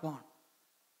statement upon?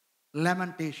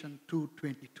 Lamentation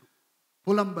 2:22.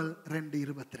 புலம்பல்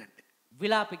 2:22.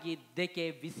 විලාපකී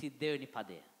 2:22 වෙනි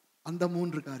පදය. அந்த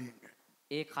மூன்று காரியங்கள்.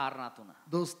 ඒ කාරණා තුන.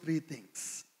 Those three things.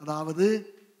 அதாவது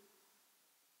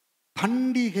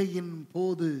பண்டிகையின்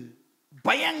போது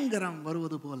பயங்கரம்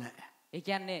வருவது போல. ඒ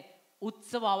කියන්නේ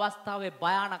උත්සව අවස්ථාවේ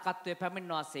භයානකත්වයේ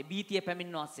පැමිණෙනවාසේ භීතිය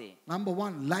පැමිණෙනවාසේ. Number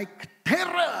one, like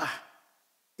terror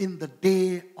in the day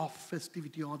of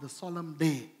festivity or the solemn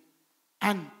day.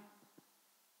 And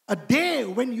a day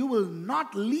when you will not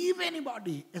leave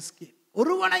anybody escape.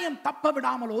 ஒருவனையும் தப்ப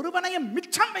விடாமல் ஒருவனையும்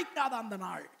மிச்சம் வைக்காத அந்த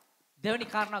நாள். දෙවනි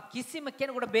කාරණා කිසිම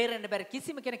කෙනෙකුට බේරෙන්න බැරි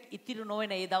කිසිම කෙනෙක් ඉතිරි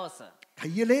නොවන ඒ දවස.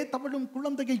 கையிலே தவழும்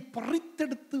குழந்தையை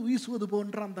பறித்தெடுத்து வீசுவது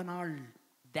போன்ற அந்த நாள்.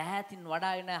 දෑතින්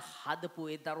වඩාගෙන හදපු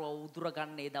ඒ දරුවා උදුර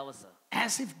ගන්න ඒ දවස.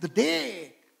 As if the day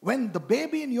when the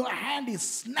baby in your hand is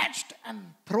snatched and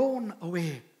thrown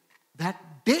away, that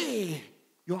day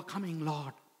you are coming,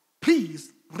 Lord. Please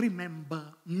remember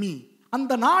me.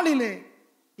 அந்த நாளிலே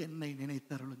என்னை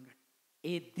நினைத்தருளுங்கள்.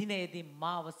 ඒ දිනේදී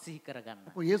මාව සිහි කරගන්න.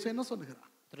 அப்போ இயேசு என்ன சொல்லுகிறார்?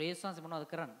 ත්‍රේස් වහන්සේ මොනවද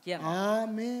කරන්නේ? කියන්නේ.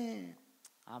 ஆமென்.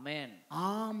 ආමෙන්.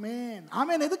 ஆமென்.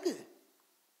 ஆமென் எதுக்கு?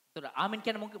 ඒතර ආමෙන්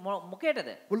කියන්නේ මොකේදද?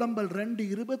 புலம்பல்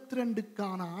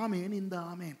 2:22க்கான ஆமென் இந்த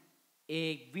ஆமென். ඒ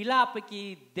විලාපකී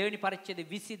දෙවෙනි පරිච්ඡේදයේ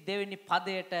 22 වෙනි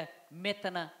පදයට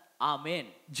මෙතන ආමෙන්.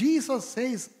 Jesus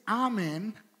says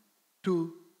amen to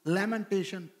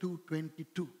Lamentation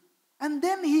 2:22. And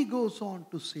then he goes on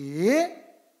to say,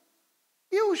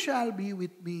 you shall be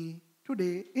with me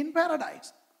today in paradise.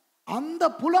 அந்த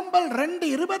புலம்பல்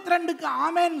 2:22க்கு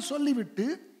ஆமென் சொல்லிவிட்டு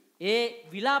ඒ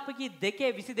විලාපකී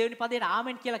 2:22 වෙනි පදයට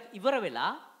ආමෙන් කියලා ඉවර වෙලා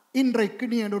இன்றைக்கு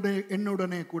நீ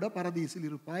என்னுடனே கூட பரதீசில்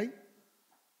இருப்பாய்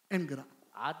என்கிறார்.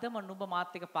 අදම නුඹ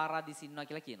මාත් එක්ක පාරාදීසෙ ඉන්නවා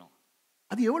කියලා කියනවා.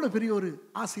 அது எவ்வளவு பெரிய ஒரு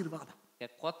ஆசீர்வாதம். ඒ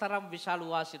කොතරම් විශාල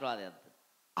වූ ආශිර්වාදයක්ද?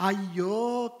 ஐயோ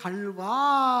கல்வா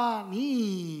நீ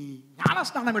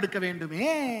ஞானஸ்நானம் எடுக்க வேண்டுமே.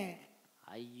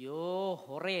 අයියෝ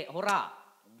හොරා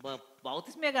උඹ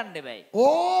බෞතිස්මය ගන්න දෙබැයි.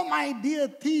 Oh my dear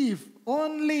thief,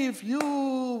 only if you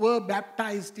were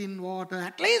baptized in water,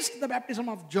 at least the baptism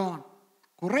of John.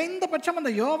 குறைந்தபட்சம்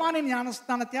அந்த யோவானின்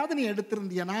ஞானஸ்தானத்தையாவது நீ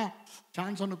எடுத்திருந்தியனா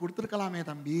சான்ஸ் ஒன்று கொடுத்துருக்கலாமே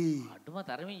தம்பி. අඩුම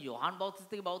තරමින් යොහාන්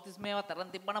බෞතිස්තගේ බෞතිස්මයව තරම්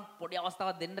තිබ්බනම් පොඩි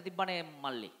අවස්ථාවක් දෙන්න තිබ්බනේ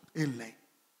මල්ලි. இல்லை.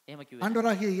 එහෙම කිව්වේ.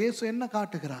 ஆண்டவராகிய இயேசு என்ன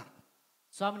காட்டுகிறார்?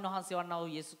 ස්වාමීන් වහන්සේ වන්නා වූ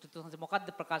යේසුස් ක්‍රිස්තුස් වහන්සේ මොකද්ද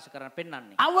ප්‍රකාශ කරන්න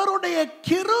පෙන්වන්නේ? அவருடைய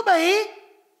கிருபை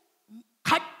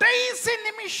கடைசி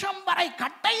நிமிஷம் வரை,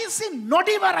 கடைசி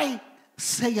நொடி வரை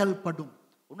செயல்படும்.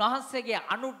 උන්වහන්සේගේ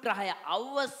අනුග්‍රහය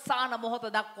අවසාන මොහොත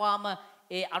දක්වාම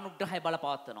ඒ අනුග්‍රහය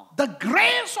බලපවත්වනවා. The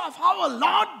grace of our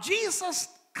Lord Jesus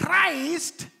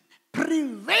Christ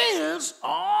prevails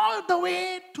all the way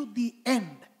to the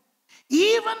end,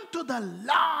 even to the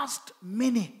last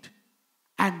minute.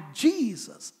 And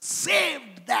Jesus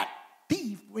saved that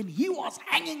thief when he was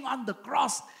hanging on the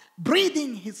cross,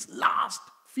 breathing his last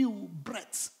few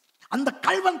breaths. அந்த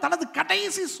கல்வன் தனது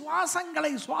கடைசி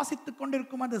சுவாசங்களை சுவாசித்துக்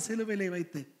கொண்டிருக்கும் அந்த சிலுவையிலே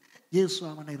வைத்து இயேசு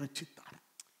அவனை ரட்சித்தார்.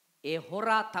 ඒ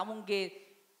හොරා තමුන්ගේ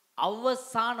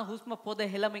අවසාන හුස්ම පොද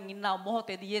හෙළමින් ඉන්න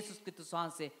මොහොතේදී යේසුස් ක්‍රිස්තුස්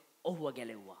වහන්සේ ඔහුව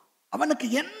ගැලෙව්වා. அவனுக்கு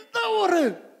எந்த ஒரு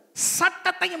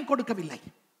சட்டத்தையும் கொடுக்கவில்லை.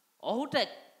 ඔහුට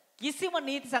කිසිම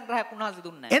නීති සංග්‍රහයක් උන්වහන්සේ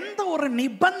දුන්නේ නැහැ. எந்த ஒரு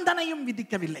நிபந்தனையும்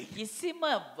விதிக்கவில்லை. කිසිම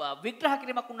විග්‍රහ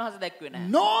කිරීමක් උන්වහන්සේ දැක්ුවේ නැහැ.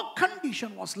 No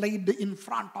condition was laid in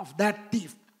front of that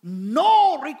thief. No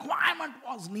requirement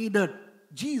was needed.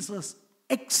 Jesus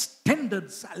extended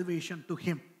salvation to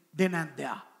him then and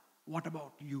there. What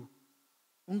about you?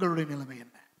 உங்களுடைய நிலைமை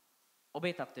என்ன?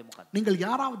 ඔබේ තත්ත්වය මොකක්ද? நீங்கள்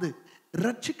யாராவது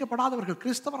ரட்சிக்கப்படாதவர்கள்,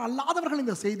 கிறிஸ்தவர் அல்லாதவர்கள்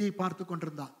இந்த செய்தியை பார்த்து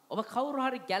கொண்டிருந்தால், ඔබ කවුරු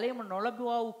හරි ගැලීම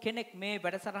නොලබුවා වූ කෙනෙක් මේ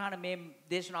වැඩසටහන මේ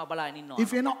දේශනාව බලාගෙන ඉන්නවා.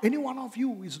 if any one of you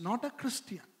is not a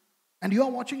Christian and you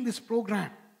are watching this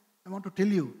program, I want to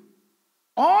tell you,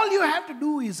 all you have to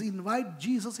do is invite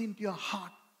Jesus into your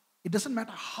heart. It doesn't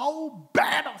matter how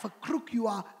bad of a crook you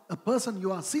are, a person you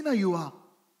are, sinner you are,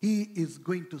 he is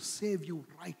going to save you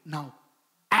right now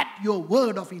at your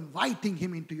word of inviting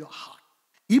him into your heart.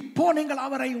 இப்போ நீங்கள்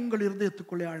அவரை உங்கள்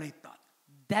இருதயத்துக்குள்ளே அழைத்தால்,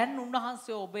 දැන්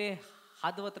උන්වහන්සේ ඔබේ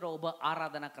හදවතට ඔබ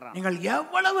ආරාධනා කරනවා. நீங்கள்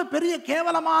எவ்வளவு பெரிய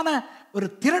கேவலமான ஒரு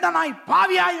திருடனாய்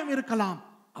பாவியாயும் இருக்கலாம்,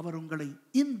 அவர் உங்களை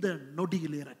இந்த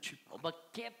நொடியிலே ரட்சிப்பார். ඔබ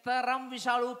කෙතරම්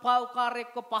විශාල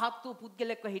උපාවකාරයෙක්ව පහත් වූ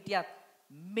පුද්ගලෙක්ව හිටියත්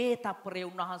මේ තප්පරේ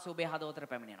උන්වහන්සේ ඔබේ හදවතට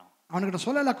පැමිණෙනවා. அவனுக்கிட்ட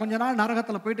சொல்லல, கொஞ்ச நாள்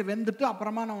நரகத்தில் போயிட்டு வெந்துட்டு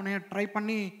அப்புறமா நான் உன்னை ட்ரை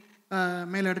பண்ணி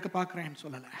மேலே எடுக்க பார்க்குறேன்னு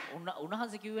சொல்லலை.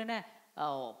 උන්වහන්සේ කිව්වේ නෑ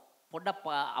පොඩ්ඩක්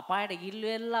අපායට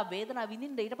ගිල්වෙලා වේදනාව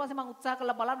විඳින්න ඊට පස්සේ මම උත්සාහ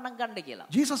කරලා බලන්නම් ගන්න කියලා.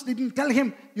 Jesus didn't tell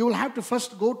him you will have to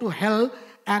first go to hell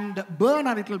and burn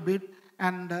a little bit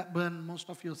and burn most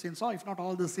of your sins, or if not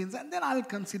all the sins, and then I'll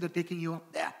consider taking you up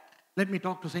there. Let me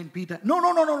talk to Saint Peter. No.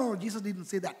 Jesus didn't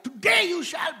say that. Today you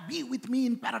shall be with me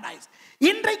in paradise.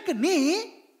 இன்றைக்கு நீ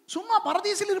சும்மா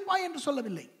பரதீசில் இருப்பாய் என்று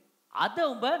சொல்லவில்லை. අද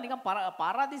උඹ නිකන්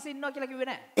පාරාදීසෙ ඉන්නවා කියලා කිව්වේ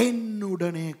නෑ.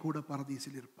 என்னுடனே கூட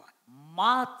பரதீசில் இருப்பாய்.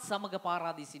 මාත් සමග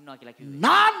පාරාදීසෙ ඉන්නවා කියලා කිව්වේ.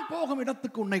 நான் போகும்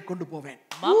இடத்துக்கு உன்னை கொண்டு போவேன்.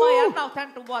 මම යනවා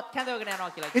තැනට උඹවත් කැඳවගෙන යනවා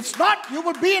කියලා. It's not you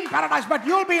will be in paradise, but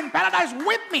you will be in paradise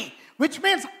with me, which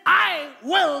means I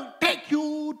will take you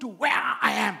to where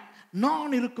I am.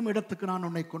 நான் இருக்கும் இடத்துக்கு நான்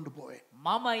உன்னை கொண்டு போவேன்.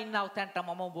 මම ඉන්නව තැනට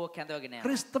මම උඹව කැඳවගෙන යනවා.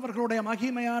 கிறிஸ்தவர்களுடைய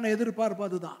மகிமையான எதிர்பார்ப்பு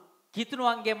அதுதான்.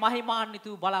 කිතුණුවන්ගේ මහිමාන්විත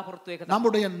බලාපොරොත්තු එක තමයි.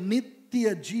 நம்முடைய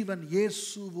நித்திய ஜீவன்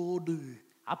இயேசுவோடு.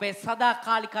 අපේ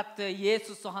සදාකාලිකත්වය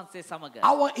යේසුස් වහන්සේ සමග.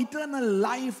 Our eternal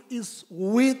life is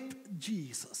with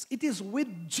Jesus. It is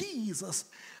with Jesus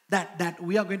that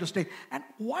we are going to stay. And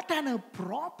what an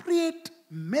appropriate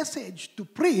message to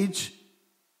preach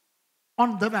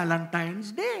on the Valentine's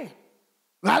Day.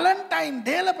 Valentine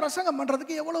Day la prasangam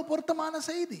பண்றதுக்கு எவ்வளவு பொருத்தமான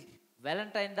செய்தி.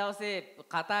 Valentine දවසේ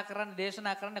කතා කරන්න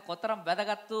දේශනා කරන්න කොතරම්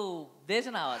වැදගත්තු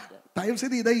දේශනාවක්ද. தயவு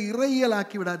செய்து இதை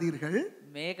இறையியலாக்கி விடாதீர்கள்.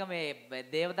 මේක මේ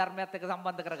දේව ධර්මයත් එක්ක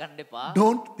සම්බන්ධ කරගන්න එපා.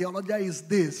 Don't theologize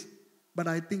this, but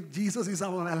I think Jesus is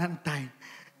our Valentine.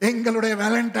 எங்களுடைய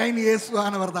வேலண்டைன்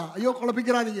இயேசுவானவர் தான். ஐயோ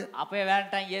குழப்பிக்கிறாதீங்க. අපේ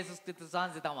වැලන්ටයින් යේසුස් ක්‍රිස්තුස්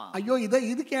වහන්සේ තමයි. ஐயோ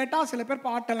இது கேட்டா சில பேர்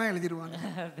பாட்டெல்லாம் எழுதிடுவாங்க.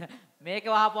 මේක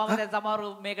වහපුවම දැන් සමහරු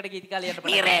මේකට ගීතිකා ලියන්න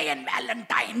පටන් நீரே என்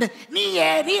வேலண்டைன்,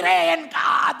 நீரே என்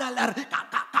காதலர்,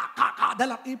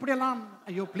 காதலர் இப்படி எல்லாம்.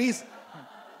 ஐயோ ப்ளீஸ்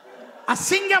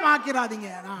அசிங்கமாக்கிறாதீங்க.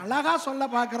 நான் அழகா சொல்ல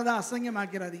பார்க்கறத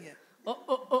அசிங்கமாக்கிறாதீங்க.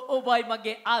 ඔබයි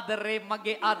මගේ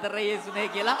ආදරේ යේසුනේ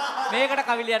කියලා මේකට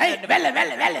කවි ලියන්න Hey,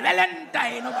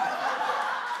 Valentine.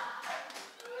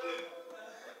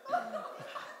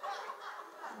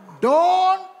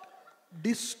 Don't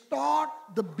distort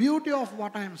the beauty of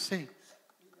what I am saying.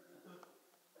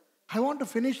 I want to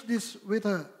finish this with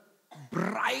a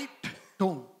bright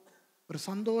tone. ஒரு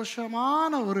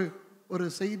சந்தோஷமான ஒரு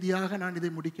செய்தியாக நான் இதை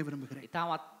முடிக்க விரும்புகிறேன்.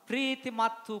 ඉතාමත්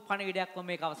ප්‍රීතිමත් වූ පණිවිඩයක්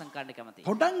මේක අවසන් කරන්න කැමතියි.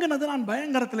 தொடங்கினது நான்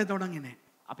பயங்கரத்திலே தொடங்கினேன்.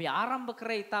 අපි ආරම්භ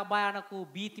කරේ ඉතා භයානක වූ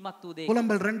බීතිමත් වූ දෙයක.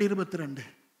 புலம்பல் 2:22.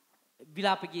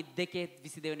 විලාප ගීත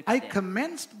 2:22 වෙනි I පදය.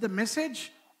 commenced the message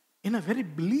in a very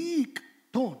bleak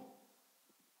tone.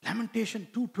 Lamentation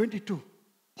 2:22.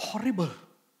 Horrible,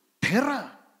 terror,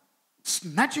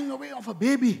 snatching away of a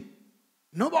baby.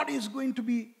 Nobody is going to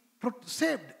be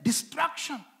saved.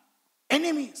 Destruction,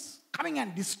 enemies coming and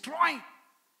destroying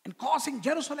and causing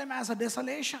Jerusalem as a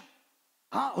desolation.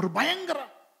 ஒரு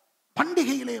பயங்கரம்,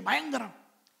 பண்டிகையிலே பயங்கரம்.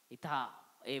 ඉතා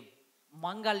ඒ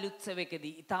මංගල්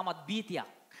උත්සවයකදී ඉතාමත් බීතියක්.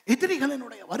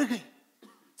 எதிரிகளினுடைய வருகை,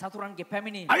 සතුරන්ගේ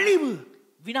පැමිණීම, அழிவு,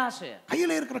 විනාශය.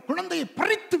 கையில இருக்கிற குழந்தையை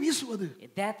பறித்து வீசுவது. ඒ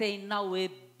දෑතේ ඉන්නා වූ ඒ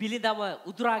බිලිඳව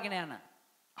උදුරාගෙන යන.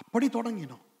 அப்படி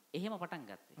தொடங்கினோம். එහෙම පටන්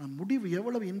ගත්තේ. முடிவு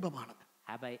எவ்வளவு இன்பமானது.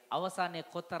 හැබැයි අවසානයේ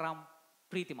කොතරම්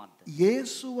ප්‍රීතිමත්ද.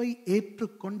 இயேசுவை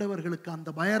ஏற்றுக்கொண்டவர்களுக்கு அந்த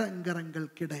பயங்கரங்கள்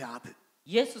கிடையாது.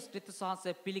 යේසුස් ක්‍රිස්තුස්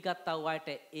වහන්සේ පිළිගත්තා වූ අයට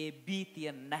ඒ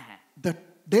බීතිය නැහැ. The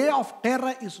day of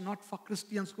terror is not for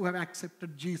Christians who have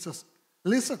accepted Jesus.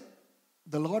 Listen,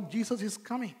 the Lord Jesus is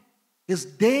coming. His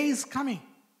day is coming.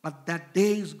 But that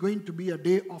day is going to be a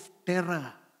day of terror.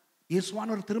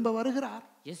 இயேசுவானவர் திரும்ப வருகிறார்.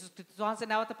 යේසුස් ක්‍රිස්තුස් වහන්සේ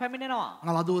නැවත පැමිණෙනවා.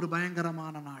 ஆனால் அது ஒரு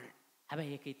பயங்கரமான நாள்.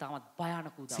 හැබැයි ඒක ඉතාමත්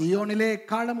භයානක වූ දවසක්. சியோனிலே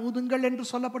காலம் ஊதுங்கள் என்று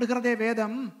சொல்லப்படுகிறதே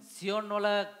வேதம். සියොන් වල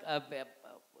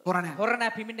புராண හොරණ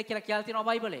පිමින්න කියලා කියලා තියෙනවා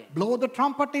බයිබලේ. Blow the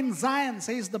trumpet in Zion,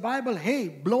 says the Bible. Hey,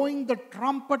 blowing the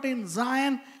trumpet in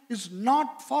Zion is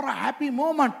not for a happy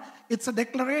moment. It's a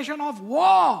declaration of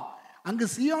war. அங்கு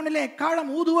சியோனிலே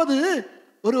காலம் ஊதுவது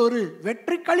ஒரு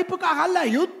வெற்றி களிப்புக்காக அல்ல,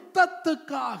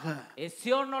 யுத்தத்துக்காக. ඒ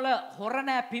සියොන් වල හොරණ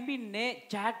පිමින්නේ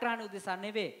ජයග්‍රහණ උදෙසා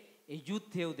නෙවෙයි, ඒ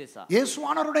යුද්ධය උදෙසා.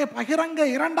 இயேசுவானவருடைய பகிரங்க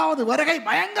இரண்டாவது வருகை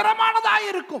பயங்கரமானதாக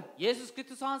இருக்கும். යේසුස්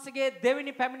ක්‍රිස්තුස් වහන්සේගේ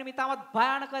දෙවෙනි පැමිණීම ඉතාමත්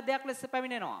භයානක දෙයක් ලෙස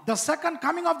පැමිණෙනවා. The second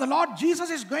coming of the Lord Jesus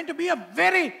is going to be a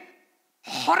very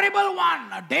horrible one,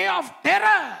 a day of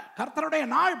terror. கர்த்தருடைய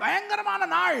நாள் பயங்கரமான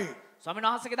நாள்.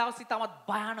 ස්වාමීන් වහන්සේගේ දවස් ඉතාමත්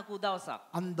භයානක වූ දවසක්.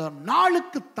 அந்த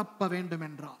நாளுக்கு தப்ப வேண்டும்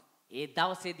என்றால் ඒ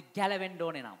දවසේදී ගැලවෙන්න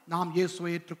ඕනේ නම් நாம் இயேசுவை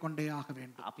ஏற்றுக்கொண்டே ஆக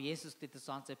வேண்டும். අපි යේසුස් ක්‍රිස්තුස්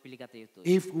වහන්සේ පිළිගත යුතුයි.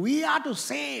 If we are to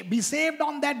be saved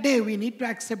on that day, we need to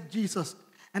accept Jesus.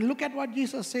 And look at what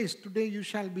Jesus says. Today you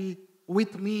shall be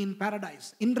with me in paradise.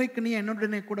 இன்றைக்கு நீ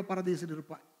என்னுடனே கூட பரதீசில்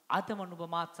இருப்பாய். අදම නුඹ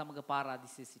මාත් සමග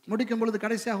පාරාදීසයේ සිටිනවා. முடிக்கும் பொழுது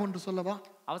கடைசியாக ஒன்று சொல்லவா?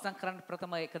 අවසන් කරන්න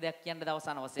ප්‍රථම එක දෙයක් කියන්න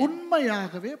අවසාන වශයෙන්.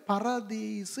 உண்மையாகவே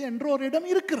பரதீசு என்ற ஒரு இடம்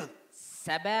இருக்கிறது.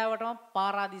 සැබෑවටම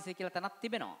පාරාදීසය කියලා තැනක්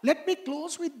තිබෙනවා. Let me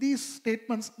close with these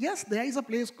statements. Yes, there is a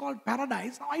place called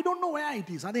paradise. Now, I don't know where it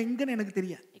is. அது எங்கன்னு எனக்கு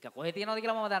தெரியாது. ඒක කොහෙ තියෙනවද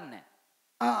කියලා මම දන්නේ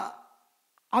නැහැ.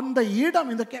 அந்த இடம்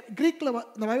இந்த கிரீக்ல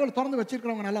இந்த பைபிள் திறந்து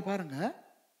வச்சிருக்கிறவங்க நல்லா பாருங்க.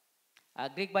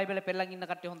 ග්‍රීක බයිබලේ පෙරලන් ඉන්න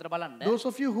කට්ටිය හොඳට බලන්න. Those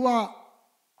of you who are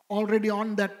already on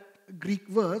that Greek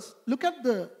verse, look at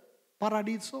the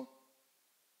paradiso.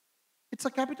 It's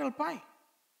a capital pi.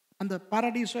 அந்த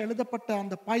paradiso எழுதப்பட்ட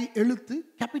அந்த பை எழுத்து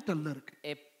கேபிட்டல்ல இருக்கு.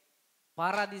 ඒ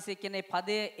පාරාදීසය කියන ඒ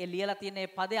පදේ ඒ ලියලා තියෙන ඒ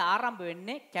පදේ ආරම්භ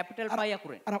වෙන්නේ කැපිටල් පයි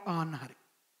අකුරෙන්. ஹரி.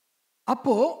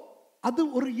 அப்போ அது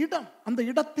ஒரு இடம், அந்த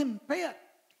இடத்தின் பெயர்.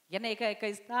 කියන්නේ ඒක එක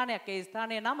ස්ථානයක්, ඒ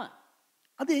ස්ථානයේ නම.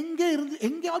 அது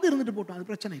எங்கேயாவது இருந்துட்டு போட்டோம், அது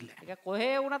பிரச்சனை இல்லை. ඒක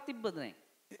කොහේ වුණත් තිබ්බද නේ.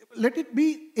 Let it be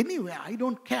anywhere, I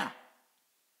don't care.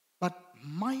 But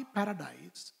my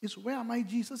paradise is where my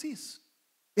Jesus is.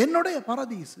 என்னுடைய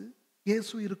பரதீசு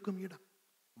இயேசு இருக்கும் இடம்.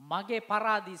 මගේ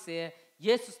පරාදීසය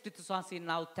යේසුස් ක්‍රිස්තුස් වහන්සේ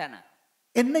ඉන්නා වූ තැන.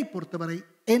 என்னை பொறுத்தவரை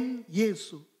என்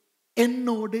இயேசு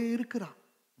என்னோடு இருக்கிறார்.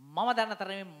 මම දන්න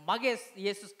තරමේ මගේ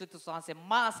යේසුස් ක්‍රිස්තුස් වහන්සේ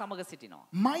මා සමග සිටිනවා.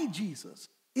 My Jesus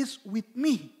is with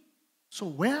me. So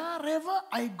wherever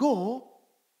I go,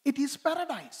 it is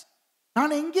paradise.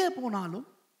 நான் எங்கே போனாலும்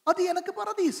அது எனக்கு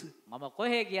பரதீசு. මම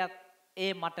කොහේ ගියත්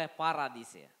ඒ මට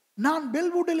පාරාදීසය. நான்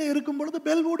பெல்வுட்டில் இருக்கும் பொழுது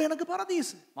பெல்வுட் எனக்கு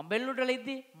பரதீசு. මම බෙල්ලුඩ වල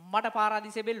ඉද්දි මට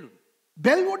පාරාදීසය බෙල්ලුඩ.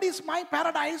 Bellwood is my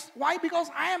paradise. Why? Because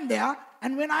I am there.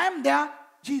 And when I am there,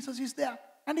 Jesus is there.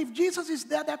 And if Jesus is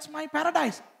there, that's my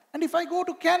paradise. And if I go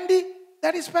to Candy,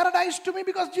 that is paradise to me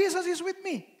because Jesus is with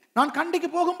me. நான் கண்டிக்கு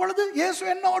போகும் பொழுது இயேசு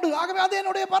என்னோடு, ஆகவே அது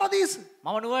என்னுடைய பரதீசு.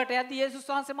 මම නුවරට යද්දි යේසුස්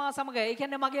වහන්සේ මා සමග. ඒ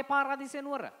කියන්නේ මගේ පාරාදීසය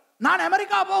නුවර. நான்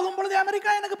அமெரிக்கா போகும் பொழுது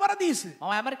அமெரிக்கா எனக்கு பரதீசு.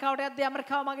 මම ඇමරිකාවට යද්දි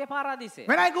ඇමරිකාව මගේ පාරාදීසය.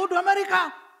 When I go to America,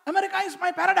 America is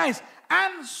my paradise.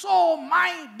 And so,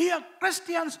 my dear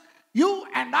Christians, you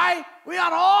and I, we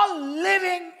are all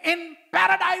living in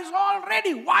paradise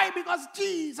already. Why? Because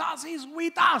Jesus is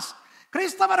with us.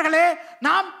 கிறிஸ்தவர்களே,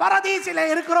 நாம் பரதீசிலே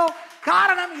இருக்கிறோம்.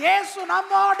 காரணம் இயேசு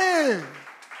நம்மோடு.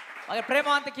 මගේ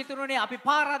ප්‍රේමාන්ත කිතුරුනේ අපි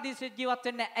පාරාදීසෙ ජීවත්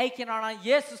වෙන්නේ ඇයි කියනවා නම්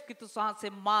යේසුස් ක්‍රිස්තුස් වහන්සේ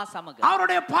මා සමග.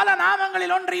 அவருடைய பல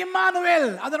நாமங்களில் ஒன்று இம்மானுவேல்.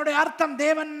 அதனுடைய அர்த்தம்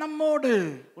தேவன் நம்மோடு.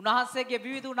 උන්වහන්සේගේ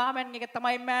විවිධ නාමයන් එක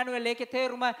තමයි ඉම්මානුවෙල්. ඒකේ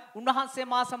තේරුම උන්වහන්සේ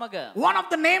මා සමග. One of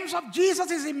the names of Jesus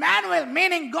is Emmanuel,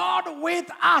 meaning God with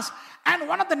us. And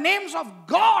one of the names of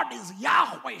God is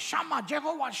Yahweh Shammah,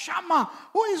 Jehovah Shammah,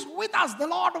 who is with us, the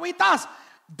Lord with us.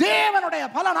 தேவனுடைய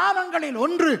பல நாமங்களில்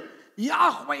ஒன்று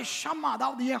யாஹ்வே ஷம்மா,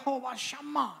 அதாவது யெகோவா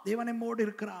ஷம்மா, தேவன் நம்மோடு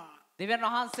இருக்கிறார். දෙවියන්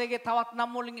වහන්සේගේ තවත්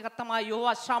නම් වලින් එකක් තමයි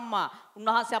යெகோவா ஷம்மா.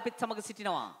 උන්වහන්සේ අපිත් සමග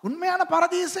සිටිනවා. உண்மையான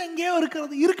பரதீசம் எங்கேயோ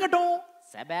இருக்கிறது, இருக்கட்டும்.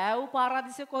 සැබෑව්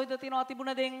පාරාදීසය කොහෙද තියෙනවා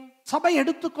තිබුණදෙන්? சபை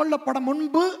எடுத்துக்கொள்ளப்பட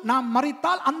முன்பு நாம்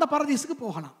மரித்தால் அந்த பரதீசுக்கு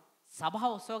போகலாம்.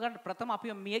 සභාව ඔසව ගන්න ප්‍රථම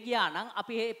අපිව මිය ගියා නම්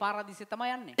අපි මේ පාරාදීසය තමයි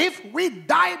යන්නේ. If we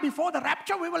die before the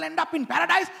rapture, we will end up in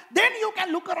paradise. Then you can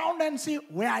look around and see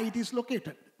where it is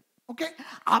located. Okay,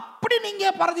 அப்படி நீங்க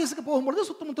பரதீசுக்கு போகும்பொழுது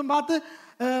சுத்தமுத்தம் பார்த்து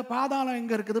பாதாளம்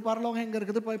எங்க இருக்குது, பரலோகம் எங்க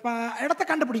இருக்குது, இடத்த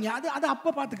கண்டுபிடிங்க. அது அது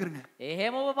அப்ப பாத்துக்கிறீங்க.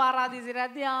 එහෙම ඔබ පාරාදීසයට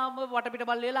යද්දී ආම වටපිට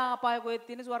බල්ල වෙලා අපාය කොහෙද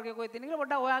තියෙන්නේ, ස්වර්ගය කොහෙද තියෙන්නේ කියලා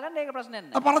පොඩ්ඩක් හොයාගන්න. ඒක ප්‍රශ්නයක්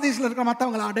නෑ. பரதீசுல இருக்கிற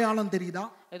மத்தவங்கள அடையாளம் தெரியுதா?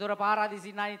 ඒතොර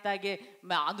පාරාදීසී නායිතාගේ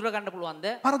අඳුර ගන්න පුළුවන්ද?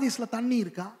 பரதீசுல தண்ணி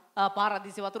இருக்கா?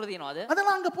 පාරාදීසී වතුර තියෙනවද?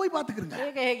 அதெல்லாம் அங்க போய் பாத்துக்கிறீங்க.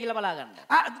 ඒක එහෙ ගිහලා බලා ගන්න.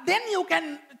 Then you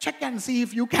can check and see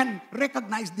if you can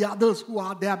recognize the others who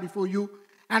are there before you.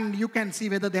 And you can see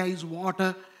whether there is water,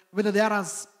 whether there are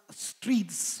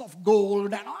streets of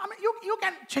gold. And I mean, you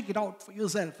can check it out for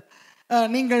yourself.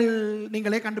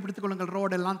 நீங்களே கண்டுபிடித்துக் கொள்ளுங்கள்,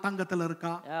 road எல்லாம் தங்கத்தில்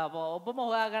இருக்கா. ඔබම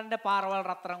හොයාගන්න පාරවල්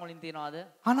රත්තරන් වලින් තියනවාද?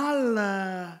 ஆனால்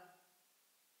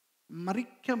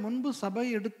மரிக்க முன்பு சபை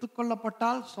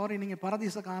எடுத்துக்கொள்ளப்பட்டால் சாரி, நீங்க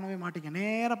பரதீச காணவே மாட்டீங்க,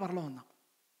 நேர பரலோகம் தான்.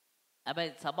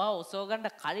 හැබැයි සභාව ඔසව ගන්න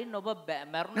කලින් ඔබ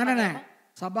මැරුණා නෑ නෑ,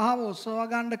 සභාව ඔසව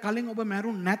ගන්න කලින් ඔබ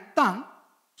මැරුණ නැත්තම්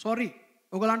sorry,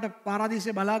 ඔයගලන්ට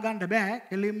පාරාදීසය බලා ගන්න බෑ,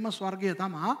 කෙලින්ම ස්වර්ගය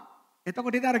තමයි.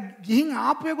 එතකොට ඉතින් අර ගිහින්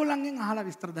ආපු ඒගොල්ලන්ගෙන් අහලා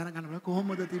විස්තර දැනගන්න බෑ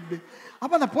කොහොමද තිබ්බේ.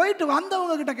 அப்ப அந்த போயிட்டு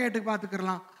வந்தவங்க கிட்ட கேட்டு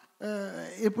பார்த்துக்கலாம்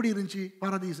எப்படி இருந்துச்சு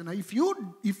பாரதீஸ்னா.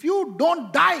 if you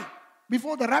don't die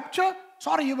before the rapture,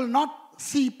 sorry, you will not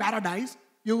see paradise.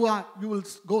 You will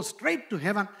go straight to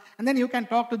heaven, and then you can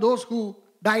talk to those who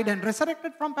died and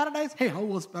resurrected from paradise. Hey, how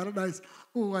was paradise?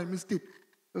 Oh, I missed it.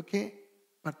 Okay,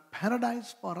 but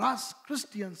paradise for us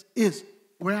Christians is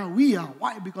where we are.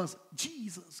 Why? Because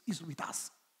Jesus is with us.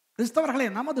 கிறிஸ்தவர்களே,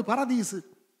 நமது பரதீசு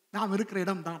நாம் இருக்கிற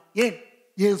இடம் தான். ஏன்?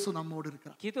 இயேசு நம்மோடு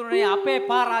இருக்கிறார். කිතුරුනේ අපේ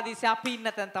පාරාදීසය අපි ඉන්න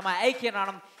තැන තමයි. ඇයි කියනවා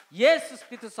නම් යේසුස්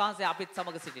ක්‍රිස්තුස් වහන්සේ අපිත්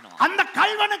සමග සිටිනවා. அந்த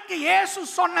கல்வனுக்கு இயேசு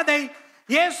சொன்னதை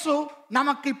இயேசு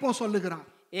நமக்கு இப்போ சொல்லுகிறார்.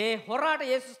 ඒ හොරාට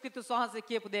යේසුස් ක්‍රිස්තුස් වහන්සේ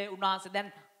කියපු දේ උන්වහන්සේ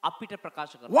දැන් අපිට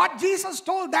ප්‍රකාශ කරනවා. What Jesus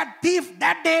told that thief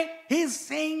that day, he is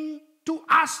saying to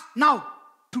us now,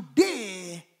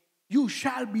 today you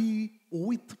shall be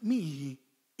with me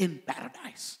in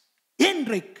paradise.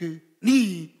 இன்றைக்கு நீ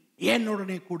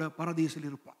என்னுடனே கூட பரதீசில்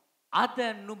இருப்பாய். අද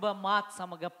නුඹ මාත්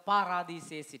සමග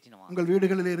පාරාදීසයේ සිටිනවා. உங்கள்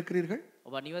வீடுகளில் இருக்கிறீர்கள்.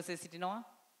 ඔබ නිවසේ සිටිනවා.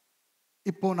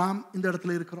 இப்போ நாம் இந்த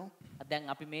இடத்துல இருக்கிறோம். දැන්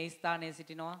අපි මේ ස්ථානයේ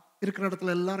සිටිනවා. இருக்கிற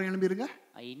இடத்துல எல்லாரும் எழும்பிருங்க.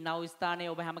 ඉන්නව ස්ථානයේ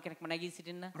ඔබ හැම කෙනෙක්ම නැගී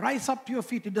සිටින්න. Rise up to your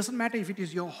feet. It doesn't matter if it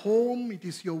is your home, it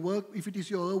is your work, if it is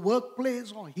your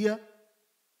workplace or here.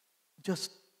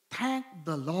 Just thank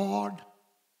the Lord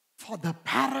for the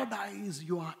paradise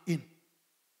you are in.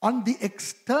 On the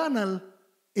external,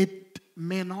 it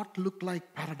may not look like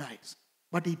paradise,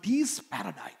 but it is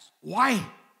paradise. Why?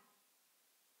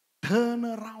 Turn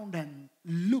around and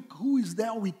look who is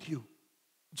there with you.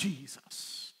 Jesus.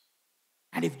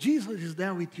 And if Jesus is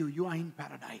there with you, you are in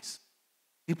paradise.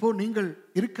 இப்போ நீங்கள்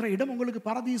இருக்கிற இடம் உங்களுக்கு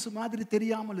பரதீசு மாதிரி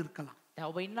தெரியாமல் இருக்கலாம். දැන්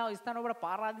ඔබ ඉන්නව ස්ථාන ඔබට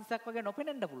පාරාදීසයක් වගේ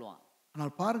නොපෙනෙන්න පුළුවන්.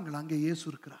 ஆனால் பாருங்கள் அங்கே இயேசு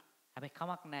இருக்கிறார். හැබැයි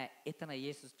කමක් නැහැ. එතන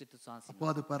යේසුස් ක්‍රිස්තුස් වහන්සේ. அப்போ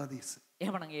அது பரதீசு.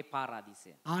 එහෙමනම් ඒ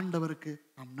පාරාදීසය. ஆண்டவருக்கு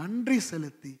நாம் நன்றி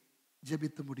செலுத்தி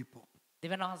ஜெபித்து முடிப்போம்.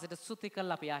 දෙවියන් වහන්සේට ස්තුති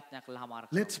කරලා අපි යාඥා කළා හමාර.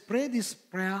 Let's pray this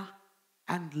prayer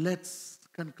and let's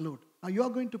conclude. Now you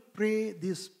are going to pray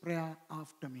this prayer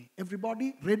after me. Everybody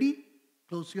ready?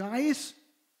 Close your eyes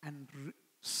and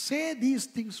say these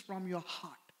things from your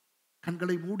heart.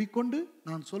 கண்களை மூடிக்கொண்டு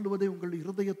நான் சொல்லுவதை உங்கள்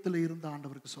இருதயத்தில் இருந்து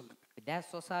ஆண்டவருக்கு சொல்லுங்க. දැස්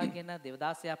ඔසාගෙන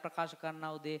දේවදාසයා ප්‍රකාශ කරනා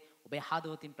උදේ ඔබේ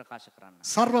හදවතින් ප්‍රකාශ කරන්න.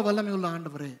 சர்வ வல்லமையுள்ள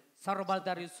ஆண்டவரே. සර්ව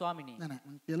බලධාරී ස්වාමිනේ. නෑ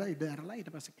කියලා ඉඩ ඇරලා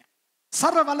ඊට පස්සේ කියන්න.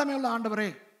 சர்வ வல்லமையுள்ள ஆண்டவரே.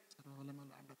 சர்வ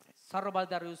வல்லமையுள்ள ஆண்டவரே. සර්ව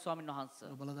බලධාරී ස්වාමීන්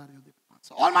වහන්සේ. බලධාරී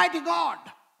වහන්සේ. Almighty God.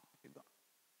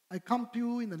 I come to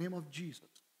you in the name of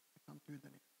Jesus. I come to you in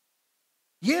the name.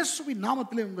 இயேசுவின்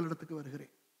நாமத்திலே உங்களிடத்துக்கு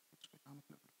வருகிறேன்.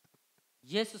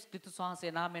 යේසුස් ක්‍රිස්තුස්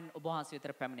වහන්සේ නාමයෙන් ඔබ වහන්සේ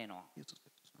වෙතට පැමිණෙනවා.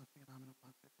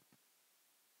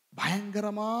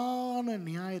 பயங்கரமான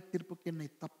நியாய தீர்ப்புக்கு என்னை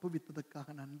தப்புவித்ததற்காக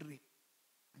நன்றி.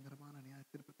 பயங்கரமான நியாய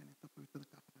தீர்ப்புக்கு என்னை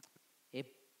தப்புவித்ததற்காக நன்றி.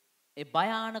 ඒ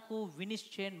භයානක වූ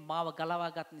විනිශ්චයෙන් මාව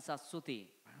ගලවාගත් නිසා ස්තුතියි.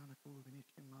 භයානක වූ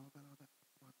විනිශ්චයෙන් මාව ගලවාගත්.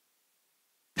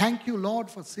 Thank you Lord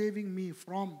for saving me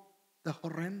from the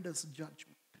horrendous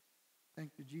judgment.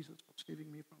 Thank you Jesus for saving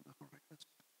me from the horrendous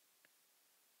judgment.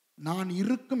 நான்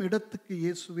இருக்கும் இடத்துக்கு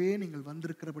இயேசுவே நீங்கள்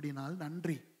வந்திருக்கிறபடினால்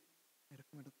நன்றி.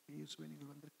 இருக்கும் இடத்துக்கு இயேசுவே நீங்கள்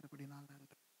வந்திருக்கிறபடினால்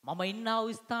நன்றி. මම ඉන්නා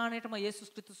වූ ස්ථානයටම යේසුස්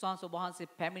ක්‍රිස්තුස් වහන්සේ ඔබ වහන්සේ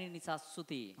පැමිණි නිසා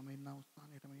ස්තුතියි. මම ඉන්නා වූ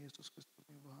ස්ථානයටම යේසුස් ක්‍රිස්තුස්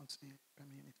වහන්සේ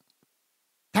පැමිණි නිසා.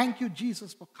 Thank you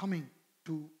Jesus for coming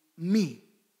to me.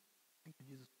 Thank you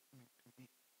Jesus for coming to me.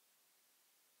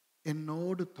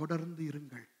 என்னோடு தொடர்ந்து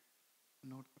இருங்கள்.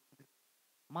 என்னோடு தொடர்ந்து.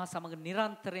 මා සමග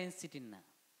නිරන්තරයෙන් සිටින්න.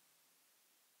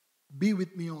 Be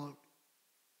with me all.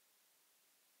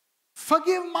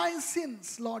 Forgive my sins,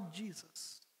 Lord Jesus.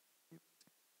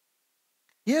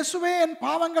 இயேசுவே என்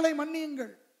பாவங்களை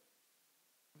மன்னியுங்கள்.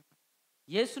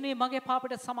 යේසුනේ මගේ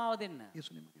පාපයට සමාව දෙන්න.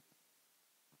 இயேசுவே மன்னியுங்கள்.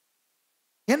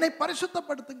 என்னை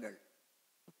பரிசுத்தப்படுத்துங்கள்.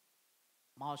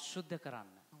 මාව ශුද්ධ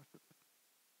කරන්න.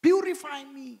 Purify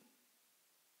me.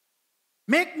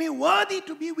 Make me worthy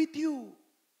to be with you.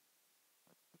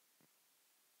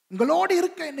 உங்களோடு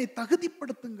இருக்க என்னை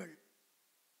தகுதிப்படுத்துங்கள்.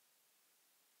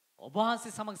 ඔබ වහන්සේ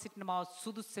සමග සිටින මාව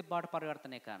සුදුස්සෙක් බවට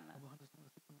පරිවර්තනය කරන්න.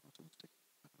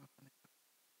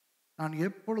 நான்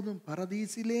எப்பொழுதும்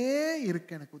பரதீசிலே இருக்க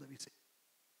எனக்கு உதவி செய்.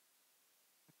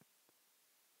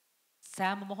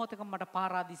 සෑම මොහොතකම මට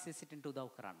පාරාදීසයේ සිටින්න උදව්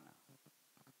කරන්න.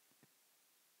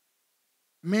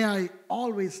 May I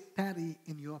always tarry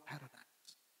in your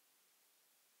paradise.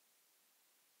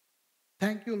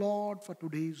 Thank you Lord for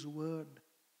today's word.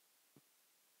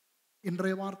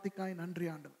 இன்றைய வார்த்தைக்காய் நன்றி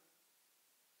ஆண்டவர்.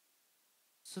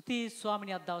 ස්තුති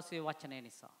ස්වාමිනී අද දවසේ වචනය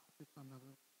නිසා.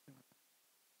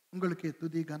 உங்களுக்கு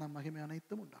துதி கன மகிமை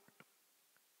அனைத்தும் உண்டாகட்டும்.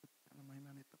 மகிமை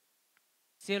அனைத்தும்.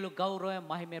 සියලු ගෞරවය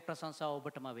මහිමය ප්‍රශංසාව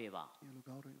ඔබටම වේවා.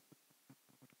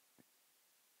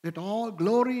 Let all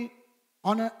glory,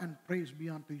 honor and praise be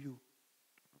unto you.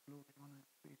 Glory, honor and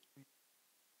praise be.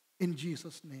 In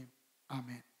Jesus name.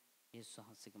 Amen. යේසුස්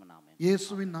වහන්සේගේම නාමයෙන්.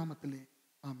 இயேசுவின் நாமத்திலே.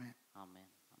 Amen. ආමෙන්.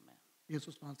 ආමෙන්. இயேசு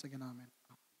நாமத்திலே. Amen.